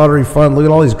 Texas Lottery Fund. Look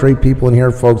at all these great people in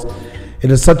here, folks. It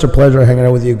is such a pleasure hanging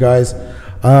out with you guys.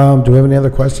 Do we have any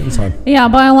other questions, hon? Yeah,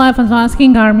 BioLife was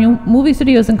asking, are movie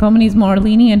studios and companies more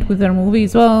lenient with their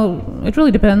movies? Well, it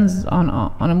really depends on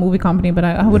a movie company, but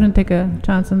I wouldn't take a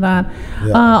chance on that.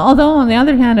 Yeah. Although, on the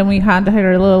other hand, and we had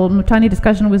a little tiny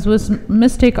discussion with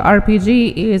Mystic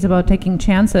RPG, is about taking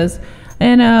chances.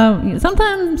 And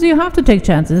sometimes you have to take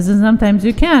chances, and sometimes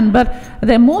you can. But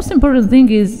the most important thing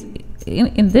is,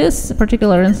 in this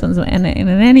particular instance, and in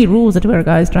any rules that we're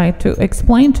guys trying to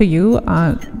explain to you,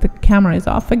 the camera is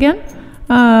off again,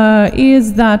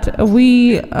 is that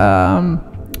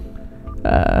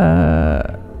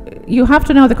you have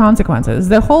to know the consequences.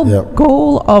 The whole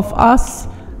goal of us,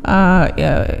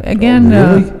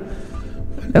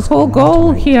 the whole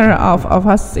goal here of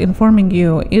us informing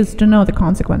you is to know the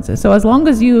consequences. So as long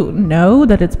as you know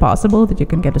that it's possible that you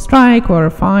can get a strike or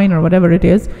a fine or whatever it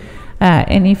is,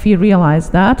 and if you realize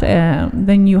that,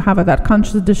 then you have that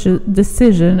conscious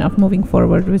decision of moving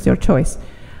forward with your choice.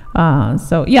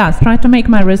 So yes, try to make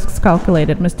my risks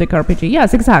calculated, Mystic RPG.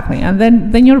 Yes, exactly, and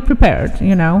then you're prepared.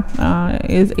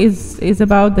 Is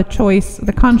about the choice,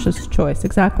 the conscious choice.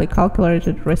 Exactly,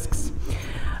 calculated risks.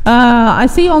 I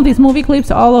see all these movie clips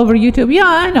all over YouTube. Yeah,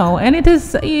 I know, and it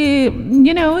is,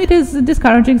 it is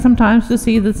discouraging sometimes to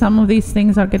see that some of these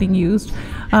things are getting used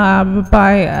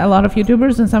by a lot of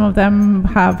YouTubers, and some of them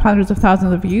have hundreds of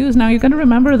thousands of views. Now, you got to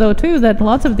remember, though, too, that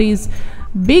lots of these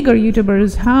bigger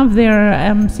YouTubers have their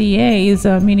MCAs,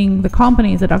 meaning the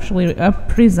companies that actually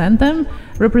represent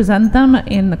them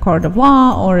in the court of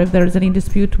law, or if there's any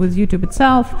dispute with YouTube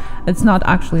itself, it's not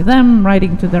actually them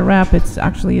writing to their rep, it's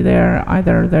actually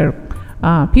either their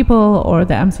people or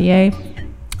the MCA.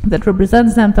 that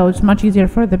represents them, so it's much easier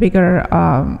for the bigger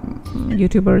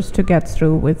YouTubers to get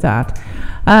through with that.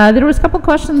 There was a couple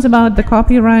questions about the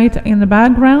copyright in the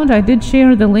background. I did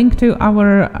share the link to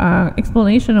our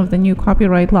explanation of the new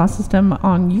copyright law system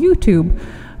on YouTube.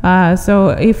 So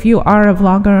if you are a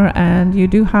vlogger and you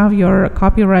do have your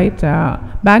copyright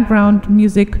background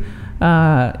music,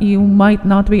 you might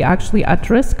not be actually at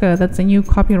risk. That's a new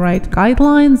copyright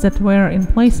guidelines that were in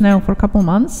place now for a couple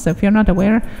months. So if you're not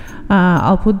aware,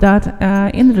 I'll put that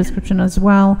in the description as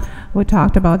well. We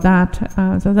talked about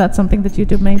that. So that's something that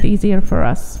YouTube made easier for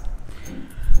us.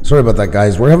 Sorry about that,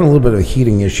 guys. We're having a little bit of a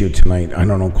heating issue tonight. I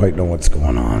don't quite know what's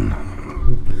going on.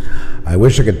 I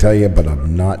wish I could tell you, but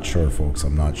I'm not sure, folks.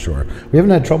 I'm not sure. We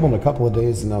haven't had trouble in a couple of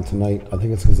days, and now tonight, I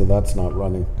think it's because of that's not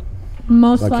running.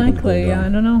 Most likely, yeah, I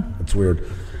don't know. It's weird.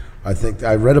 I think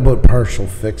I read about partial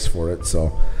fix for it,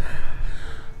 so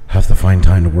have to find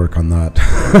time to work on that.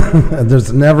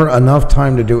 There's never enough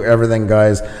time to do everything,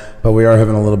 guys, but we are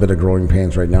having a little bit of growing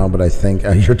pains right now, but I think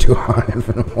you're too hot.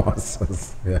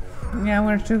 Yeah,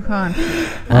 we're too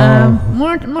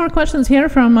hot. More questions here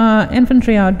from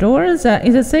Infantry Outdoors.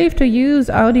 Is it safe to use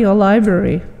audio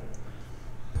library?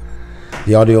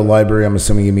 The audio library, I'm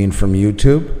assuming you mean from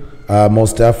YouTube?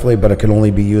 Most definitely, but it can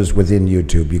only be used within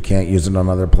YouTube. You can't use it on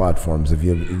other platforms. If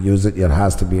you use it, it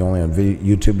has to be only on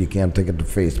YouTube. You can't take it to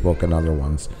Facebook and other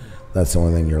ones. That's the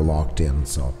only thing you're locked in.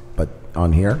 So, but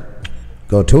on here,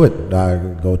 go to it.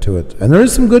 Go to it. And there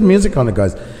is some good music on it,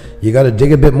 guys. You got to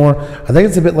dig a bit more. I think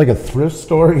it's a bit like a thrift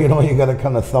store. You know, you got to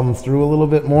kind of thumb through a little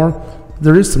bit more.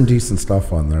 There is some decent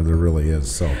stuff on there. There really is.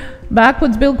 So.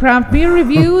 Backwoods Bill Craft beer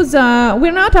reviews.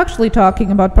 We're not actually talking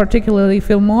about particularly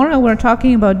Filmora. We're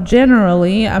talking about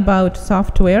generally about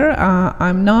software.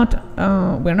 We're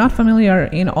not familiar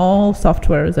in all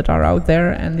softwares that are out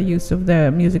there and the use of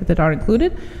the music that are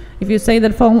included. If you say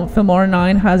that Filmora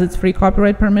 9 has its free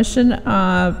copyright permission,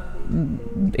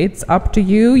 it's up to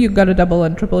you. You've got to double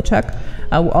and triple check.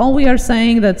 All we are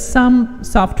saying that some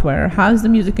software has the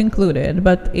music included,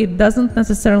 but it doesn't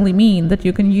necessarily mean that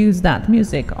you can use that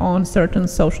music on certain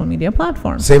social media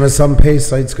platforms. Same as some pay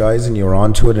sites, guys, and you're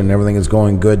onto it and everything is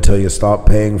going good till you stop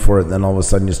paying for it. Then all of a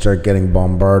sudden you start getting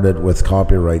bombarded with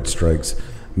copyright strikes.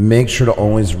 Make sure to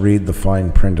always read the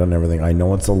fine print on everything. I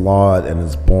know it's a lot and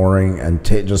it's boring, and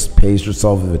just pace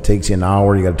yourself. If it takes you an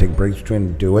hour, you got to take breaks between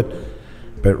and do it.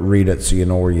 But read it so you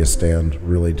know where you stand,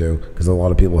 really do, because a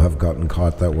lot of people have gotten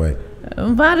caught that way.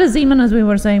 Vadaziman, as we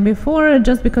were saying before,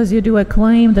 just because you do a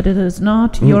claim that it is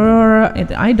not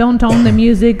I don't own the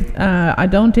music, I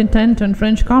don't intend to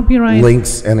infringe copyright.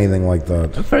 Links, anything like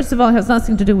that. First of all, it has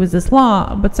nothing to do with this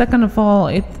law, but second of all,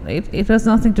 it has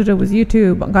nothing to do with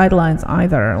YouTube guidelines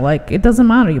either. Like, it doesn't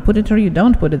matter, you put it or you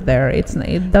don't put it there.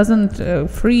 It doesn't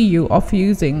free you of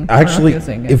using. Actually,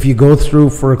 if you go through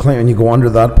for a claim and you go under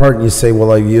that part and you say,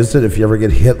 well, I've used it, if you ever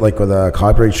get hit like with a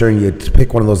copyright sharing, you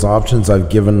pick one of those options, I've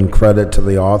given credit to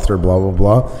the author, blah blah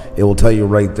blah. It will tell you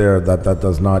right there that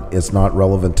it's not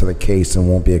relevant to the case and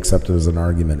won't be accepted as an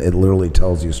argument. It literally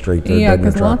tells you straight there. Yeah,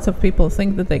 because lots of people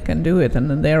think that they can do it and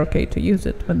then they're okay to use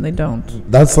it when they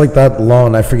don't. That's like that law,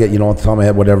 and I forget, off the top of my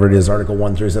head, whatever it is, Article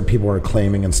 130 that people are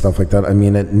claiming and stuff like that. I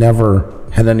mean, it never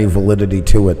had any validity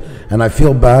to it, and I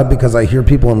feel bad because I hear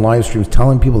people in live streams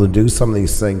telling people to do some of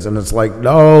these things, and it's like,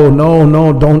 no,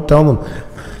 don't tell them.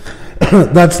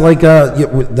 That's like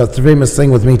that's the famous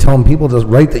thing with me telling people to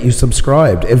write that you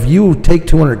subscribed. If you take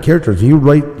 200 characters, you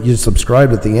write you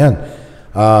subscribed at the end.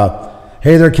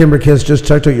 Hey there, Kimber Kiss, just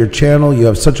checked out your channel. You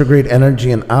have such a great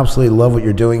energy and absolutely love what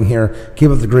you're doing here.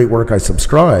 Keep up the great work. I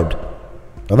subscribed.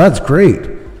 Well, that's great.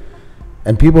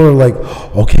 And people are like,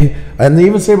 okay. And they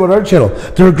even say about our channel,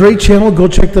 they're a great channel, go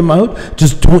check them out.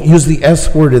 Just don't use the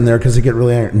S word in there because they get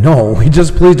really angry. No, we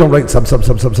just please don't write sub.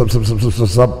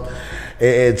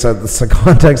 It's a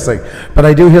context thing. But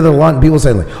I do hear that a lot, and people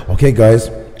say, like, okay, guys,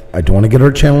 I don't want to get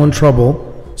our channel in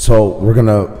trouble, so we're going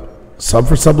to sub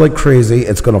for sub like crazy.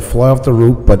 It's going to fly off the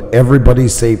roof, but everybody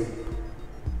say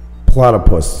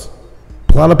platypus.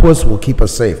 Platypus will keep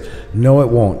us safe. No, it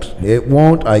won't. It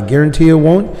won't. I guarantee it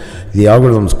won't. The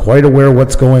algorithm's quite aware of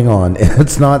what's going on.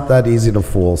 It's not that easy to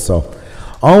fool. So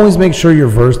always make sure you're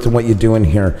versed in what you're doing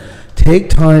here. Take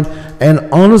time, and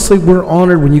honestly, we're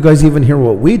honored when you guys even hear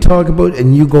what we talk about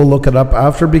and you go look it up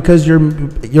after, because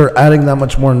you're adding that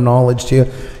much more knowledge to you.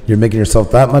 You're making yourself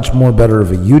that much more better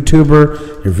of a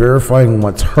YouTuber. You're verifying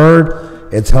what's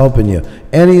heard. It's helping you.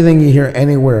 Anything you hear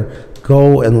anywhere,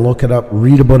 go and look it up.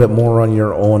 Read about it more on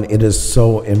your own. It is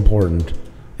so important.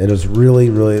 It is really,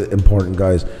 really important,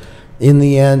 guys. In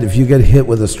the end, if you get hit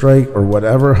with a strike or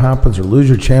whatever happens, or lose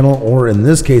your channel, or in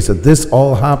this case, if this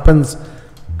all happens,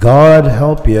 God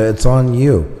help you, it's on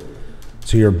you.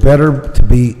 So you're better to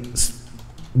be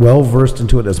well versed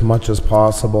into it as much as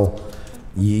possible.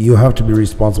 You have to be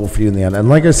responsible for you in the end. And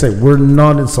like I say, we're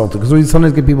not insulted, because we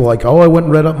sometimes get people like, oh, I went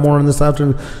and read up more on this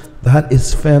afternoon. That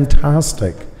is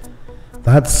fantastic.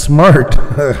 That's smart.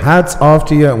 Hats off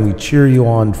to you, and we cheer you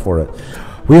on for it.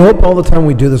 We hope all the time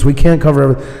we do this, we can't cover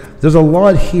everything. There's a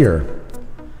lot here,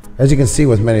 as you can see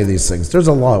with many of these things. There's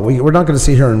a lot. We're not going to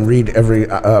sit here and read every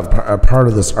part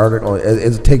of this article.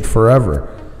 It'll take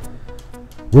forever.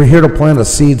 We're here to plant a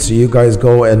seed so you guys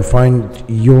go and find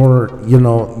your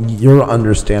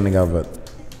understanding of it.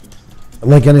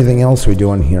 Like anything else we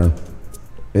do in here,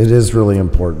 it is really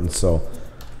important. So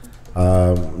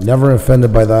never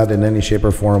offended by that in any shape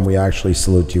or form. We actually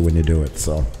salute you when you do it.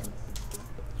 So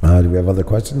do we have other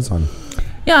questions on?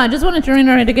 Yeah, I just wanted to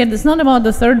reiterate again, it's not about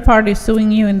the third party suing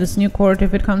you in this new court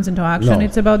if it comes into action. No.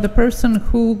 It's about the person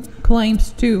who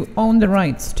claims to own the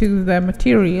rights to the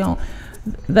material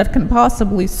that can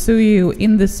possibly sue you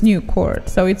in this new court.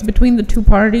 So it's between the two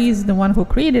parties, the one who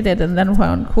created it and then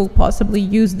one who possibly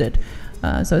used it.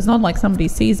 So it's not like somebody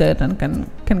sees it and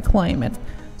can claim it.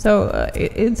 So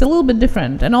it's a little bit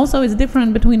different. And also it's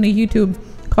different between the YouTube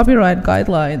copyright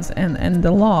guidelines and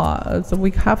the law. So we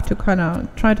have to kind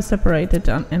of try to separate it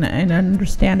and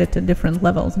understand it at different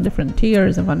levels and different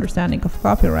tiers of understanding of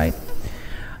copyright.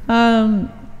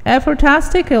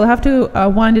 Effortastic, I'll have to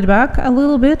wind it back a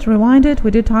little bit, rewind it. We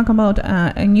did talk about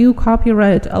a new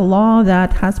copyright law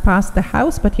that has passed the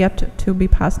House but yet to be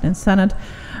passed in Senate,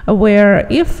 where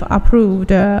if approved,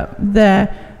 the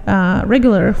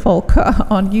regular folk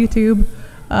on YouTube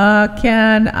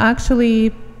can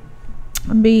actually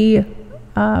be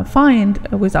fined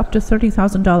with up to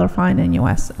 $30,000 fine in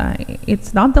US.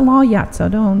 It's not the law yet, so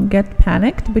don't get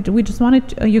panicked, but we just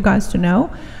wanted you guys to know.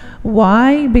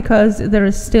 Why? Because there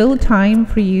is still time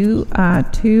for you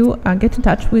to get in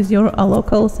touch with your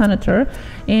local senator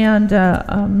and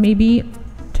maybe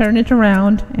turn it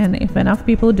around. And if enough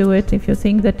people do it, if you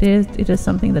think that it is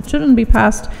something that shouldn't be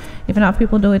passed, if enough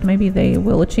people do it, maybe they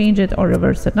will change it or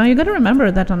reverse it. Now you got to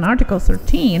remember that on Article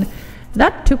 13,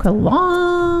 that took a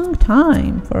long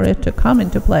time for it to come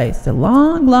into place, a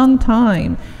long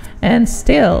time. And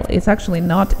still, it's actually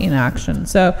not in action.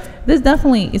 So this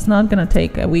definitely is not going to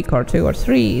take a week or 2 or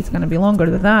 3. It's going to be longer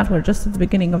than that. We're just at the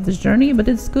beginning of this journey, but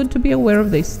it's good to be aware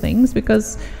of these things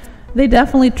because they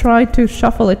definitely try to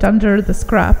shuffle it under the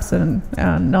scraps and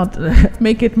not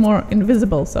make it more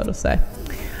invisible, so to say.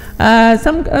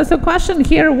 So question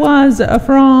here was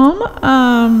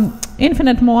from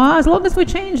Infinite Moa. As long as we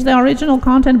change the original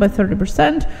content by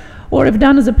 30%, or if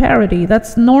done as a parody,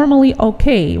 that's normally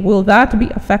okay. Will that be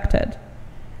affected?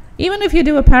 Even if you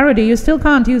do a parody, you still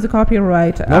can't use the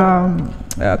copyright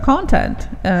content.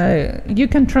 You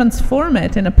can transform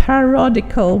it in a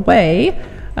parodical way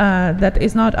that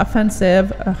is not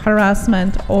offensive,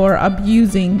 harassment, or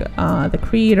abusing the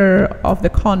creator of the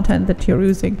content that you're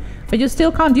using. But you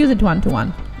still can't use it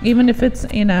one-to-one, even if it's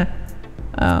in a,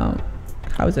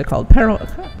 how is it called?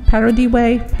 Parody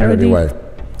way? Parody way.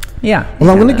 Yeah. Well,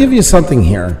 I'm going to give you something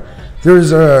here. There's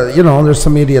there's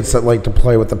some idiots that like to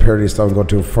play with the parody stuff and go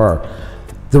too far.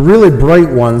 The really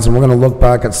bright ones, and we're going to look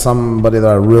back at somebody that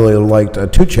I really liked,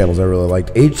 2 channels I really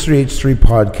liked, H3H3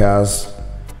 Podcasts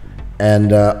and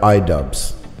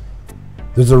iDubbbz.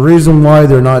 There's a reason why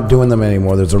they're not doing them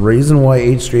anymore. There's a reason why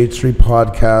H3H3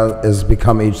 Podcast has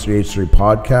become H3H3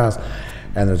 Podcast,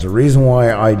 and there's a reason why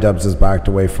iDubbbz has backed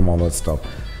away from all that stuff.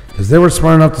 Because they were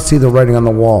smart enough to see the writing on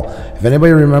the wall. If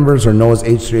anybody remembers or knows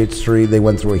H3H3, they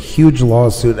went through a huge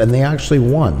lawsuit and they actually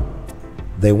won.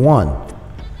 They won.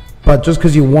 But just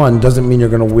because you won doesn't mean you're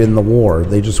going to win the war.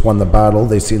 They just won the battle.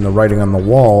 They seen the writing on the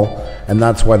wall, and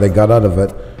that's why they got out of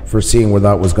it, for seeing where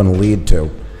that was going to lead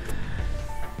to.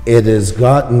 It has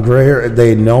gotten grayer.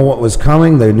 They know what was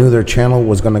coming. They knew their channel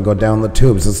was going to go down the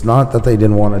tubes. It's not that they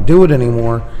didn't want to do it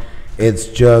anymore. It's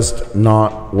just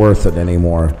not worth it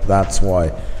anymore. That's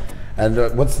why.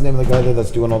 And what's the name of the guy there that's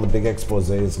doing all the big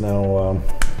exposés now?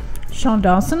 Sean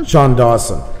Dawson? Sean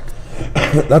Dawson.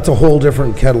 That's a whole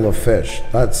different kettle of fish.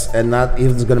 That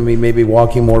is going to be maybe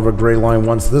walking more of a gray line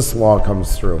once this law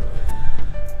comes through.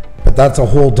 But that's a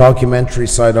whole documentary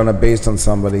side on it based on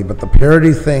somebody. But the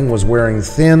parody thing was wearing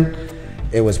thin.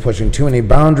 It was pushing too many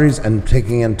boundaries and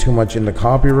taking in too much into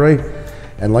copyright.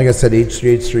 And like I said,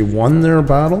 H3H3 won their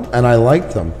battle, and I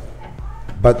liked them.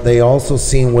 But they also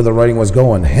seen where the writing was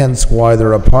going, hence why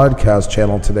they're a podcast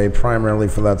channel today, primarily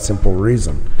for that simple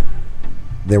reason.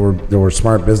 They were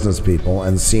smart business people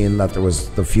and seeing that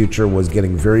the future was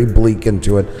getting very bleak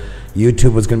into it.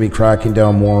 YouTube was going to be cracking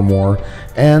down more and more,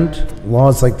 and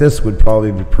laws like this would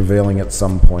probably be prevailing at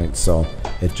some point. So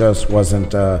it just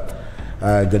wasn't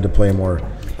Good to play more.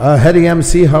 Hetty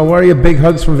MC, how are you? Big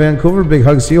hugs from Vancouver. Big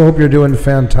hugs to you. Hope you're doing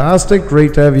fantastic.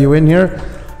 Great to have you in here.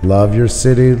 Love your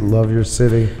city. Love your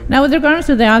city. Now, with regards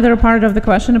to the other part of the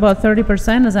question about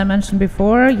 30%, as I mentioned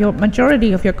before, your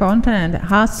majority of your content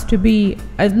has to be,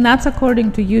 and that's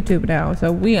according to YouTube now.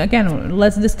 So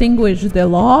let's distinguish the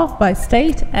law by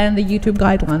state and the YouTube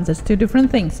guidelines. It's two different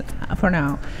things for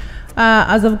now.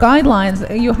 As of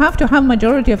guidelines, you have to have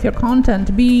majority of your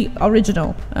content be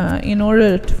original in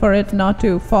order for it not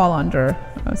to fall under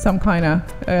some kind of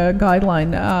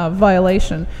guideline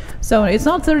violation. So it's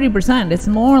not 30%, it's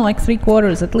more like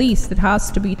 3/4 at least. It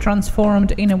has to be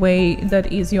transformed in a way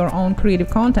that is your own creative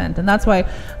content. And that's why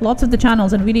lots of the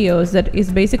channels and videos that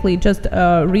is basically just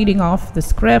reading off the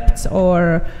scripts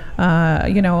or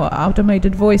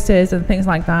automated voices and things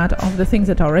like that of the things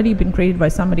that already been created by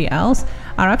somebody else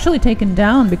are actually taken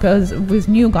down, because with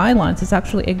new guidelines it's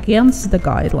actually against the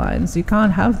guidelines. You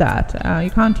can't have that. You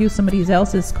can't use somebody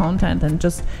else's content and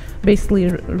just basically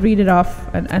read it off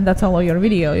and that's all of your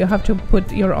video. You have to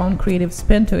put your own creative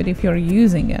spin to it if you're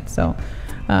using it. So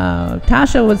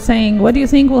Tasha was saying, what do you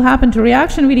think will happen to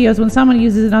reaction videos when someone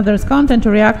uses another's content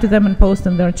to react to them and post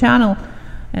on their channel?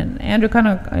 And Andrew kind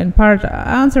of in part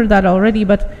answered that already,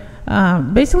 but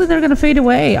basically they're going to fade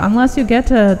away unless you get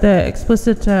the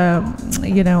explicit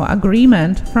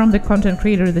agreement from the content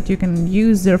creator that you can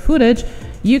use their footage.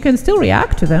 You can still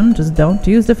react to them, just don't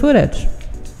use the footage.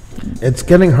 It's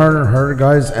getting harder and harder,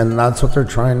 guys, and that's what they're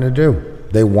trying to do.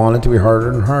 They want it to be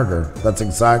harder and harder. That's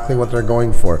exactly what they're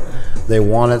going for. They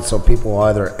want it so people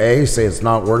either A, say it's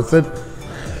not worth it,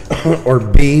 or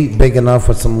B, big enough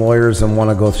with some lawyers and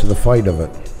want to go through the fight of it.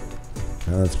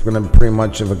 And that's going to pretty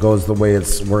much, if it goes the way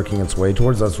it's working its way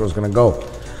towards, that's where it's going to go.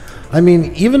 I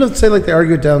mean, even if, say, like they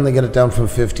argue it down, they get it down from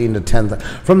 15 to 10,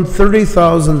 from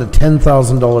 $30,000 to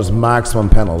 $10,000 maximum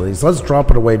penalties. Let's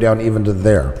drop it away down even to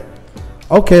there.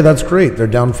 Okay, that's great. They're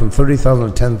down from 30,000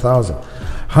 to 10,000.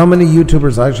 How many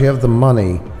YouTubers actually have the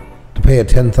money to pay a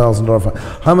 $10,000 fine?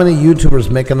 How many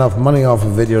YouTubers make enough money off a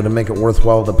video to make it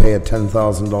worthwhile to pay a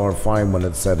 $10,000 fine when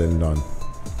it's said and done?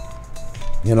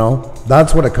 You know,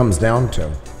 that's what it comes down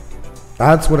to.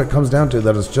 That's what it comes down to,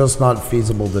 that it's just not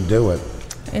feasible to do it.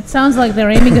 It sounds like they're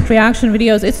aiming at reaction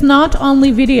videos. It's not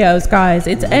only videos, guys.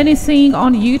 It's anything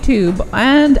on YouTube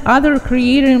and other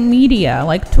creator media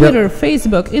like Twitter,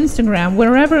 Facebook, Instagram,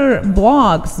 wherever,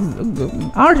 blogs,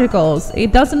 articles.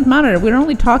 It doesn't matter. We're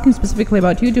only talking specifically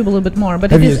about YouTube a little bit more,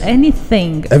 but it is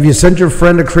anything. Have you sent your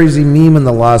friend a crazy meme in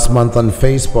the last month on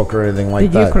Facebook or anything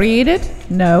like that? Did you create it?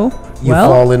 No. You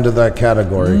fall into that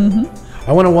category.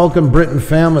 I want to welcome Brit and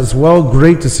Fam as well.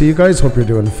 Great to see you guys. Hope you're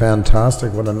doing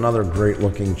fantastic. What another great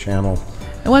looking channel.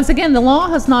 And once again, the law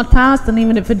has not passed, and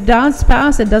even if it does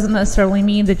pass, it doesn't necessarily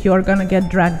mean that you're going to get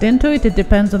dragged into it. It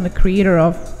depends on the creator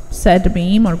of said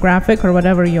meme or graphic or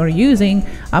whatever you're using.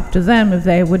 Up to them if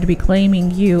they would be claiming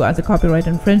you as a copyright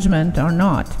infringement or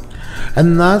not.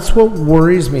 And that's what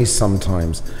worries me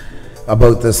sometimes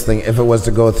about this thing, if it was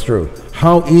to go through.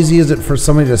 How easy is it for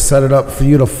somebody to set it up for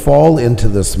you to fall into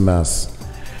this mess?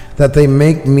 That they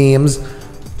make memes,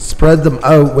 spread them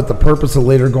out with the purpose of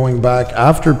later going back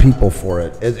after people for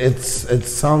it. It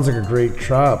sounds like a great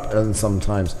trap, and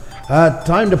sometimes.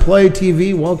 Time to play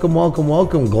TV. Welcome, welcome,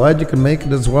 welcome. Glad you can make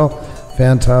it as well.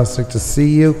 Fantastic to see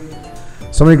you.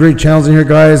 So many great channels in here,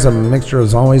 guys. A mixture,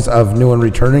 as always, of new and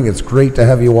returning. It's great to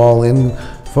have you all in,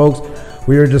 folks.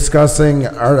 We are discussing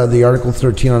the Article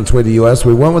 13 on its way to the U.S.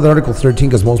 We went with Article 13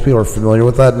 because most people are familiar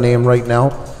with that name right now,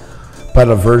 but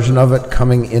a version of it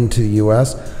coming into the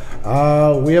U.S.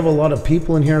 We have a lot of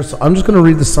people in here, so I'm just going to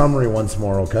read the summary once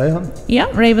more, okay, hon? Yeah,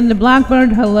 Raven the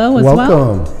Blackbird, hello as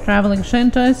Welcome. well. Traveling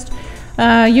Shintoist.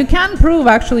 You can prove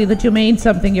actually that you made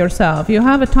something yourself. You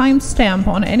have a timestamp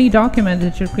on any document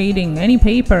that you're creating, any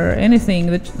paper,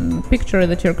 anything, that picture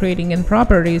that you're creating in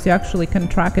properties. You actually can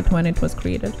track it when it was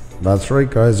created. That's right,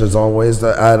 guys. There's always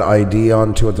to add ID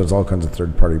onto it. There's all kinds of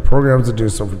third-party programs to do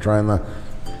so for trying that.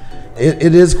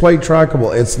 It is quite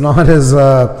trackable. It's not as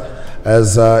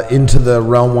into the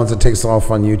realm once it takes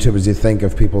off on YouTube as you think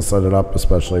if people set it up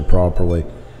especially properly.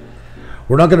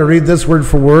 We're not going to read this word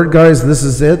for word, guys. This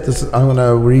is it. I'm going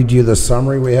to read you the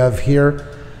summary we have here.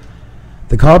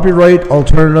 The copyright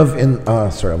alternative in...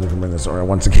 sorry, I'm going to bring this over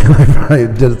once again. I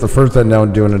did it the first time, now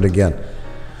I'm doing it again.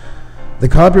 The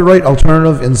Copyright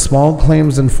Alternative in Small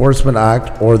Claims Enforcement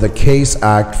Act, or the CASE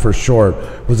Act for short,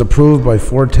 was approved by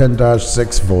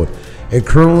 410-6 vote. It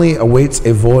currently awaits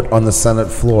a vote on the Senate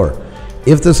floor.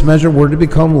 If this measure were to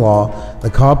become law,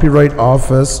 the Copyright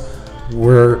Office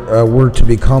were to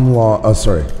become law,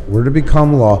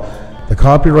 The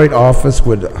Copyright Office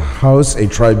would house a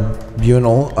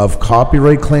tribunal of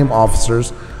copyright claim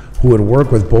officers who would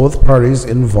work with both parties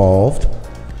involved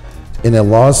in a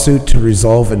lawsuit to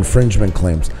resolve infringement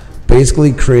claims,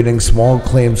 basically creating small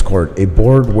claims court, a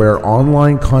board where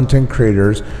online content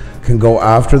creators can go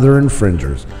after their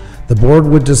infringers. The board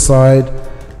would decide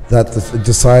that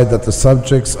the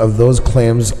subjects of those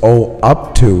claims owe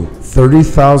up to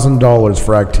 $30,000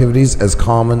 for activities as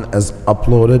common as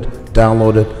uploaded,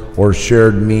 downloaded, or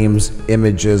shared memes,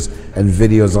 images, and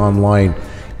videos online,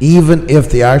 even if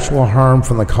the actual harm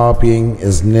from the copying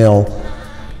is nil.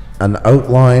 As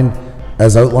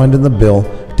outlined in the bill,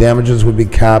 damages would be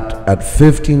capped at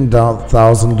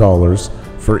 $15,000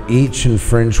 for each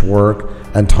infringed work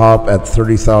and top at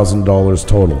 $30,000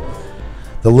 total.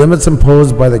 The limits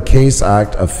imposed by the Case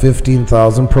Act of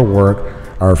 $15,000 per work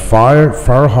are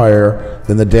far higher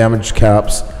than the damage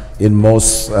caps in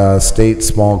most state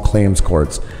small claims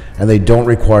courts, and they don't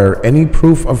require any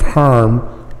proof of harm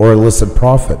or illicit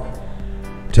profit.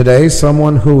 Today,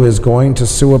 someone who is going to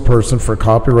sue a person for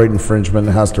copyright infringement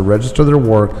has to register their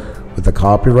work with the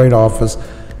Copyright Office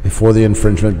before the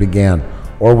infringement began,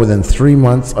 or within 3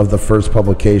 months of the first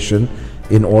publication,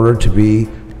 in order to be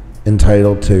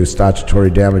entitled to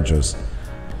statutory damages.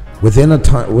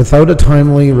 Without a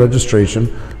timely registration,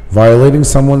 violating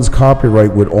someone's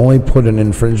copyright would only put an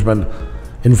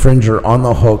infringer on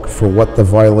the hook for what the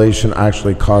violation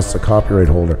actually costs the copyright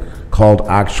holder, called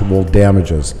actual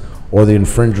damages, or the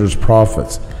infringer's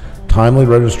profits. Timely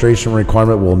registration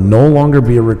requirement will no longer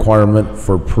be a requirement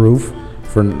for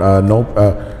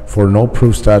no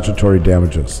proof statutory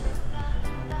damages.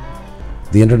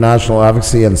 The international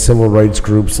advocacy and civil rights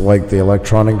groups like the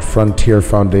Electronic Frontier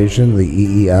Foundation, the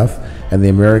EEF, and the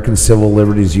American Civil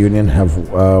Liberties Union have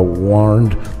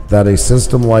warned that a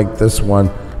system like this one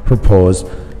proposed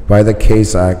by the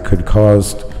Case Act could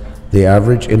cost the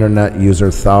average internet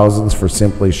user thousands for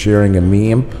simply sharing a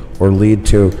meme or lead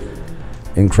to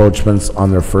encroachments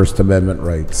on their First Amendment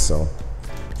rights. So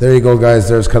there you go, guys.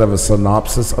 There's kind of a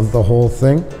synopsis of the whole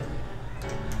thing.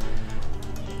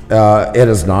 It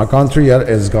has not gone through yet. It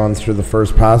has gone through the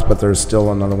first pass, but there's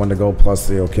still another one to go, plus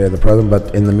the okay of the president.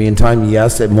 But in the meantime,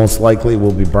 yes, it most likely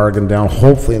will be bargained down,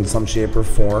 hopefully in some shape or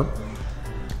form.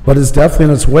 But it's definitely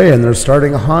in its way, and they're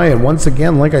starting high. And once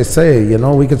again, like I say, you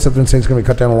know, we could sit there and say it's going to be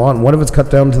cut down a lot. And what if it's cut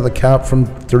down to the cap from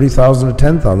 $30,000 to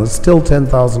 $10,000? It's still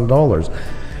 $10,000.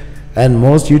 And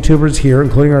most YouTubers here,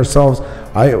 including ourselves,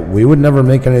 we would never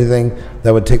make anything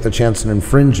that would take the chance of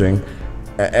infringing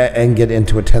and get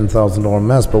into a $10,000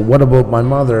 mess. But what about my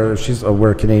mother?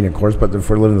 We're Canadian, of course, but if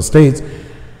we're living in the States,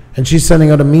 and she's sending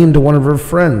out a meme to one of her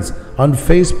friends on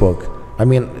Facebook. I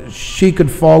mean, she could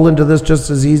fall into this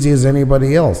just as easy as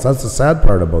anybody else. That's the sad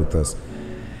part about this.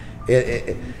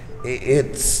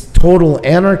 It's total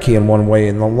anarchy in one way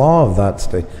in the law of that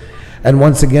state. And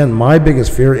once again, my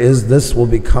biggest fear is this will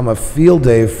become a field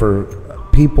day for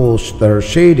people that are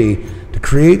shady to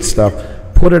create stuff,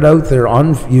 put it out there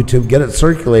on YouTube, get it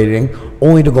circulating,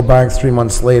 only to go back 3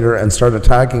 months later and start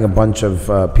attacking a bunch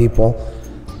of people,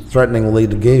 threatening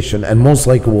litigation, and most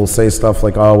likely will say stuff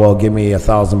like, oh, well, give me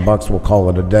 $1,000, we'll call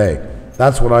it a day.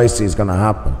 That's what I see is going to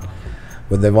happen.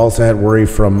 But they've also had worry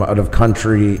from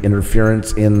out-of-country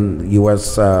interference in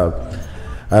U.S.,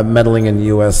 meddling in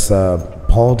U.S.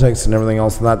 Politics and everything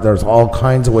else, and that there's all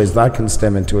kinds of ways that can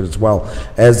stem into it, as well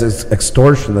as this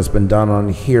extortion that's been done on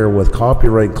here with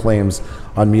copyright claims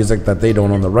on music that they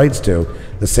don't own the rights to.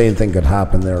 The same thing could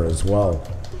happen there as well.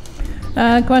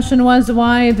 Question was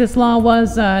why this law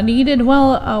was needed.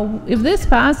 Well, if this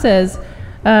passes,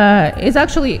 it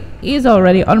actually is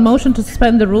already on motion to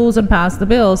suspend the rules and pass the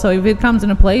bill. So if it comes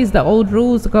into place, the old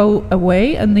rules go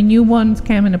away and the new ones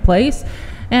come into place.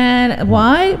 And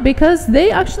why? Because they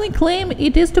actually claim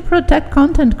it is to protect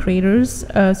content creators,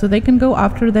 so they can go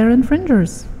after their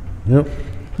infringers. Yep.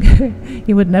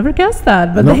 You would never guess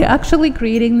that, but they're actually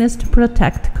creating this to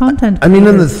protect content creators. I mean,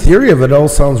 in the theory of it all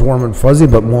sounds warm and fuzzy,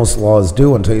 but most laws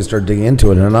do until you start digging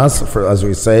into it. And us, as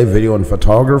we say, video and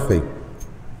photography,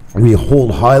 we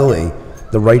hold highly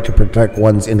the right to protect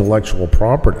one's intellectual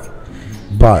property.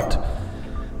 But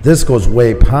this goes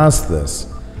way past this.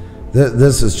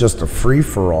 This is just a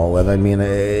free-for-all, and I mean,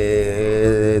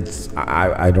 it's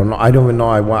I don't know. I don't even know.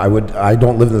 I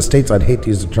don't live in the States. I'd hate to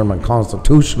use the term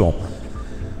unconstitutional,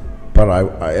 but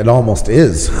it almost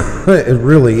is. It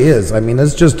really is. I mean,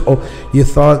 it's just. Oh, you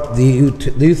thought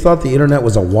the internet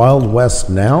was a Wild West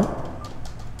now?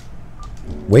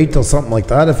 Wait till something like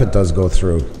that, if it does go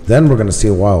through, then we're going to see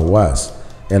a Wild West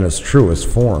in its truest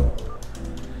form.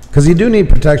 Because you do need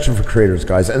protection for creators,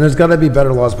 guys, and there's got to be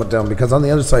better laws put down, because on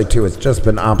the other side, too, it's just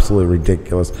been absolutely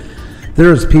ridiculous.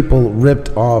 There's people ripped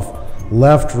off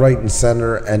left, right, and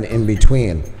center, and in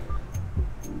between.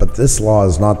 But this law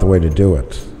is not the way to do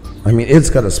it. I mean, it's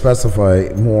got to specify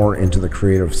more into the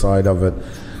creative side of it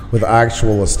with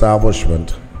actual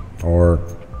establishment, or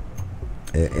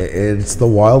it's the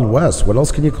Wild West. What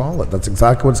else can you call it? That's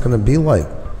exactly what it's going to be like.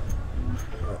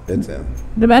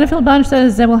 The Battlefield Bunch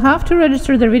says they will have to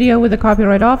register their video with the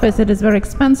Copyright Office. It is very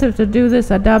expensive to do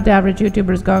this. I doubt the average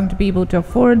YouTuber is going to be able to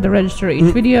afford to register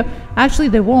each video. Actually,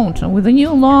 they won't. With the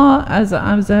new law, as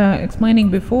I was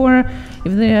explaining before,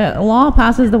 if the law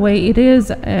passes the way it is,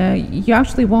 you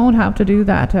actually won't have to do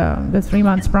that. The 3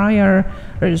 months prior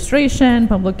registration,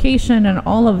 publication, and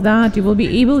all of that, you will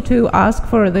be able to ask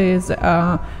for these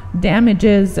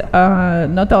damages,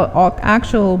 not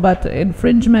actual but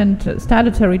infringement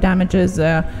statutory damages,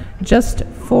 just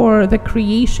for the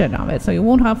creation of it. So you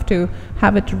won't have to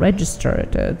have it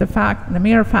registered. The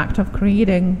mere fact of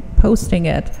creating, posting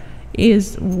it,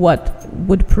 is what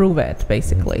would prove it,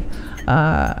 basically.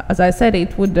 As I said,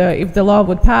 it would, if the law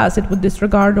would pass, it would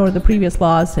disregard all the previous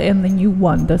laws, and the new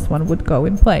one, this one, would go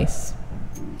in place.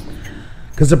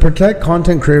 Because to protect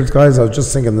content creators, guys, I was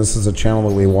just thinking, this is a channel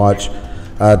that we watch,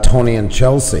 Tony and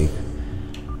Chelsea,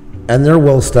 and they're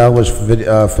well-established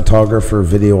photographer,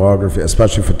 videography,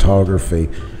 especially photography.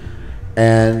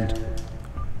 And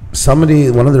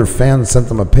somebody, one of their fans, sent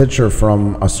them a picture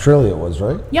from Australia, it was,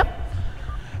 right? Yep.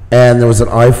 And there was an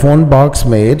iPhone box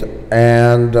made,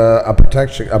 and a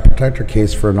protector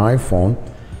case for an iPhone,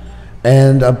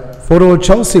 and a photo of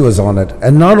Chelsea was on it.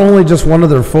 And not only just one of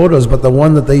their photos, but the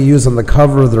one that they use on the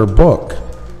cover of their book.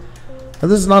 Now,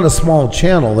 this is not a small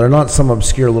channel. They're not some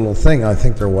obscure little thing. I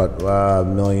think they're what,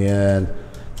 million?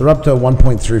 They're up to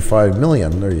 1.35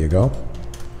 million. There you go.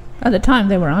 At the time,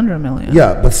 they were under 1 million.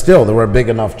 Yeah, but still, they were a big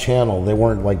enough channel. They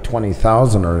weren't like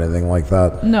 20,000 or anything like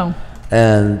that. No.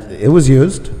 And it was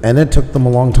used, and it took them a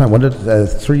long time. What did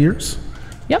 3 years?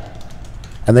 Yep.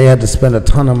 And they had to spend a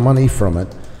ton of money from it.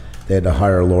 They had to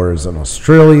hire lawyers in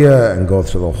Australia and go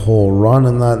through the whole run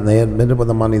and that, and they admitted with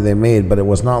the money they made, but it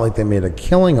was not like they made a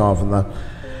killing off of that.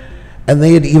 And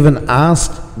they had even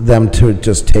asked them to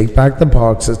just take back the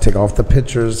boxes, take off the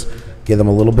pictures, give them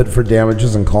a little bit for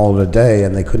damages, and call it a day,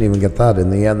 and they couldn't even get that. In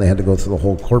the end, they had to go through the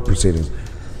whole court proceedings.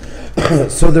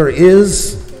 So there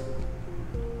is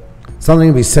something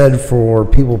to be said for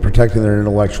people protecting their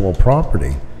intellectual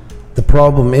property. The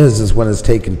problem is when it's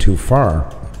taken too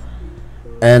far.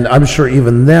 And I'm sure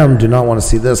even them do not want to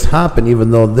see this happen, even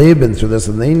though they've been through this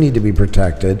and they need to be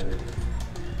protected.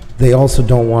 They also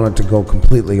don't want it to go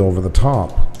completely over the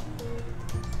top.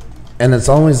 And it's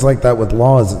always like that with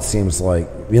laws, it seems like.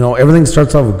 You know, everything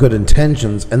starts off with good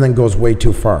intentions and then goes way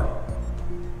too far.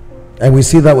 And we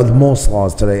see that with most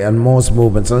laws today and most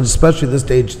movements, and especially this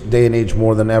day and age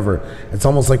more than ever. It's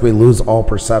almost like we lose all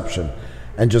perception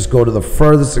and just go to the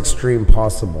furthest extreme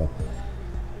possible.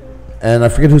 And I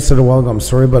forget who said a while ago, I'm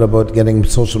sorry, but about getting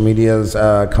social media's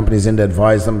companies in to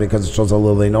advise them because it shows how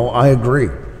little they know. I agree.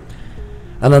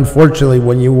 And unfortunately,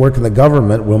 when you work in the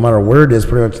government, no matter where it is,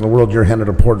 pretty much in the world, you're handed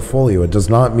a portfolio. It does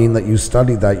not mean that you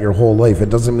studied that your whole life. It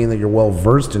doesn't mean that you're well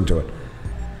versed into it.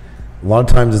 A lot of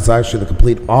times it's actually the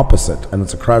complete opposite, and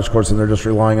it's a crash course, and they're just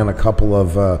relying on a couple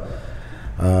of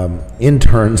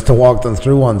interns to walk them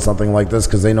through on something like this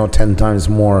because they know 10 times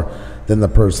more than the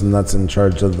person that's in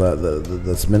charge of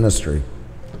this ministry.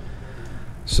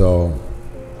 So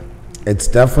it's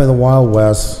definitely the Wild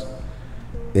West.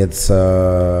 It's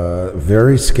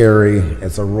very scary.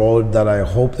 It's a road that I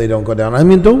hope they don't go down. I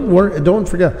mean, don't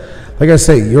forget. Like I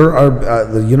say,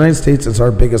 the United States is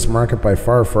our biggest market by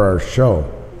far for our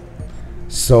show.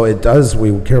 So it does,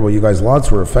 we care about you guys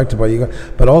lots, we're affected by you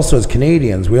guys, but also as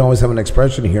Canadians, we always have an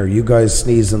expression here, you guys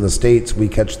sneeze in the States, we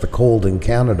catch the cold in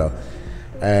Canada.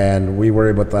 And we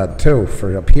worry about that too,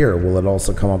 for up here, will it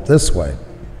also come up this way?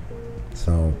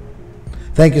 So,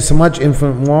 thank you so much,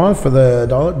 Infinite Moi, for the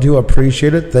 $1, do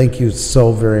appreciate it, thank you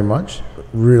so very much,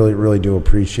 really, really do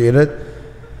appreciate it.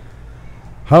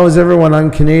 How is everyone?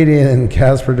 I'm Canadian, and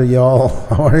Casper to y'all.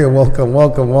 How are you? Welcome,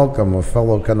 welcome, welcome. A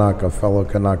fellow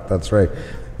Canuck, that's right.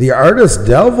 The Artist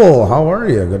Devil, how are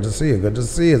you? Good to see you, good to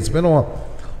see you. It's been a while.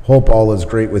 Hope all is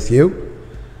great with you.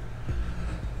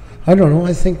 I don't know,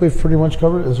 I think we've pretty much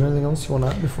covered it. Is there anything else you want to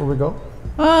add before we go?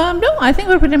 No, I think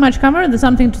we're pretty much covered. There's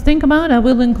something to think about. I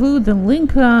will include the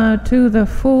link to the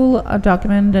full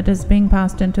document that is being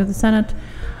passed into the Senate.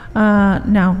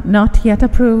 Now, not yet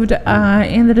approved,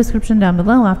 in the description down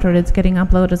below after it's getting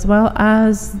uploaded, as well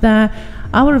as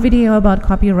our video about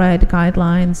copyright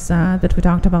guidelines that we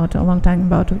talked about a long time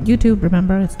about YouTube.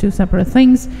 Remember, it's two separate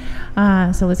things,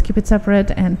 so let's keep it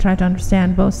separate and try to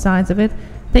understand both sides of it.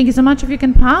 Thank you so much. If you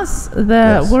can pass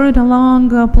the word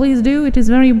along, please do. It is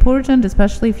very important,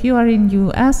 especially if you are in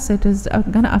US. It is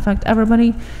going to affect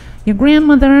everybody. Your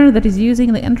grandmother that is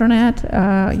using the internet,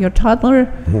 your toddler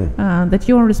that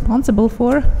you are responsible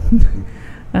for.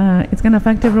 It's going to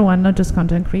affect everyone, not just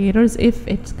content creators, if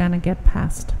it's going to get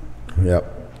passed. Yep.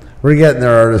 We're getting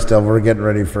there, Artist Devil. We're getting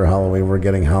ready for Halloween. We're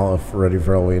getting ready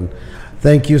for Halloween.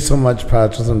 Thank you so much,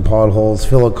 Patches and Potholes,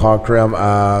 Philip Cockram,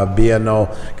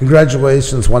 BNO.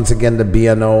 Congratulations once again to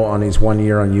BNO on his 1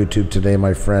 year on YouTube today,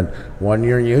 my friend. 1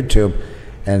 year on YouTube,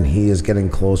 and he is getting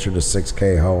closer to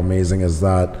 6K. How amazing is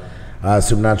that?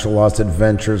 Supernatural Lost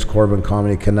Adventures, Corbin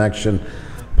Comedy Connection.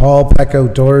 Paul Peck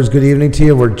Outdoors, good evening to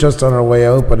you. We're just on our way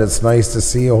out, but it's nice to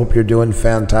see you. I hope you're doing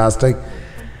fantastic.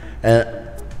 And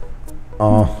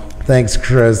thanks,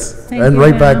 Chris. Thank you,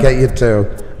 right back at you, too.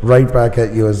 Right back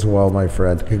at you as well, my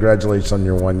friend. Congratulations on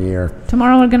your 1 year.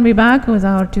 Tomorrow we're going to be back with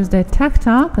our Tuesday Tech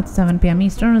Talk at 7 p.m.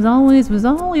 Eastern, as always, with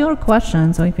all your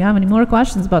questions. So if you have any more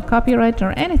questions about copyright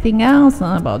or anything else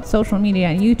about social media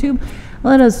and YouTube,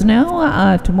 let us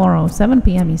know tomorrow, 7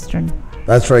 p.m. Eastern.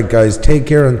 That's right, guys. Take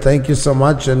care, and thank you so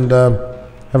much, and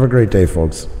have a great day,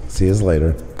 folks. See you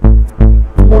later.